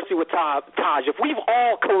controversy with Taj? If we've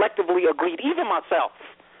all collectively agreed, even myself,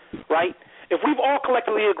 right? If we've all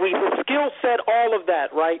collectively agreed, his skill set, all of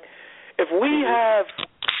that, right? If we have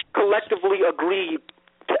collectively agreed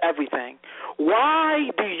to everything,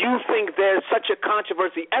 why do you think there's such a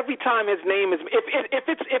controversy every time his name is? If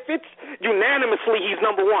it's unanimously he's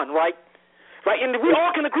number one, right? Right, and we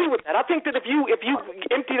all can agree with that. I think that if you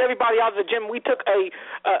emptied everybody out of the gym, we took an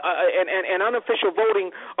unofficial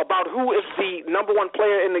voting about who is the number one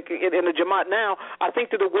player in the Jamaat now, I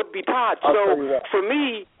think that it would be Todd. So for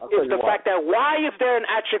me, it's the fact that why is there an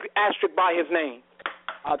asterisk by his name?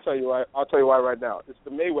 I'll tell you why. I'll tell you why right now. It's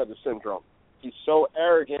the Mayweather syndrome. He's so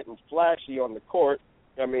arrogant and flashy on the court.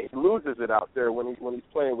 I mean, he loses it out there when he's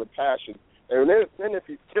playing with passion. And then if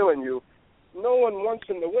he's killing you, no one wants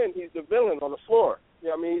him to win. He's the villain on the floor.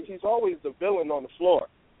 I mean, he's always the villain on the floor.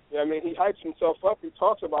 I mean, he hypes himself up. He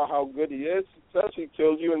talks about how good he is. He says he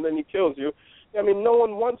kills you, and then he kills you. I mean, no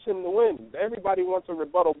one wants him to win. Everybody wants a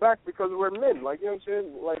rebuttal back because we're men. Like, you know what I'm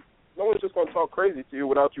saying? Like, no one's just going to talk crazy to you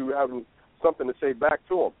without you having something to say back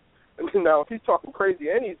to him. And now, if he's talking crazy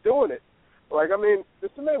and he's doing it, like, I mean,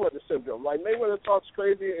 it's the Mayweather syndrome. Like, Mayweather talks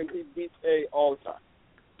crazy and he beats A all the time.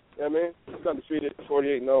 You know what I mean? He's undefeated,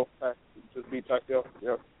 48-0. Just beat Pacquiao.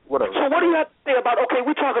 Yeah, whatever. So what do you have to say about? Okay,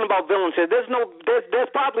 we're talking about villains here. There's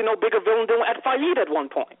probably no bigger villain than at Fayed at one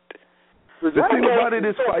point. The thing about it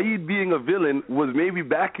is Fayed being a villain was maybe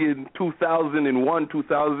back in 2001,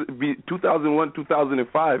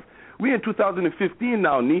 2005. We're in 2015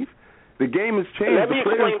 now, Neef. The game has changed. The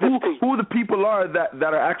players, who the people are that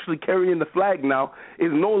are actually carrying the flag now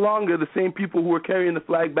is no longer the same people who were carrying the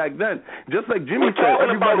flag back then. Just like Jimmy said,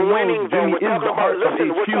 everybody knows Jimmy is the heart of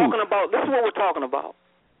HQ. This is what we're talking about.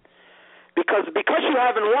 Because you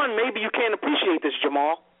haven't won, maybe you can't appreciate this,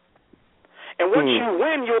 Jamal. And once you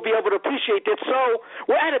win, you'll be able to appreciate it. So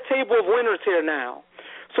we're at a table of winners here now.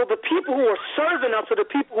 So the people who are serving us are the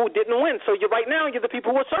people who didn't win. So right now, you're the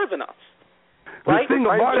people who are serving us. Right? The thing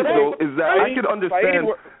about it, though, is that I can understand.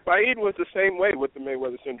 Fayed was the same way with the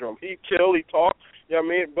Mayweather syndrome. He killed, he talked, you know what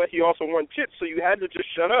I mean? But he also won chips, so you had to just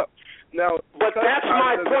shut up. Now, but that's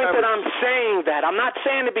my point that I'm saying that. I'm not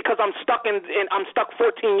saying it because I'm stuck 14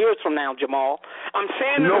 years from now, Jamal. I'm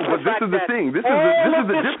saying no, but this is the thing. This is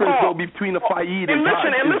the difference though between a Fayed and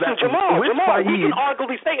listen, Jamal, we can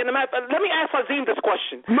arguably say it. Let me ask Azim this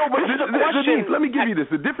question. No, but let me give you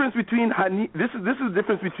this. The difference between this is the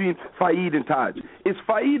difference between Fayed and Taj. Is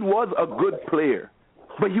Fayed was a good player,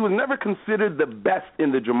 but he was never considered the best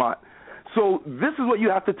in the Jamaat. So this is what you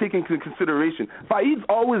have to take into consideration. Fayed's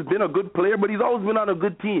always been a good player, but he's always been on a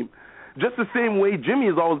good team. Just the same way Jimmy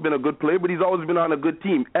has always been a good player, but he's always been on a good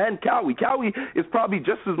team. And Cowie is probably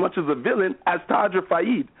just as much as a villain as Taj or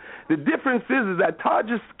Fayed. The difference is that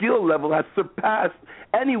Taj's skill level has surpassed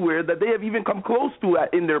anywhere that they have even come close to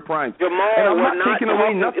in their prime. Jamal, and I'm not taking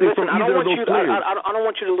away nothing from either of those players. I don't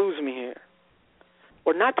want you to lose me here.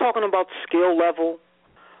 We're not talking about skill level.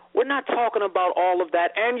 We're not talking about all of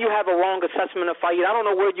that, and you have a wrong assessment of Fayed. I don't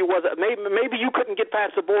know where you was. Maybe you couldn't get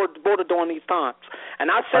past the border during these times.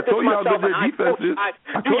 And I said this myself. You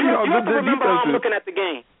have to remember how I'm looking at the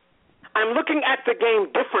game. I'm looking at the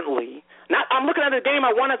game differently. I'm looking at the game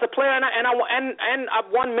I won as a player, and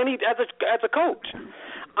I've won many as a coach.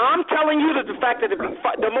 I'm telling you that the fact that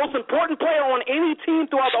the most important player on any team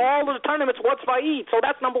throughout all of the tournaments was Fayed. So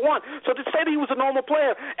that's number one. So to say that he was a normal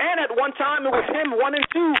player, and at one time it was him 1 and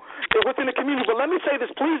 2 within the community. But let me say this,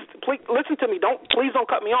 please listen to me. Please don't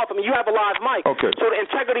cut me off. I mean, you have a live mic. Okay. So the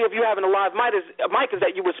integrity of you having a live mic is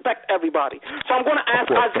that you respect everybody. So I'm going to ask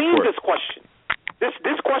Azim this question. This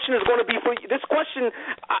question is going to be for you. This question,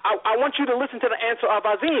 I want you to listen to the answer of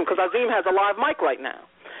Azim, because Azim has a live mic right now.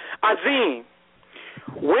 Azim,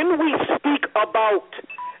 when we speak about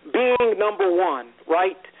being number one,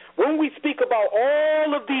 right, when we speak about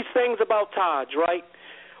all of these things about Taj, right,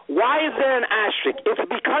 why is there an asterisk? Is it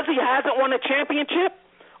because he hasn't won a championship,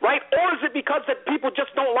 right? Or is it because that people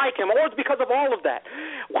just don't like him? Or is it because of all of that?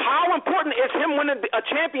 How important is him winning a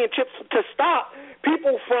championship to stop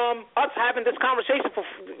people from us having this conversation for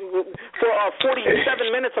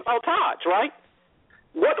 47 minutes about Taj, right?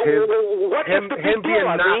 What is the big deal?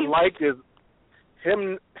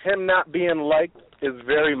 Him not being liked is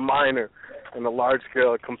very minor in the large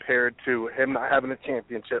scale compared to him not having a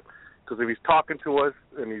championship. Because if he's talking to us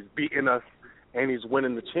and he's beating us and he's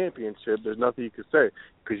winning the championship, there's nothing you can say.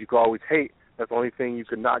 Because you can always hate. That's the only thing you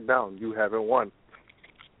can knock down. You haven't won.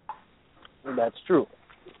 And that's true.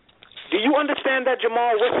 Do you understand that,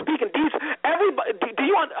 Jamal? We're speaking. Everybody. Do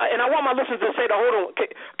you? And I want my listeners to say that. Hold on.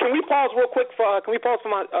 Can we pause real quick? Can we pause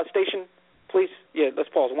for my station, please? Yeah, let's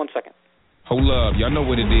pause 1 second. Hold up, y'all know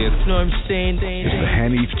what it is. You know what I'm saying? It's the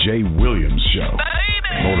Hanif J. Williams Show.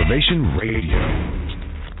 Baby. Motivation Radio.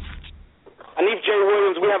 Hanif J.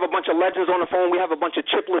 Williams, we have a bunch of legends on the phone. We have a bunch of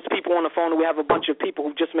chipless people on the phone. And we have a bunch of people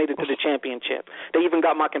who just made it to the championship. They even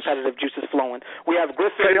got my competitive juices flowing. We have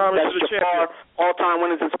Griffin, that's Jafar, all-time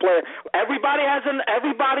winners this player.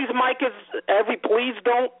 Everybody's mic is please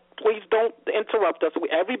don't interrupt us.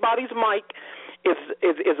 Everybody's mic is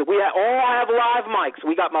we all have live mics.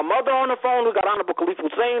 We got my mother on the phone. We got Honorable Khalif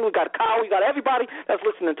Hussein. We got Kyle. We got everybody that's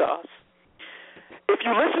listening to us. If you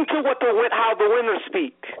listen to how the winners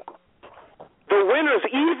speak, the winners,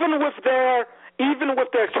 even with their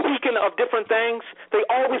speaking of different things, they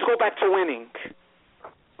always go back to winning.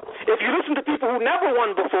 If you listen to people who never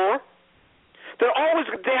won before, they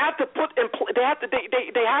have to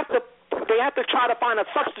try to find a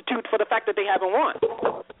substitute for the fact that they haven't won.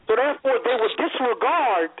 So therefore, they would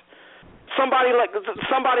disregard somebody like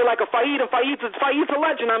a Fahid, and Fahid's a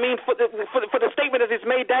legend. I mean, for the statement that he's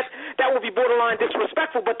made, that would be borderline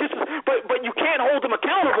disrespectful. But you can't hold him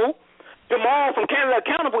accountable. Jamal from Canada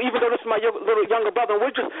accountable, even though this is my little younger brother.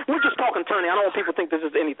 We're just talking tourney. I don't want people to think this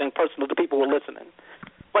is anything personal to people who are listening.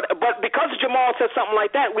 But because Jamal said something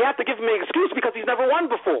like that, we have to give him an excuse because he's never won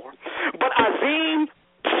before. But Azim,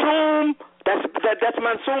 Soom, that's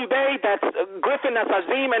Mansoom Bey, that's Griffin, that's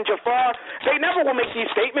Azim and Jafar, they never will make these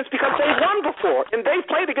statements because they've won before. And they've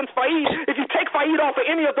played against Fahid. If you take Fahid off of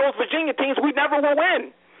any of those Virginia teams, we never will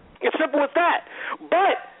win. It's simple as that.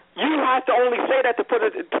 But you have to only say that to put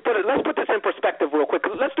it. Let's put this in perspective real quick.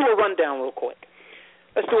 Let's do a rundown real quick.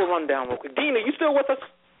 Deen, are you still with us?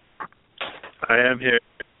 I am here.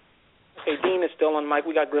 Okay, Deen is still on mic.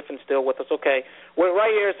 We got Griffin still with us. Okay, we're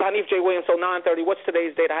right here. It's Hanif J. Williams. So 9:30. What's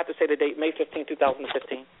today's date? I have to say the date, May 15,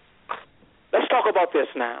 2015. Let's talk about this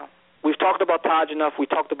now. We've talked about Taj enough. We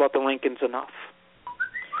talked about the rankings enough.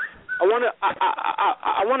 I want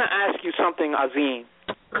to ask you something, Azim.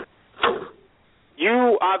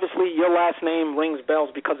 You, obviously, your last name rings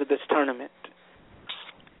bells because of this tournament.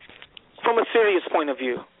 From a serious point of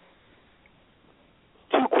view,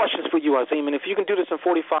 2 questions for you, Azim, and if you can do this in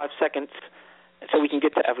 45 seconds so we can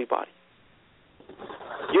get to everybody.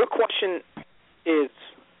 Your question is,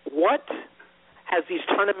 what has these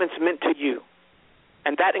tournaments meant to you?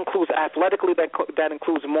 And that includes athletically, that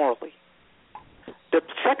includes morally. The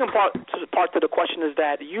second part to the question is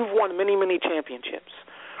that you've won many, many championships.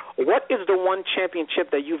 What is the one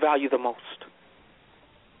championship that you value the most?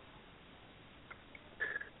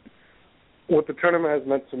 What the tournament has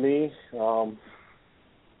meant to me,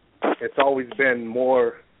 it's always been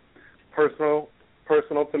more personal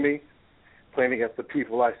to me, playing against the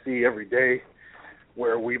people I see every day,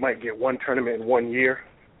 where we might get one tournament in 1 year,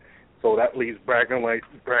 so that leaves bragging rights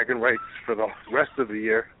for the rest of the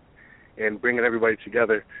year, and bringing everybody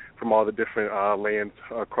together from all the different lands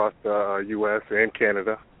across the U.S. and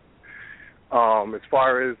Canada. As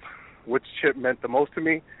far as which chip meant the most to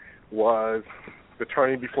me was the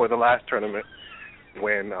tourney before the last tournament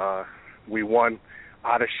when we won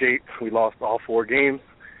out of shape. We lost all 4 games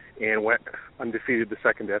and went undefeated the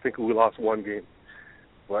second day. I think we lost 1 game.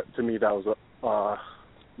 But to me, that was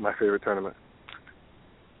my favorite tournament.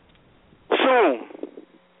 Soom.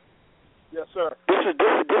 Yes, sir.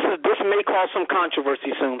 This may cause some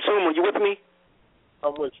controversy soon. Soom, are you with me?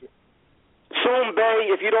 I'm with you. Soom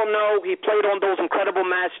Bey, if you don't know, he played on those incredible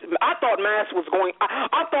matches. I thought Mass was going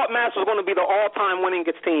to be the all-time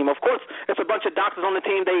winningest team. Of course, there's a bunch of doctors on the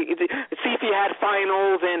team. Sifi had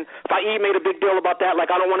finals, and Fahid made a big deal about that.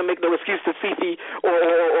 Like, I don't want to make the excuse that Sifi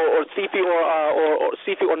or Sifi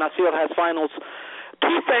or Nasir has finals.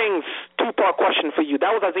 2 things, 2-part question for you.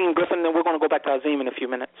 That was Azim Griffin, and we're going to go back to Azim in a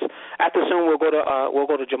few minutes. After Soom, we'll go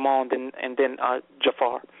to Jamal and then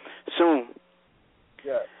Jafar. Soom.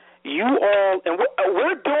 Yeah. you all, and we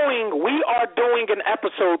are doing an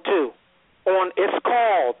episode too on, it's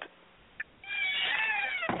called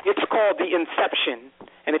The Inception.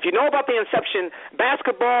 And if you know about The Inception,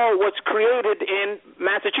 basketball was created in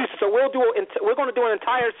Massachusetts. So we're going to do an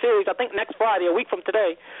entire series, I think next Friday, a week from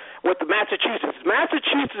today, with Massachusetts.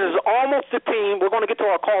 Massachusetts is almost the team. We're going to get to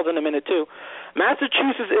our calls in a minute too.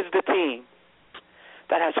 Massachusetts is the team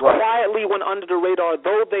that has quietly went under the radar,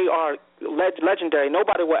 though they are legendary.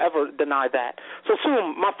 Nobody will ever deny that. So,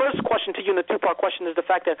 Soom, my first question to you in the two-part question is the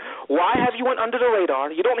fact that why have you went under the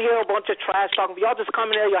radar? You don't hear a bunch of trash talking. Y'all just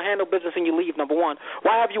come in there, you handle business, and you leave, number one.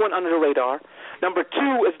 Why have you went under the radar? Number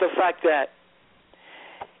two is the fact that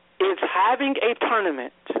is having a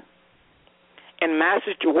tournament in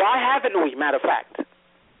Massachusetts. Why haven't we, matter of fact,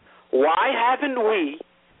 why haven't we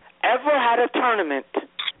ever had a tournament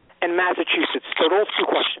in Massachusetts? So those two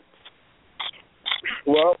questions.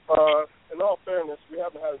 Well, in all fairness, we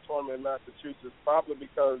haven't had a tournament in Massachusetts, probably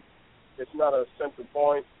because it's not a central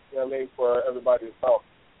point, you know what I mean, for everybody to come.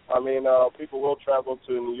 I mean, people will travel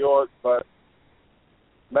to New York, but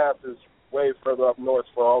Mass is way further up north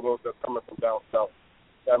for all those that are coming from down south.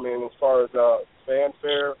 I mean, as far as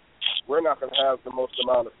fanfare, we're not going to have the most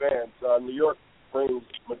amount of fans. New York brings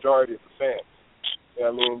majority of the fans. You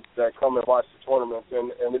know what I mean, that come and watch the tournament,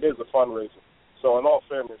 and it is a fundraiser. So in all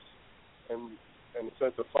fairness, in the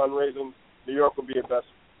sense of fundraising, New York will be the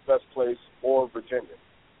best place, or Virginia.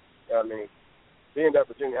 You know what I mean, being that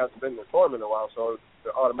Virginia hasn't been in the tournament in a while, so it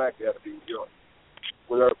automatically had to be New York,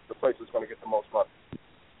 where the place is going to get the most money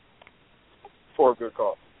for a good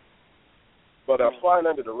cause. But flying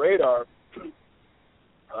under the radar,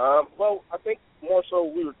 well, I think more so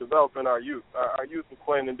we were developing our youth. Our youth were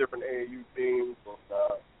playing in different AAU teams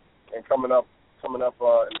and coming up in the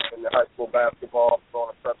high school basketball, going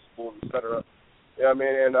to prep schools, et cetera. Yeah, I mean,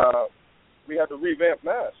 and we had to revamp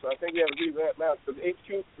Mass. I think we had to revamp Mass because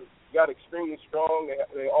HQ got extremely strong.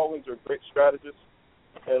 They always are great strategists.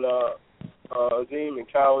 And Azim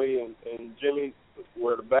and Callie and Jimmy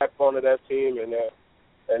were the backbone of that team, and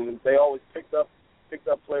they always picked up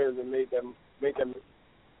players and made them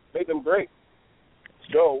great.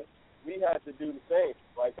 So we had to do the same.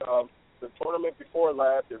 Like the tournament before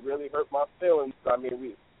last, it really hurt my feelings. I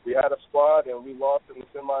mean, we had a squad and we lost in the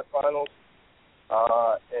semifinals,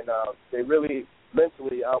 and they really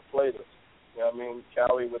mentally outplayed us. You know what I mean?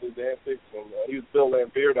 Callie with his antics, and he was Bill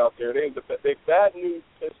Lambeard out there. They bad news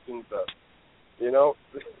Pistons us. You know,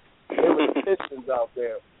 there were Pistons out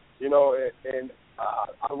there. You know, and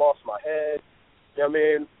I lost my head. You know what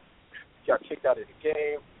I mean? Got kicked out of the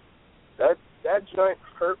game. That joint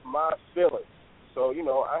hurt my feelings. So, you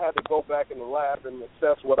know, I had to go back in the lab and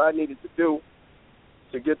assess what I needed to do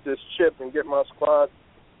to get this chip and get my squad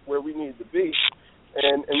where we needed to be.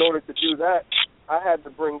 And in order to do that, I had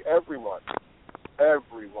to bring everyone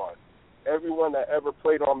that ever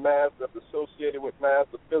played on Mass, that's associated with Mass,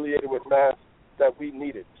 affiliated with Mass, that we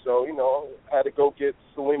needed. So, you know, I had to go get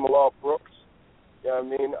Salim Brooks, you know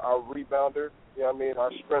what I mean, our rebounder, you know what I mean,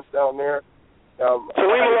 our strength down there. Salim,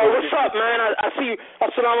 what's up, man? I see you.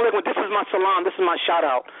 Assalamu alaikum. This is my salam. This is my shout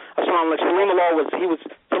out. Assalamu alaikum.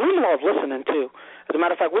 Salim was listening too. As a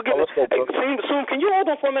matter of fact, we're getting. Soon, can you hold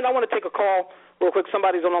on for a minute? I want to take a call real quick.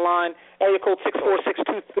 Somebody's on the line. Area code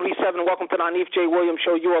 646-237. Welcome to the Hanif J. Williams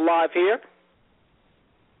Show. You are live here.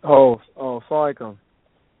 Oh, Assalamualaikum.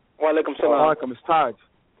 Wa alaikum salam. Assalamualaikum. It's Taj.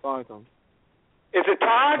 Assalamualaikum. Is it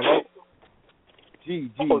Taj? Hello?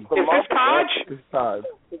 G. Is this Taj? It's Taj.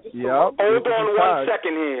 Yeah. Hold on 1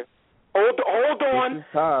 second here. Hold on.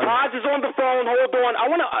 Taj is on the phone. Hold on. I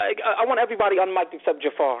want everybody unmiked except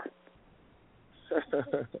Jafar.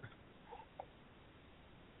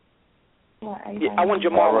 I want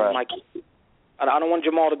Jamal on mic. I don't want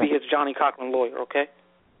Jamal to be his Johnny Cochran lawyer, okay?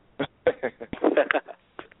 Taj,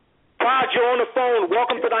 you're on the phone.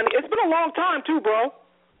 Welcome to the... It's been a long time, too, bro.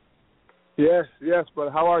 Yes, but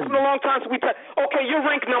how are you? It's been a long time since okay, you're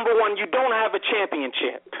ranked number 1. You don't have a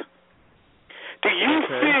championship. Do you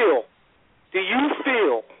feel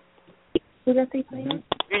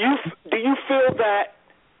that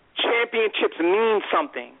championships mean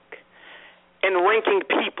something in ranking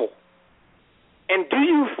people? And do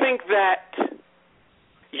you think that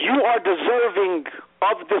you are deserving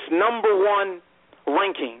of this number 1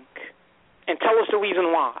 ranking? And tell us the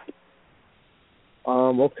reason why.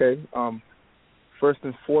 Okay. First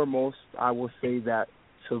and foremost, I will say that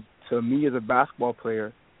to me as a basketball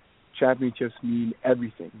player, championships mean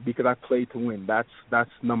everything because I play to win. That's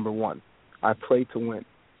number 1. I play to win.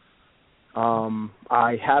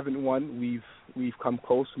 I haven't won. We've come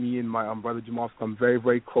close. Me and my brother Jamal have come very,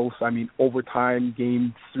 very close. I mean, overtime,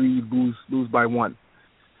 game 3, lose by 1.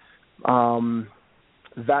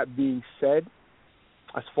 That being said,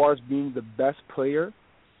 as far as being the best player,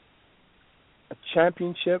 a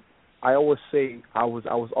championship, I always say I was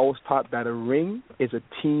always taught that a ring is a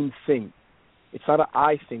team thing. It's not an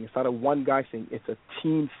I thing. It's not a one guy thing. It's a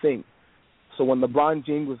team thing. So when LeBron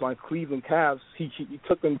James was on Cleveland Cavs, he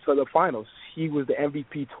took them to the finals. He was the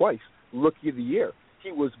MVP twice, Rookie of the Year.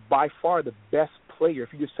 He was by far the best player. If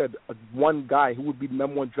you just said one guy who would be the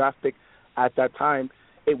number one draft pick at that time,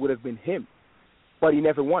 it would have been him. But he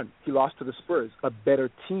never won. He lost to the Spurs, a better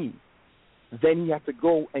team. Then he had to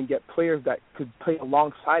go and get players that could play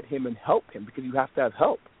alongside him and help him, because you have to have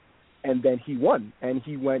help. And then he won, and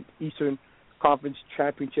he went Eastern Conference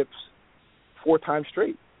championships 4 times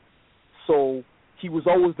straight. So he was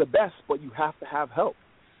always the best, but you have to have help.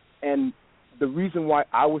 And the reason why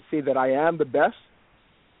I would say that I am the best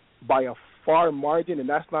by a far margin, and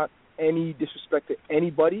that's not any disrespect to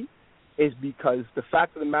anybody, is because the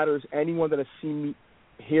fact of the matter is anyone that has seen me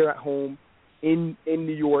here at home, in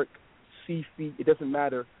New York, C-Feet, it doesn't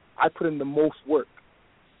matter. I put in the most work.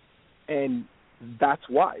 And that's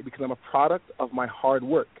why, because I'm a product of my hard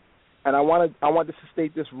work. And I want to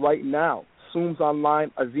state this right now. Soom's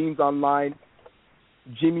online, Azim's online,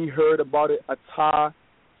 Jimmy heard about it, Ata,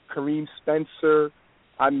 Kareem Spencer,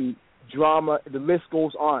 drama, the list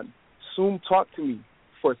goes on. Soom talked to me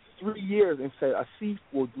for 3 years and said, Asif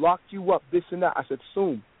will lock you up, this and that. I said,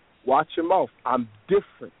 Soom, watch your mouth. I'm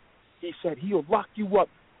different. He said, he'll lock you up.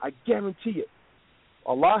 I guarantee it.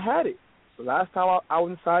 Allah had it. The last time I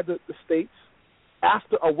was inside the States,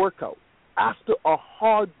 after a workout, after a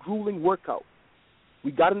hard, grueling workout,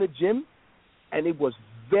 we got in the gym, and it was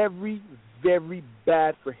very, very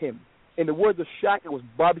bad for him. In the words of Shaq, it was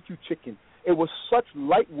barbecue chicken. It was such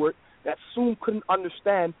light work that Soom couldn't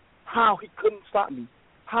understand how he couldn't stop me,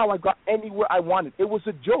 how I got anywhere I wanted. It was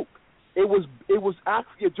a joke. It was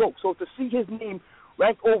actually a joke. So to see his name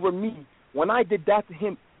rank over me when I did that to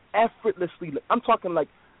him effortlessly, I'm talking like,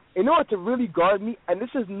 in order to really guard me, and this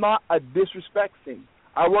is not a disrespect thing,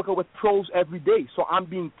 I work out with pros every day, so I'm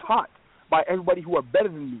being taught by everybody who are better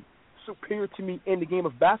than me, superior to me in the game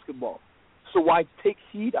of basketball. So I take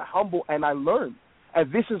heed, I humble, and I learn.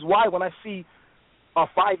 And this is why when I see a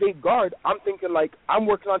 5'8" guard, I'm thinking like I'm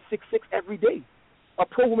working on 6'6" every day. A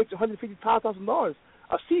pro who makes $155,000,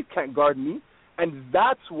 a Steve can't guard me. And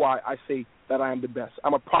that's why I say that I am the best.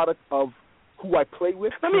 I'm a product of who I play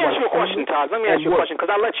with. Let me ask you a question, Todd. Let me ask you a question, because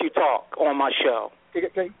I let you talk on my show.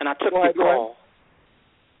 Okay. And I took your call.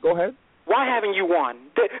 Go ahead. Why haven't you won?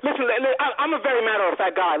 Listen, I'm a very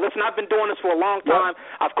matter-of-fact guy. Listen, I've been doing this for a long time.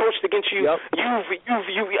 Yep. I've coached against you. Yep.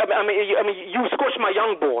 You scorched my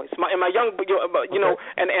young boys, my young,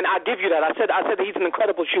 and I give you that. I said he's an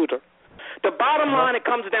incredible shooter. The bottom line, it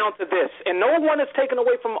comes down to this, and no one is taken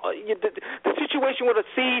away from the situation with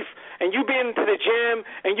Asif and you being to the gym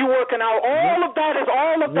and you working out. All of that is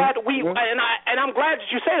that we, and I'm glad that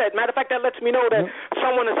you say that. Matter of fact, that lets me know that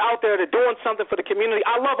someone is out there that's doing something for the community.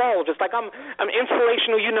 I love all of this. Like I'm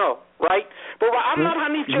inspirational, right? But I'm not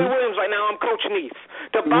Hanif J. Williams right now. I'm Coach Neef.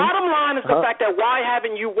 The bottom line is the fact that why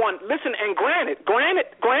haven't you won? Listen, and granted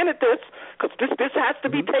this, because this has to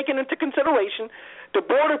be taken into consideration. The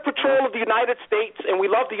Border Patrol of the United States, and we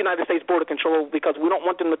love the United States Border Control because we don't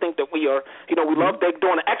want them to think that we are, we love, they're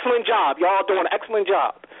doing an excellent job. Y'all doing an excellent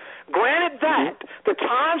job. Granted that, the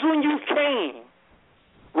times when you came,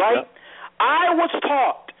 right, I was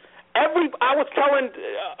taught, I was telling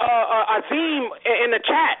Azim in the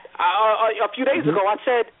chat a few days ago, I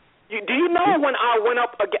said, do you know when I went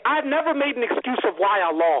up again, I've never made an excuse of why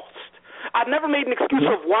I lost. I've never made an excuse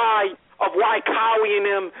of why Cowie and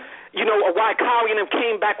them, why Cowie and them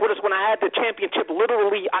came back with us when I had the championship.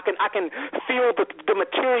 Literally, I can feel the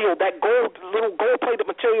material, that little gold-plated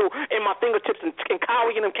material in my fingertips, and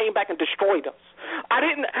Cowie and them came back and destroyed us.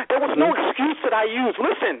 There was no excuse that I used.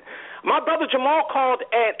 Listen, my brother Jamal called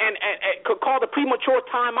and called a premature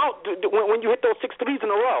timeout when you hit those 6 threes in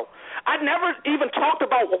a row. I never even talked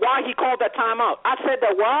about why he called that timeout. I said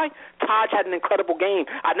that why? Taj had an incredible game.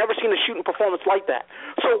 I've never seen a shooting performance like that.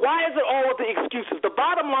 So why is it all of the excuses? The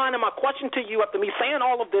bottom line and my question to you after me saying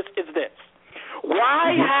all of this is this.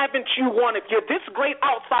 Why haven't you won? If you're this great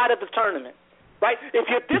outside of the tournament, right? If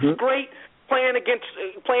you're this great playing against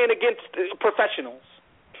professionals,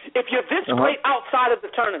 if you're this great outside of the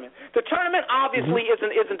tournament obviously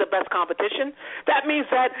isn't the best competition. That means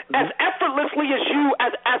that as effortlessly as you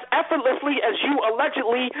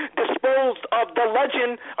allegedly disposed of the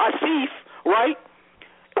legend Asif, right,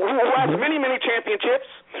 who has many championships,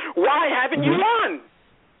 why haven't you won?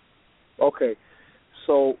 Okay,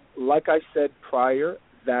 so like I said prior,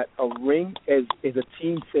 that a ring is a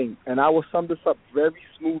team thing, and I will sum this up very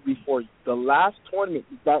smoothly for you. The last tournament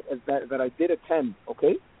that I did attend,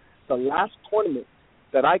 okay, the last tournament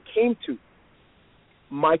that I came to,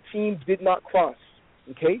 my team did not cross.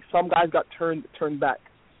 Okay, some guys got turned back.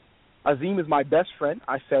 Azim is my best friend.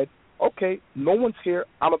 I said, okay, no one's here.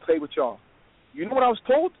 I'm gonna play with y'all. You know what I was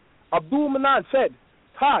told? Abdul Mannaan said,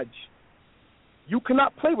 Taj, you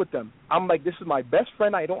cannot play with them. I'm like, this is my best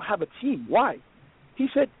friend. I don't have a team. Why? He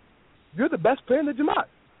said, you're the best player in the Jamaat.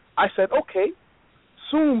 I said, okay.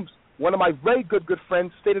 Sooms, one of my very good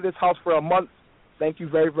friends, stayed at his house for a month. Thank you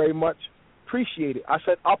very, very much. Appreciate it. I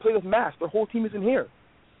said, I'll play with Mass. The whole team isn't here.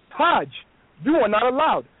 Taj, you are not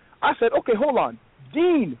allowed. I said, okay, hold on.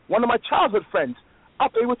 Deen, one of my childhood friends, I'll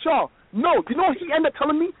play with y'all. No, you know what he ended up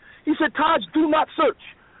telling me? He said, Taj, do not search.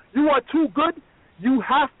 You are too good. You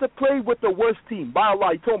have to play with the worst team. By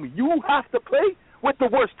Allah, he told me, you have to play with the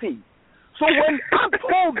worst team. So when I'm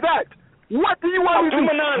told that, what do you want me to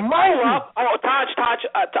do? Taj,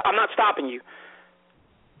 I'm not stopping you.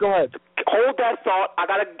 Go ahead. Hold that thought. I'm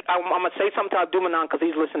gonna say something to Abdul Mannaan because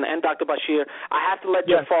he's listening, and Dr. Bashir. I have to let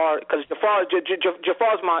Jafar, because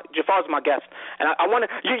Jafar's my guest, and I want to.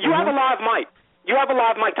 You have a live mic. You have a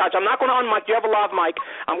live mic, Taj. I'm not going to unmic. You have a live mic.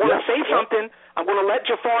 I'm going to say something. I'm going to let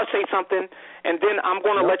Jafar say something, and then I'm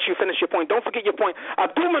going to let you finish your point. Don't forget your point.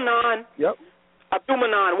 Abdul Mannaan. Abdul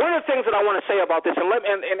Mannaan, one of the things that I want to say about this, and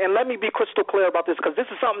let me be crystal clear about this, because this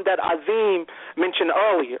is something that Azim mentioned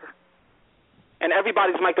earlier. And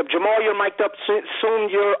everybody's mic'd up. Jamal, you're mic'd up. Soon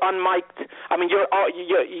you're unmiked. I mean, you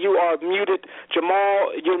are muted.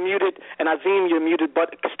 Jamal, you're muted. And Azim, you're muted.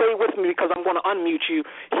 But stay with me because I'm going to unmute you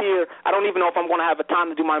here. I don't even know if I'm going to have a time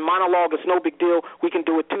to do my monologue. It's no big deal. We can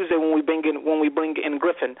do it Tuesday when we bring in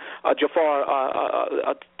Griffin,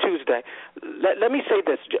 Jafar, Tuesday. Let me say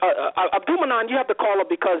this. Abdul Mannaan, you have to call up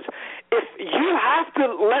because if you have to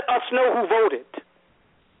let us know who voted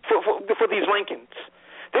for these rankings.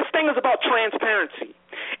 This thing is about transparency.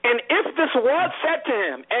 And if this was said to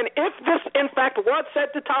him, and if this, in fact, was said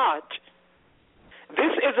to Taj,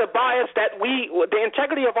 this is a bias that the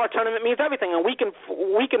integrity of our tournament means everything, and we can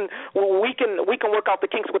work out the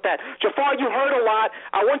kinks with that. Jafar, you heard a lot.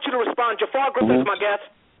 I want you to respond. Jafar Griffin is my guest,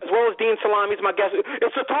 as well as Deen Salam. He's my guest.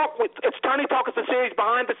 It's a talk. It's Tourney Talk. It's a series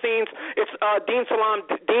behind the scenes. It's Deen Salam.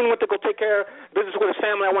 Deen went to go take care of business with his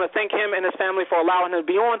family. I want to thank him and his family for allowing him to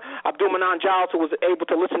be on. Abdul Mannaan Giles, who was able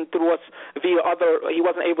to listen through us via he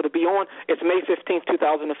wasn't able to be on. It's May 15th,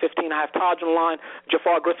 2015. I have Taj on the line.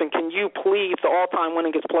 Jafar Griffin, can you please, the all-time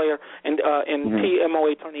winningest player in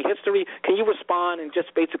TMOA tourney history, can you respond and just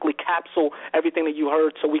basically capsule everything that you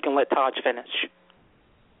heard so we can let Taj finish?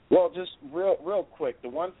 Well, just real quick, the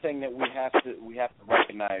one thing that we have to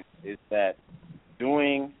recognize is that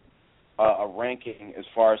doing a ranking as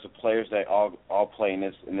far as the players that all play in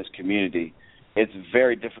this community, it's a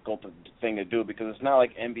very difficult thing to do because it's not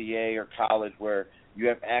like NBA or college where you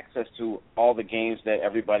have access to all the games that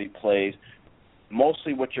everybody plays.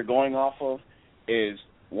 Mostly what you're going off of is,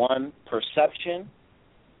 one, perception,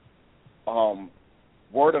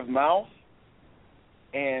 word of mouth,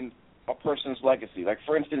 and a person's legacy. Like,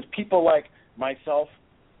 for instance, people like myself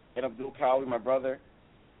and Abdul Kawi, my brother,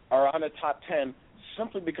 are on the top 10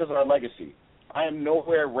 simply because of our legacy. I am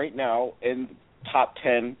nowhere right now in the top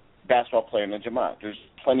 10 basketball player in the Jamaat. There's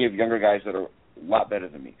plenty of younger guys that are a lot better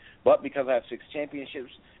than me. But because I have 6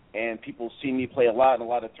 championships and people see me play a lot in a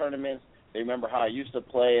lot of tournaments, they remember how I used to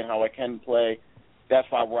play and how I can play. That's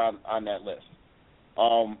why we're on that list.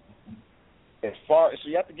 So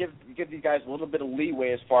you have to give these guys a little bit of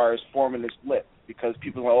leeway as far as forming this list because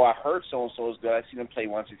people go, I heard so-and-so is good. I see them play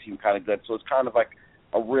once, they seem kind of good. So it's kind of like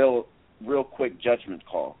a real quick judgment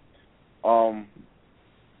call.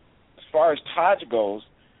 As far as Taj goes,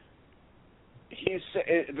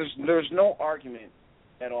 there's no argument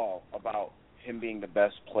at all about him being the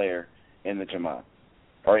best player in the Jamaat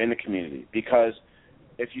or in the community because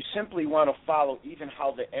if you simply want to follow even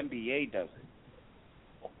how the NBA does it,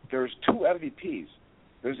 there's 2 MVPs.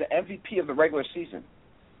 There's the MVP of the regular season,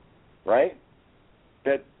 right?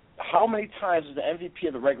 That how many times has the MVP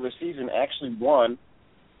of the regular season actually won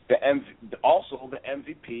also the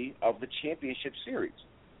MVP of the championship series?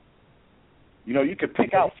 You know, you could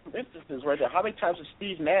pick out some instances right there. How many times did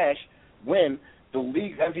Steve Nash win the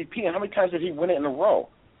league MVP, and how many times did he win it in a row?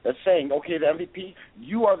 That's saying, okay, the MVP,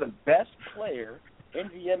 you are the best player in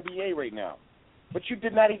the NBA right now. But you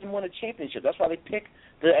did not even win a championship. That's why they pick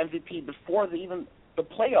the MVP before even the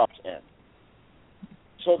playoffs end.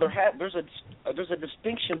 So there's a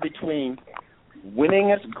distinction between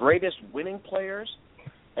winningest, greatest winning players,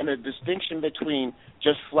 and a distinction between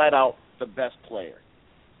just flat out the best player.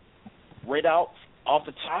 Right out off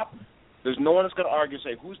the top, there's no one that's going to argue and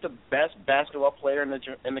say who's the best basketball player in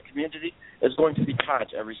the community is going to be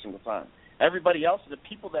Taj every single time. Everybody else, the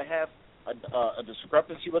people that have a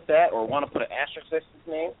discrepancy with that or want to put an asterisk next to his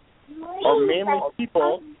name are mainly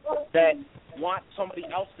people that want somebody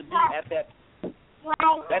else to be at that.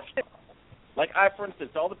 That's it. Like for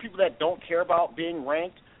instance, all the people that don't care about being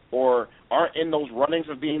ranked or aren't in those runnings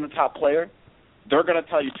of being the top player, they're going to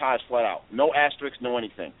tell you Taj flat out. No asterisks, no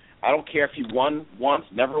anything. I don't care if he won once,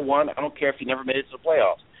 never won. I don't care if he never made it to the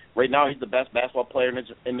playoffs. Right now, he's the best basketball player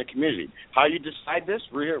in the community. How you decide this,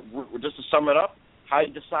 just to sum it up, how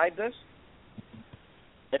you decide this,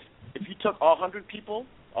 if you took 100 people,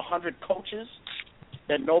 100 coaches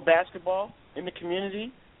that know basketball in the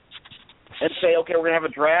community and say, okay, we're going to have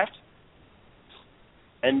a draft,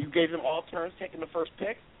 and you gave them all turns taking the first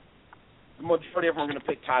pick, the majority of them are going to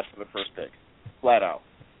pick Taj for the first pick, flat out.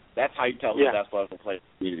 That's how you tell who the basketball player in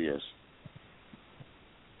the community is.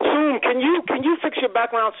 Soom, can you fix your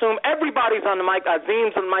background, Soom? Everybody's on the mic.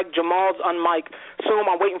 Azim's on mic. Jamal's on mic.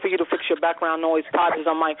 Soom, I'm waiting for you to fix your background noise. Taj is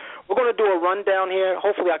on mic. We're going to do a rundown here.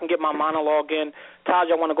 Hopefully I can get my monologue in.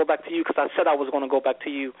 Taj, I want to go back to you because I said I was going to go back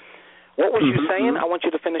to you. What was you saying? I want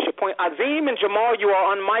you to finish your point. Azim and Jamal, you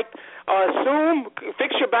are on mic. Soom,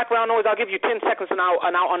 fix your background noise. I'll give you 10 seconds and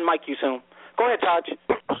I'll unmic you, Soom. Go ahead, Taj.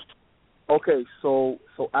 Okay, so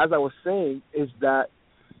as I was saying is that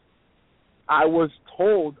I was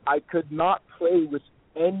told I could not play with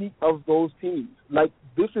any of those teams. Like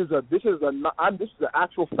this is an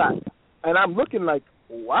actual fact, and I'm looking like,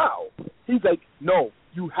 wow. He's like, no,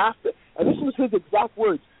 you have to. And this was his exact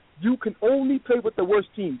words. You can only play with the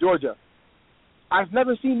worst team, Georgia. I've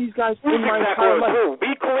never seen these guys in my entire life.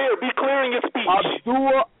 Be clear in your speech.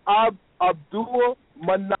 Abdul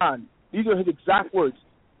Mannaan. These are his exact words.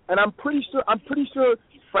 And I'm pretty sure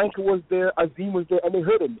Franco was there, Azim was there, and they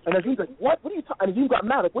heard him. And Azim's like, what? What are you talking? And Azim got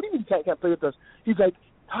mad. Like, what do you mean he can't play with us? He's like,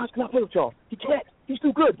 Taj cannot play with y'all. He can't. He's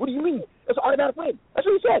too good. What do you mean? It's an automatic win. That's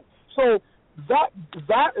what he said. So that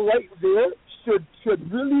right there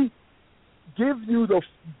should really give you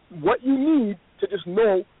what you need to just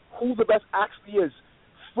know who the best actually is.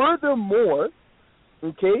 Furthermore,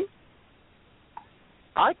 okay,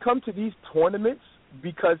 I come to these tournaments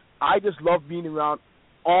because I just love being around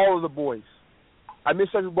all of the boys. I miss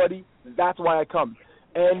everybody. That's why I come.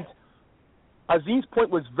 And Azim's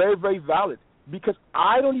point was very, very valid because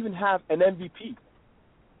I don't even have an MVP.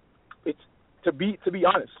 It's to be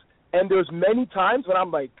honest. And there's many times when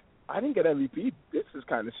I'm like, I didn't get MVP. This is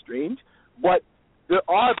kind of strange. But there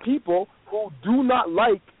are people who do not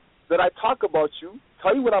like that I talk about you,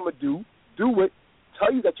 tell you what I'm going to do it,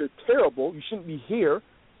 tell you that you're terrible, you shouldn't be here.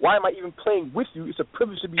 Why am I even playing with you? It's a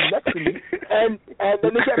privilege to be next to me. And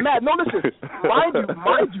then they get mad. No, listen.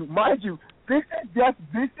 Mind you. This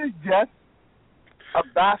is just a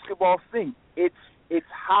basketball thing. It's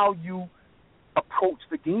how you approach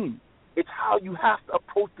the game. It's how you have to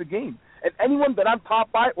approach the game. And anyone that I'm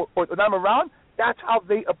taught by or that I'm around, that's how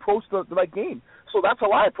they approach the game. So that's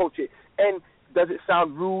how I approach it. And does it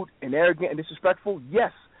sound rude and arrogant and disrespectful?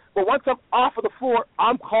 Yes. But once I'm off of the floor,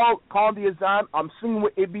 I'm calling the azan, I'm singing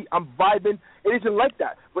with Ibby, I'm vibing. It isn't like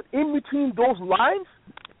that. But in between those lines,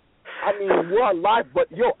 I mean, we're alive,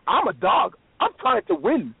 but yo, I'm a dog. I'm trying to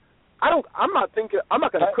win. I'm not going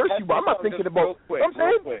to curse you, but I'm not thinking about, you know what I'm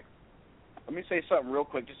saying? Let me say something real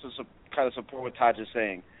quick just to kind of support what Taj is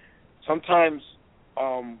saying. Sometimes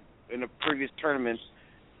in the previous tournaments,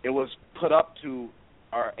 it was put up to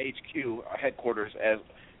our HQ, our headquarters, as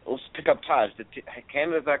let's pick up Taj. The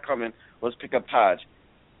candidates that come in, let's pick up Taj.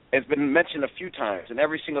 It's been mentioned a few times, and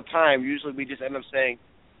every single time, usually we just end up saying,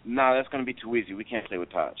 nah, that's going to be too easy. We can't play with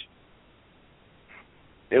Taj.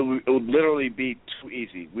 It would literally be too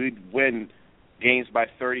easy. We'd win games by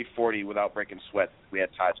 30, 40 without breaking sweat. We had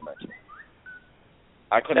Taj mentioned.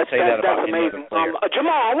 I couldn't say that about any other player.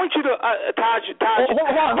 Jamal, I want you to Taj, your passion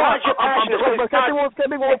is Taj,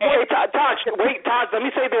 let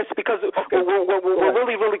me say this because we're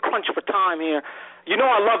really, really crunched for time here. You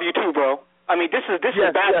know I love you too, bro. I mean, this is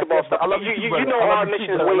basketball stuff. You know our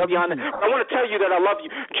mission is way beyond it. I want to tell you that I love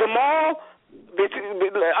you, Jamal.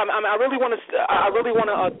 I really want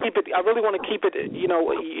to keep it. I really want to keep it. You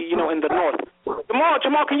know, in the north.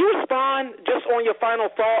 Jamal, can you respond just on your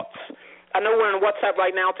final thoughts? I know we're in WhatsApp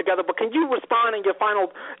right now together, but can you respond in your final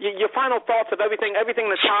thoughts of everything that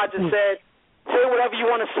Taj has said? Say whatever you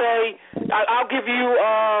want to say. I'll give you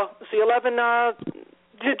 11.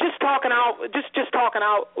 Just talking out,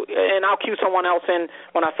 and I'll cue someone else in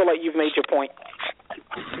when I feel like you've made your point.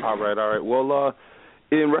 All right. Well,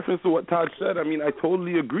 in reference to what Taj said, I mean, I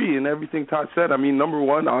totally agree in everything Taj said. I mean, number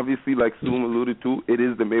one, obviously, like Soom alluded to, it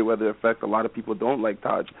is the Mayweather effect. A lot of people don't like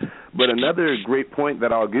Taj. But another great point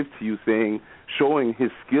that I'll give to you, showing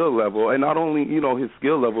his skill level, and not only, his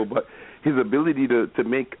skill level, but his ability to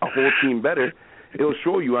make a whole team better, it'll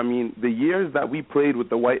show you, I mean, the years that we played with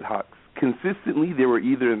the White Hawks, consistently they were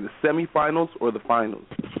either in the semifinals or the finals.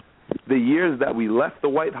 The years that we left the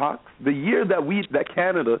White Hawks, the year that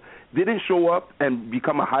Canada didn't show up and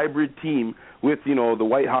become a hybrid team with, the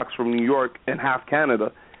White Hawks from New York and half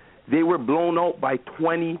Canada, they were blown out by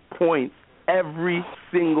 20 points every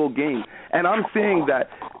single game. And I'm saying that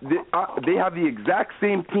they have the exact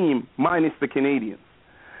same team minus the Canadians.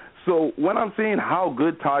 So when I'm saying how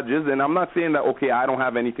good Taj is, and I'm not saying that, okay, I don't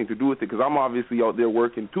have anything to do with it because I'm obviously out there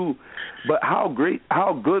working too, but how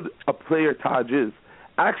good a player Taj is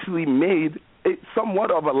actually made it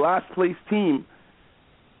somewhat of a last-place team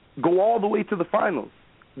go all the way to the finals.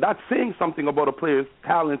 That's saying something about a player's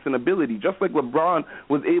talents and ability. Just like LeBron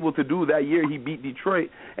was able to do that year, he beat Detroit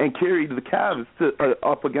and carried the Cavs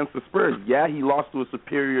up against the Spurs. Yeah, he lost to a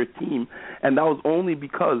superior team, and that was only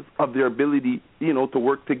because of their ability, to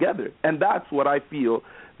work together. And that's what I feel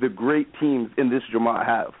the great teams in this Jamaat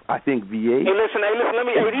have. I think VA. Hey, listen. Let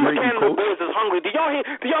me. These Canada boys is hungry. Do y'all hear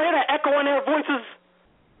that echo in their voices?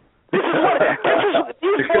 These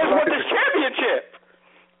boys want this championship.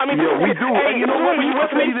 I mean, yeah, we do. Hey, and you know what? I'll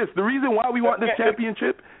tell you me? this. The reason why we want this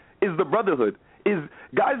championship is the brotherhood.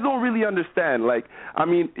 Guys don't really understand. Like, I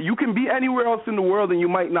mean, you can be anywhere else in the world and you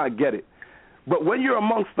might not get it. But when you're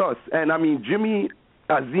amongst us, and I mean, Jimmy,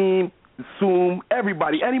 Azim, Soom,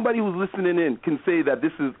 anybody who's listening in can say that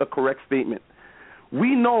this is a correct statement.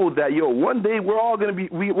 We know that, one day we're all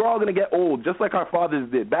gonna get old, just like our fathers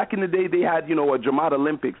did. Back in the day, they had, a Jamaat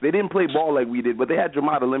Olympics. They didn't play ball like we did, but they had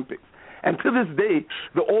Jamaat Olympics. And to this day,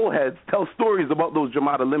 the old heads tell stories about those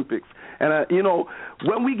Jamaat Olympics. And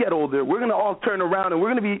when we get older, we're gonna all turn around and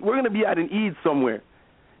we're gonna be at an Eid somewhere,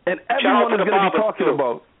 and everyone is gonna be talking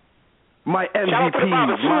about my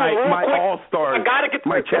MVPs, my All-Stars,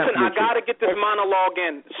 my championship. Listen, I gotta get this monologue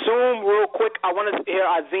in. Soon, real quick, I want to hear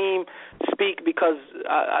Azim speak because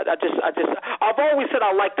I've always said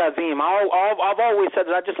I liked Azim. I've always said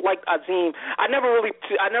that I just liked Azim. I never really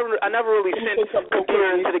sent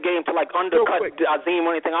Kabir into the game to like undercut Azim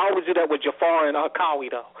or anything. I always do that with Jafar and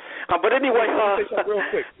Kawi though. But anyway,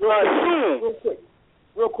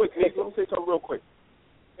 real quick, Nick. Let me say something real quick.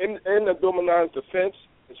 In Abdul Mannaan's defense,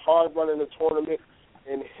 it's hard running the tournament.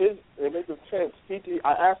 In his defense,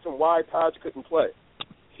 I asked him why Taj couldn't play.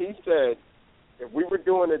 He said, if we were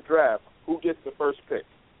doing a draft, who gets the first pick?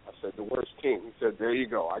 I said, the worst team. He said, there you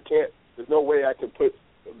go. There's no way I can put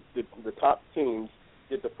the top teams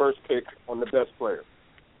get the first pick on the best player.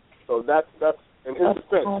 So that's in his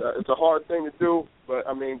defense. It's a hard thing to do, but,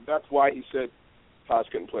 I mean, that's why he said Taj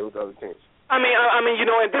couldn't play with other teams. I mean,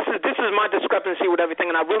 and this is my discrepancy with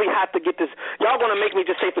everything, and I really have to get this. Y'all want to make me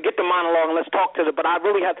just say, forget the monologue and let's talk to it, but I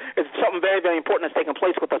really have. It's something very, very important that's taking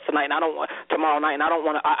place with us tonight, and tomorrow night, and I don't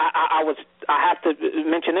want to. I have to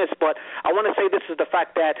mention this, but I want to say this is the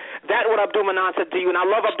fact that what Abdul Mannaan said to you, and I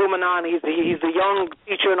love Abdul Mannaan. He's a young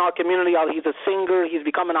teacher in our community. He's a singer. He's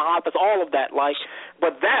becoming a hafiz. All of that,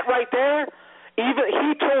 but that right there. Even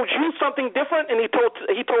he told you something different, and he told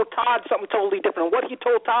Taj something totally different. And what he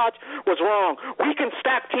told Taj was wrong. We can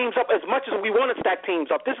stack teams up as much as we want to stack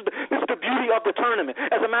teams up. This is the beauty of the tournament.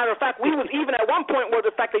 As a matter of fact, we was even at one point where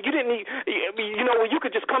the fact that you didn't need, where you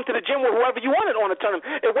could just come to the gym with whoever you wanted on the tournament.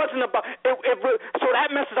 It wasn't about so that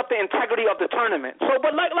messes up the integrity of the tournament. So,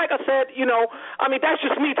 but like I said, I mean that's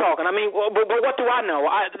just me talking. I mean, but what do I know?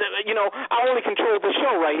 I only control the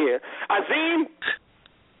show right here. Azim.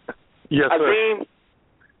 Yes, sir. Azim,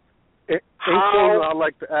 in closing, I'd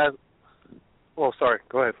like to ask. Oh, sorry.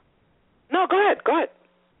 Go ahead. No, go ahead.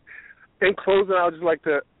 In closing, I'd just like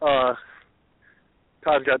to.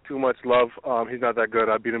 Taj got too much love. He's not that good.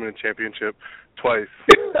 I beat him in the championship twice.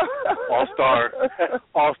 All-star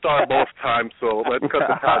both times. So let's cut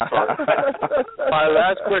the Taj part. My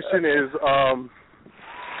last question is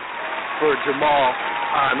for Jamal.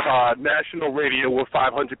 On national radio with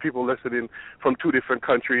 500 people listening from 2 different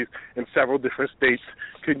countries in several different states.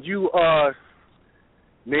 Could you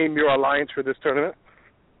name your alliance for this tournament?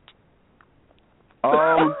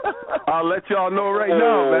 I'll let y'all know right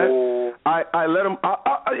now, man. I let them.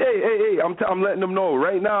 Hey! I'm letting them know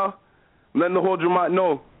right now. I'm letting the whole Jamaat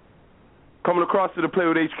know. Coming across to the Play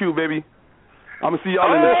with HQ, baby. I'm gonna see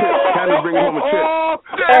y'all in the chip. Candy bringing home a chip.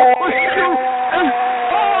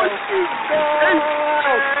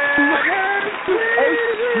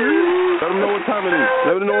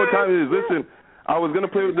 Let them know what time it is. Listen, I was gonna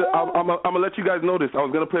play with the. I'm gonna let you guys know this. I was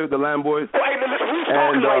gonna play with the Lamb Boys. Well, hey, listen, who's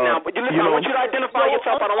talking right now? But listen, I want you to identify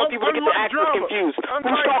yourself. I don't want people to get the actors confused.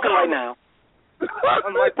 Who's talking right now?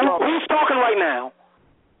 Who's talking right now?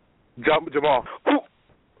 Jamal.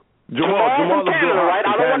 Jamal from Canada, right?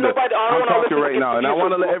 I don't want nobody. I'm talking right now, and I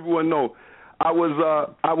want to let everyone know. I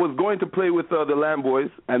was going to play with the Lamb Boys,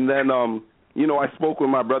 and then I spoke with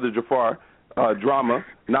my brother Jafar Drama,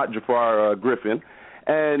 not Jafar Griffin.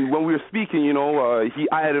 And when we were speaking,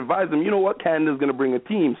 I had advised him, you know what, Canada's going to bring a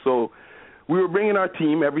team. So we were bringing our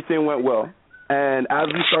team. Everything went well. And as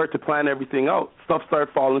we started to plan everything out, stuff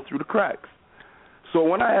started falling through the cracks. So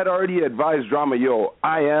when I had already advised Drama,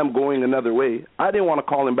 I am going another way, I didn't want to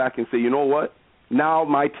call him back and say, you know what, now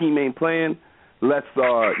my team ain't playing. Let's,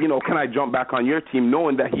 can I jump back on your team,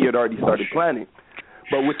 knowing that he had already started planning.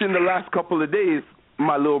 But within the last couple of days,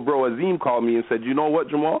 my little bro Azim called me and said, you know what,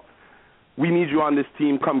 Jamal? We need you on this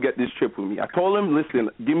team. Come get this trip with me. I told him, listen,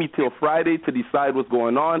 give me till Friday to decide what's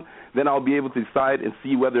going on. Then I'll be able to decide and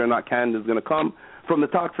see whether or not Canada's going to come. From the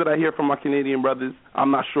talks that I hear from my Canadian brothers,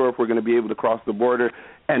 I'm not sure if we're going to be able to cross the border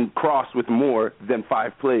and cross with more than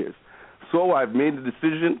 5 players. So I've made the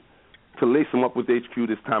decision to lace them up with HQ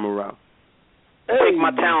this time around. Take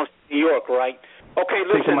my talents to New York, right? Okay,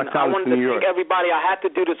 listen, I wanted to thank everybody. I had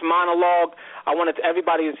to do this monologue. I wanted to,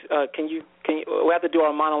 everybody's, we have to do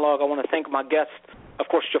our monologue. I want to thank my guests, of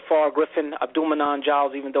course, Jafar Griffin, Abdul Mannaan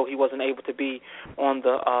Giles, even though he wasn't able to be on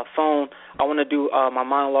the phone. I want to do my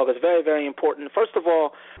monologue. It's very, very important. First of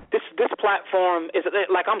all, this platform is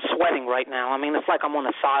like I'm sweating right now. I mean, it's like I'm on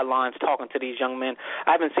the sidelines talking to these young men.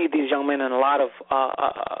 I haven't seen these young men in a lot of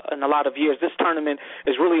years. This tournament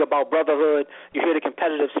is really about brotherhood. You hear the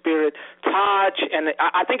competitive spirit. Taj, and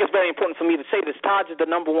I think it's very important for me to say this, Taj is the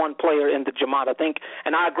number 1 player in the Jamaat, I think,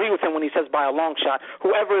 and I agree with him when he says by a long shot.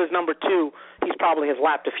 Whoever is number 2, he's probably has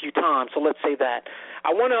lapped a few times, so let's say that. I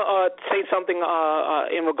want to say something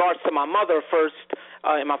in regards to my mother first,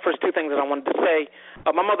 and my first 2 things that I wanted to say.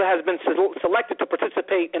 My mother has been selected to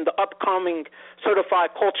participate in the upcoming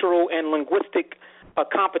Certified Cultural and Linguistic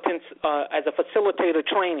Competence as a facilitator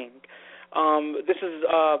training. This is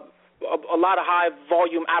a lot of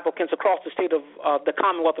high-volume applicants across the state of the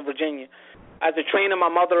Commonwealth of Virginia. As a trainer, my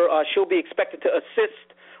mother, she'll be expected to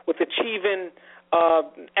assist with achieving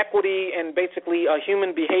equity and basically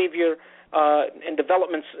human behavior and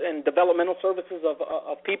developmental services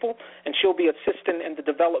of people, and she'll be assisting in the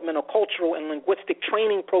developmental, cultural, and linguistic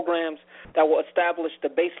training programs that will establish the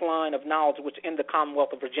baseline of knowledge which in the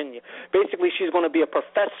Commonwealth of Virginia. Basically, she's going to be a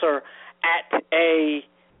professor at a.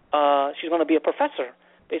 She's going to be a professor.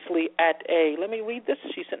 Basically, at a. Let me read this.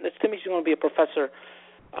 She sent this to me. She's going to be a professor.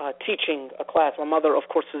 Teaching a class. My mother, of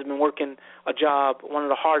course, has been working a job, one of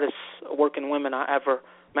the hardest working women I ever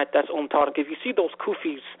met. That's Tariq. If you see those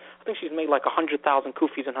kufis, I think she's made like 100,000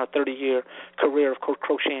 kufis in her 30-year career of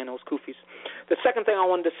crocheting those kufis. The second thing I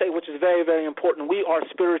wanted to say, which is very, very important, we are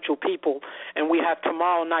spiritual people, and we have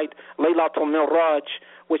tomorrow night Laylatul Miraj,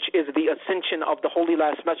 which is the ascension of the Holy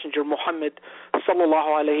Last Messenger Muhammad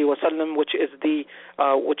sallallahu alaihi wasallam, which is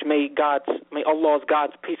which may Allah's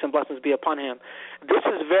God's peace and blessings be upon him. This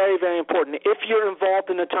is very, very important. If you're involved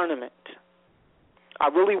in the tournament, I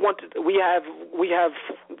really want to. We have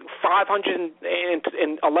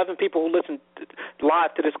 511 people who listen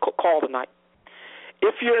live to this call tonight.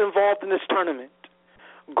 If you're involved in this tournament,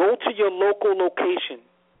 go to your local location,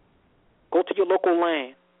 go to your local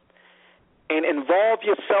land, and involve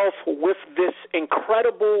yourself with this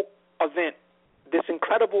incredible event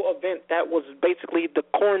that was basically the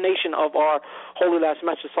coronation of our Holy Last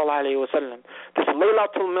Messenger sallallahu alaihi wasallam. This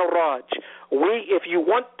Laylatul Miraj. If you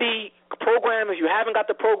want the program, if you haven't got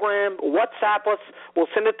the program, WhatsApp us.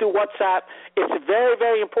 We'll send it through WhatsApp. It's very,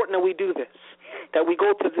 very important that we do this. That we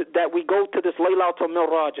go to this Laylatul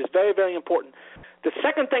Miraj. It's very, very important. The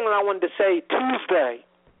second thing that I wanted to say,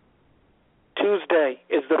 Tuesday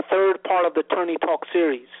is the 3rd part of the Tourney Talk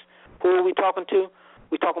series. Who are we talking to?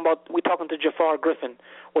 We're talking to Jafar Griffin.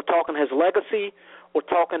 We're talking his legacy. We're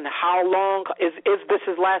talking how long is this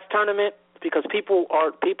his last tournament? Because people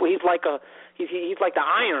he's like the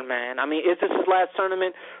Iron Man. I mean, is this his last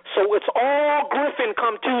tournament? So it's all Griffin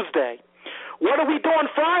come Tuesday. What are we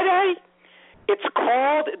doing Friday? It's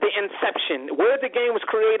called The Inception, where the game was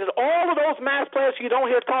created. All of those mass players you don't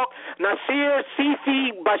hear talk, Nasir,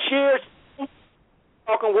 Sifi, Bashir,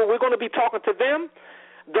 we're going to be talking to them.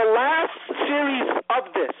 The last series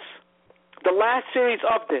of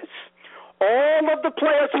this, all of the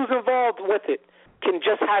players who's involved with it can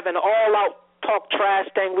just have an all-out talk trash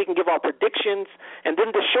thing. We can give our predictions, and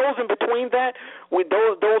then the shows in between that,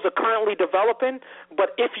 those are currently developing.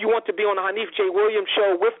 But if you want to be on the Hanif J. Williams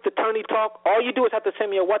show with the Tourney Talk, all you do is have to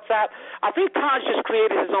send me a WhatsApp. I think Taj just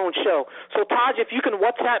created his own show. So Taj, if you can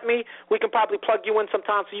WhatsApp me, we can probably plug you in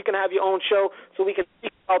sometime so you can have your own show, so we can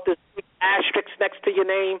speak about this asterisk next to your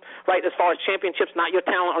name, right, as far as championships, not your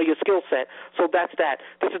talent or your skill set. So that's that.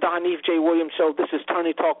 This is the Hanif J. Williams Show. This is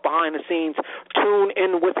Tourney Talk behind the scenes. Tune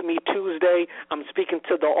in with me Tuesday. I'm speaking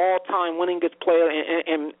to the all-time winningest player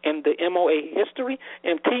in the MOA history,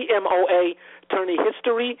 in TMOA Tourney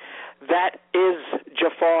history. That is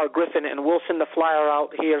Jafar Griffin, and we'll send the flyer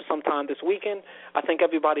out here sometime this weekend. I thank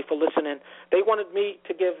everybody for listening. They wanted me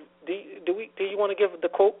to give, do you want to give the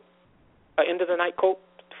quote, end of the night quote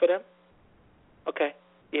for them? Okay,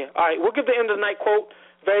 yeah. All right, we'll give the end of the night quote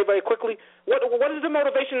very, very quickly. What is the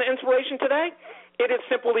motivation and inspiration today? It is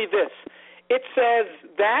simply this. It says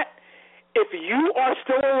that if you are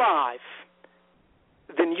still alive,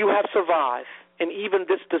 then you have survived, and even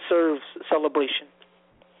this deserves celebration.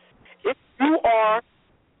 If you are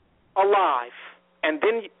alive, and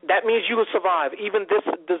then that means you will survive, even this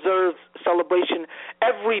deserves celebration.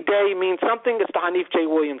 Every day means something. It's the Hanif J.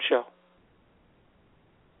 Williams Show.